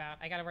to worry about.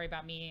 I got to worry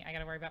about me. I got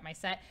to worry about my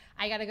set.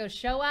 I got to go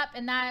show up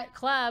in that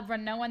club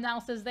when no one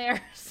else is there,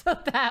 so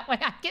that way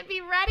I can be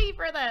ready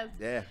for this.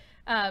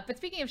 Yeah. But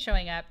speaking of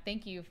showing up,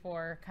 thank you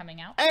for coming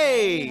out.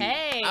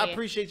 Hey, I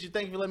appreciate you.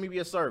 Thank you for letting me be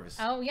of service.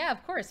 Oh yeah,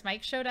 of course.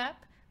 Mike showed up.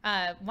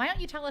 Why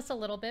don't you tell us a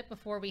little bit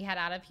before we head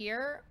out of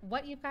here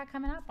what you've got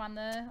coming up on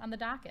the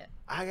docket?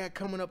 I got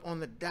coming up on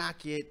the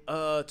docket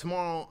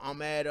tomorrow.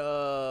 I'm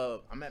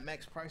at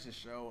Max Price's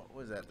show.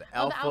 What is that? The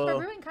Alpha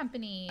Brewing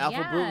Company.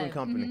 Alpha Brewing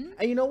Company.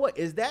 And you know what?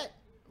 Is that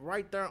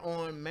right there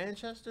on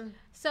Manchester?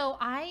 So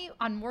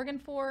on Morgan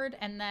Ford,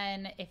 and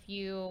then if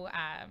you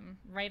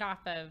right off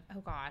of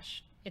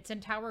it's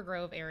in Tower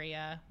Grove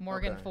area,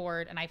 Morgan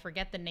Ford, and I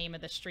forget the name of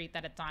the street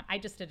that it's on. I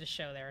just did a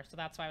show there, so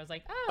that's why I was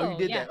like, oh, you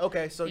did that?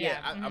 Okay, so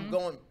I'm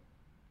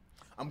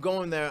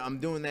going there. I'm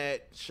doing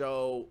that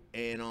show,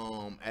 and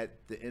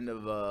at the end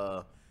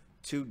of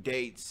 2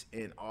 dates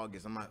in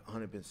August. I'm not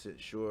 100%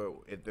 sure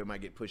if they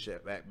might get pushed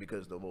back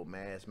because of the whole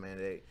mask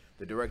mandate.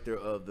 The director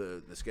of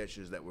the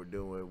sketches that we're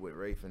doing with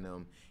Rafe and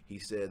them, he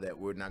said that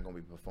we're not going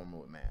to be performing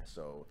with masks.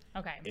 So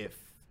if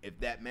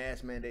that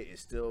mask mandate is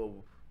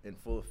still in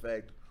full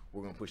effect,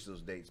 we're going to push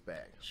those dates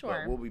back. Sure.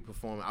 But we'll be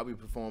performing. I'll be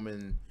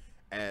performing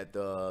at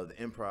the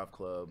Improv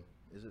Club.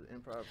 Is it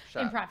Improv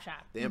Shop? Improv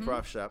Shop. The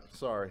Improv Shop.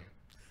 Sorry.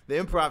 The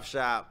Improv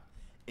Shop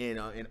in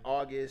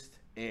August.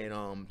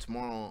 And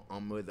tomorrow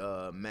I'm with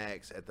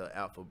Max at the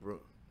Alpha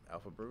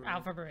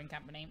Brewing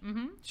Company.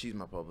 Mm-hmm. She's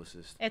my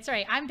publicist. It's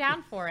right. I'm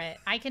down for it.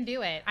 I can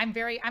do it. I'm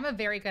a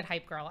very good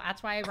hype girl.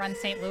 That's why I run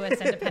St. Louis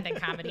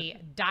Independent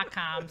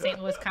Comedy.com,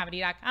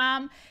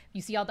 stlouiscomedy.com.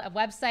 You see all the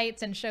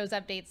websites and shows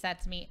updates.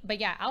 That's me. But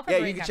yeah, Alpha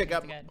Brewing you can check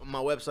out my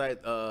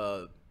website,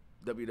 www.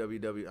 I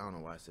don't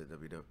know why I said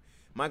www.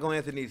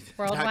 MychaelAnthony.com.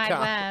 World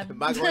Wide Web.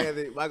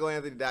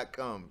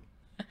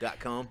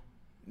 MychaelAnthony.com.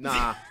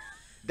 Nah.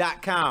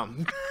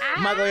 .com.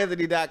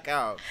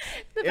 MychaelAnthony.com.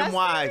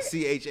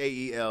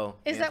 MyChael.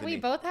 Is that we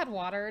both had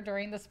water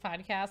during this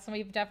podcast, and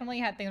we've definitely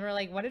had things where we're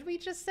like, what did we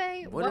just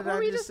say? What were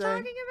we just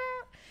talking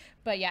about?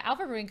 But yeah,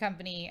 Alpha Brewing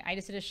Company, I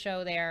just did a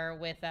show there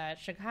with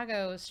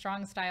Chicago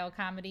Strong Style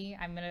Comedy.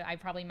 I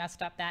probably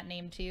messed up that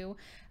name too.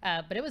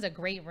 But it was a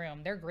great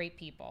room. They're great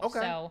people. Okay.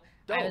 So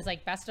I was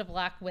like, best of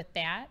luck with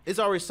that. It's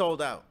already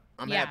sold out.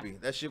 I'm happy.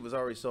 That shit was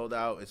already sold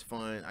out. It's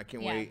fun. I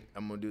can't wait.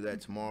 I'm going to do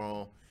that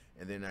tomorrow.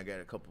 And then I got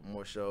a couple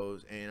more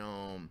shows.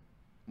 And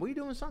what are you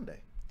doing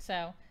Sunday?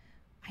 So,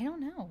 I don't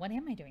know. What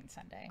am I doing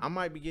Sunday? I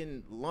might be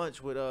getting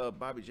lunch with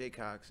Bobby J.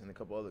 Cox and a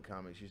couple other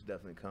comics. You should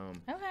definitely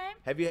come. Okay.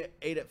 Have you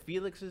ate at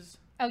Felix's?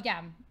 Oh,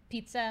 yeah.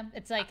 Pizza.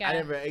 It's like I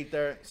never ate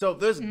there. So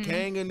there's a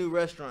gang of new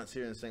restaurants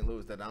here in St.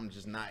 Louis that I'm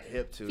just not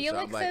hip to.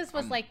 Felix's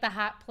was like the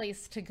hot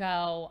place to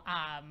go.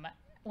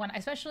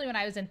 Especially when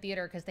I was in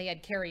theater, because they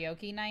had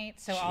karaoke night.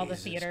 So all the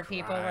theater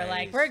people were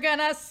like, we're going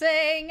to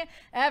sing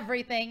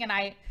everything. And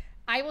I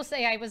will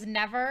say I was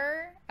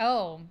never.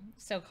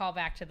 So call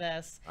back to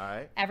this. All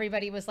right.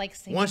 Everybody was like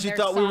singing Once you their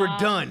thought song. we were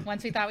done.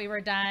 Once we thought we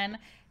were done.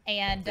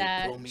 And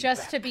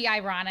just to be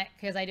ironic,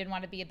 because I didn't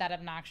want to be that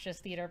obnoxious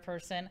theater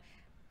person,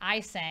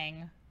 I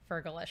sang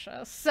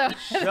Fergalicious. So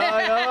shut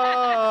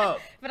up.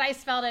 But I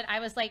spelled it. I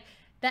was like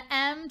the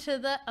M to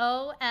the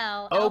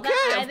O-L. Okay,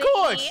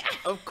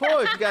 of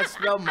course. You got to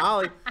spell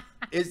Molly.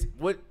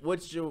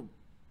 What's your?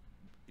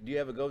 Do you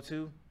have a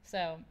go-to?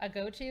 So a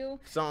go-to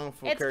song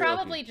for it's karaoke?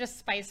 Probably just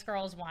Spice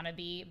Girls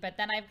Wannabe, but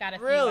then I've got a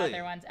few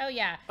other ones. Oh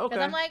yeah, because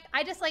I'm like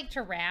I just like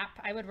to rap.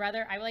 I would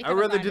rather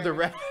do the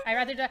rap. I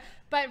rather do,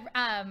 but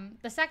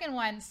the second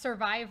one,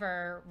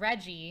 Survivor,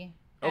 Reggie.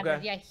 Okay.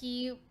 Yeah,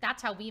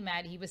 that's how we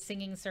met. He was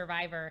singing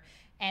Survivor,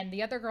 and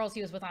the other girls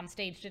he was with on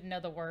stage didn't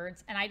know the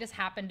words, and I just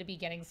happened to be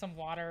getting some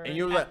water. And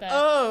you were like,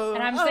 oh,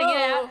 and I'm singing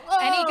it out,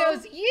 and he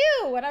goes,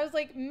 you, and I was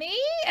like, me.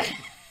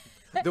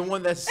 The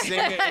one that's singing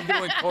and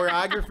doing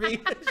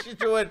choreography. She's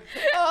doing,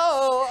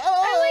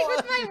 I'm like,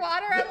 with my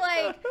water, I'm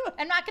like,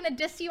 I'm not going to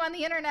diss you on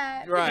the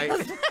internet. Right.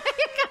 Because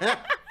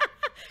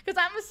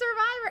I'm a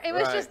survivor. It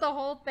was just the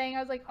whole thing. I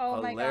was like,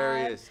 oh my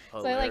God.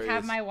 So I like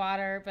have my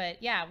water.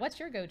 But yeah, what's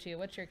your go-to?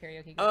 What's your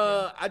karaoke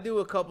go-to? I do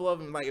a couple of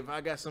them. Like if I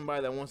got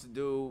somebody that wants to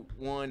do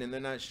one and they're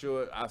not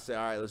sure, I'll say,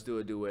 all right, let's do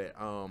a duet.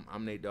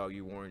 I'm Nate Dogg,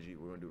 you Warren G.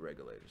 We're going to do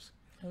Regulators.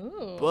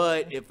 Ooh.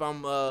 But if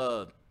I'm,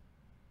 I'm,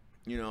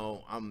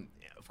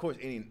 of course,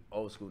 any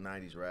old school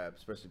 90s rap,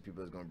 especially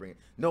people that's going to bring it.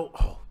 Real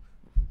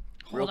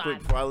quick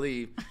before I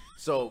leave.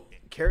 So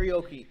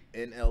karaoke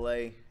in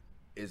LA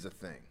is a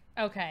thing.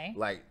 Okay.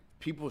 Like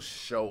people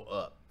show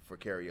up for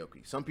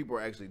karaoke. Some people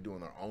are actually doing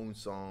their own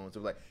songs.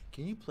 They're like,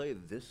 can you play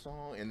this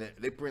song? And then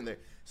they bring their,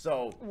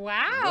 so wow.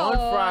 On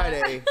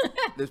Friday,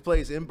 this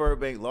place in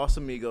Burbank, Los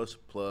Amigos,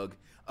 plug.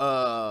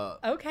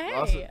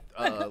 Okay.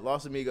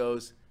 Los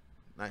Amigos,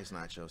 nice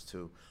nachos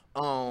too.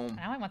 Now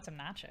I want some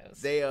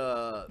nachos.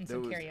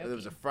 There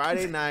was a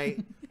Friday night,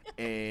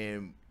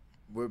 and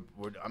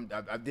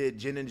I did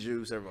gin and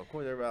juice. Of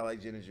course, everybody like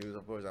gin and juice.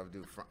 Of course, I would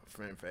do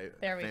fan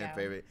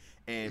favorite.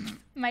 And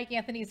Mike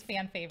Anthony's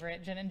fan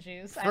favorite, gin and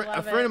juice.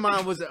 A friend of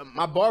mine was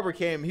my barber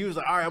came. He was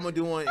like, "All right, I'm gonna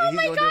do one." Oh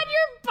my God,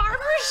 your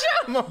barber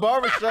show! My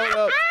barber showed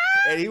up,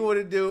 and he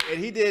wanted to do,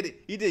 and he did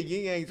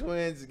Yin Yang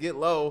Twins, Get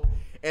Low,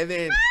 and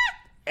then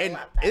and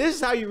this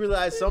is how you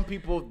realize some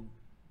people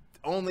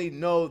only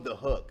know the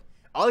hook.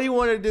 All he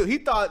wanted to do, he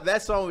thought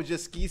that song was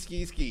just ski,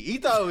 ski, ski. He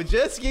thought it was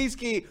just ski,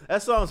 ski.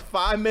 That song's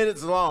 5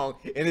 minutes long,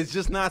 and it's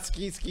just not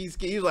ski, ski,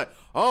 ski. He was like,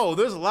 oh,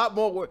 there's a lot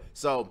more work.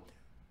 So,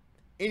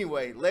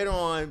 anyway, later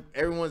on,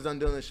 everyone's done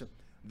doing this show.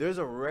 There's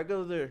a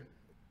regular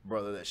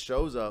brother that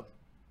shows up,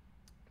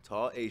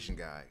 tall Asian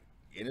guy,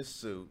 in a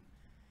suit.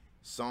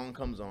 Song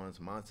comes on, it's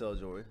Montel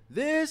Jordan.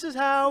 This is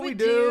how we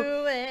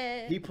do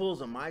it. He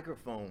pulls a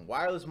microphone,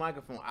 wireless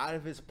microphone, out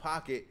of his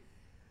pocket.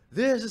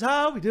 This is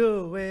how we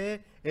do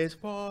it. It's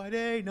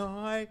party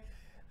night.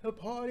 The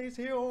party's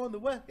here on the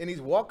west. And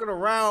he's walking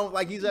around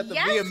like he's at the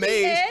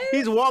VMAs.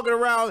 He's walking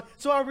around.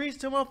 So I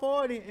reached to my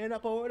 40 and I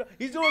poured.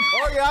 He's doing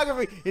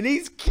choreography and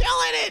he's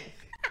killing it.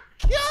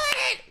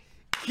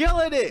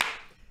 Killing it.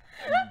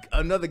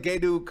 another gay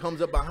dude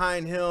comes up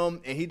behind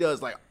him and he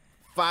does like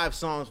 5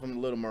 songs from The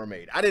Little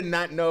Mermaid. I did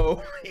not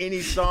know any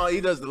song. He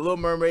does The Little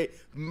Mermaid,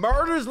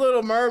 murders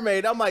Little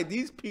Mermaid. I'm like,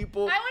 these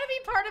people. I want to be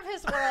part of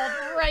his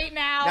world right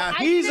now. Now,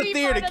 he's a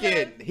theater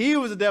kid. He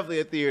was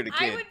definitely a theater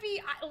kid. I would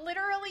be,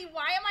 literally,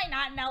 why am I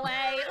not in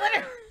LA?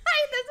 Literally,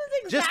 this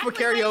is exactly just for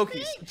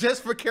karaoke.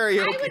 Just for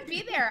karaoke. I would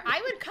be there.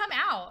 I would come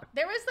out.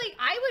 There was like,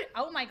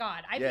 oh my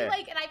God. I'd be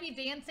like, and I'd be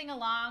dancing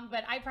along,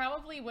 but I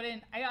probably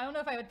wouldn't, I don't know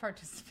if I would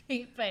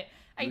participate, but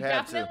I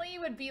definitely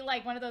would be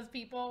like one of those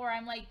people where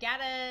I'm like,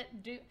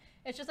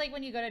 it's just like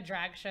when you go to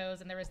drag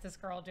shows and there was this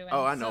girl doing.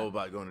 Oh, I know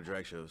about going to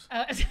drag shows.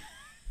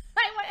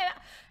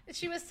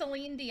 She was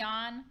Celine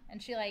Dion,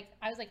 and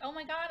I was like, oh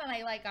my God, and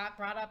I got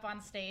brought up on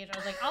stage. I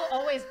was like, I'll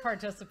always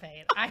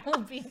participate. I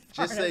will be.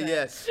 Just say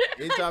yes.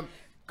 Anytime.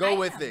 Go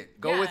with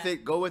it. Go with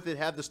it. Go with it.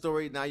 Have the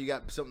story. Now you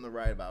got something to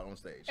write about on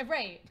stage.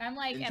 Right. I'm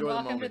like, and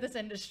welcome to this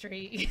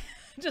industry.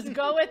 Just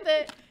go with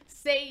it.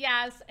 Say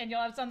yes, and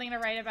you'll have something to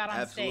write about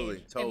on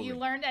stage. Totally. If you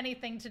learned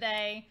anything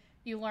today,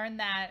 you learned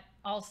that.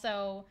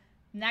 Also,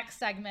 next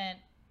segment,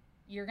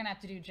 you're gonna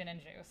have to do gin and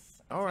juice.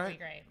 It's gonna be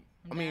great.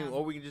 I mean,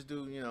 or we can just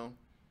do,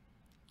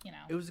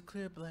 It was a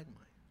clear black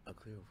night, a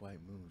clear white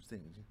moon.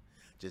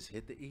 Just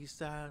hit the east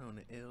side on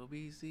the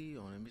LBC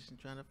on a mission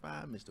trying to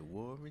find Mr.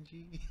 Warren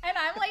G. And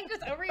I'm like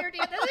just over here.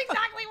 That's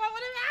exactly what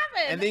would have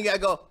happened. And then you gotta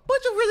go,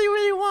 what you really,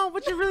 really want?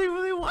 What you really,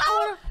 really want?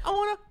 I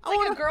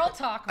wanna. A girl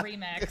talk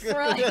remix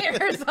where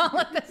here's all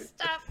of this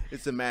stuff.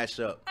 It's a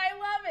mashup. I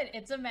love it.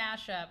 It's a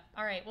mashup.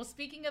 All right. Well,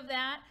 speaking of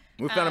that.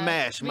 We're gonna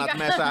mash. I'm about to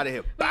mash out of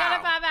here. We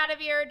gotta pop out of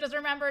here. Just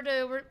remember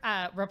to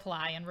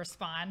reply and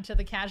respond to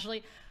the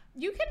casually.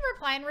 You can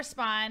reply and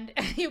respond.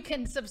 You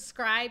can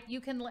subscribe.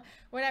 You can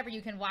whatever.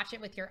 You can watch it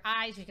with your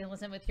eyes. You can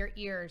listen with your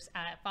ears.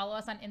 Follow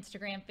us on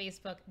Instagram,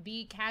 Facebook,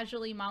 the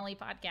Casually Molly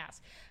Podcast.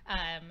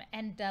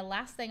 And the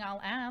last thing I'll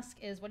ask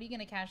is, what are you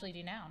going to casually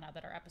do now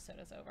that our episode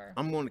is over?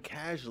 I'm going to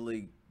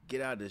casually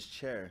get out of this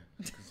chair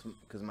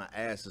because my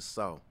ass is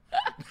sore.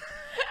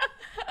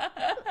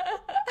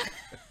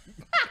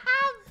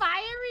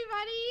 Bye,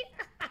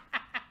 everybody.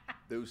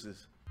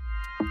 Deuces.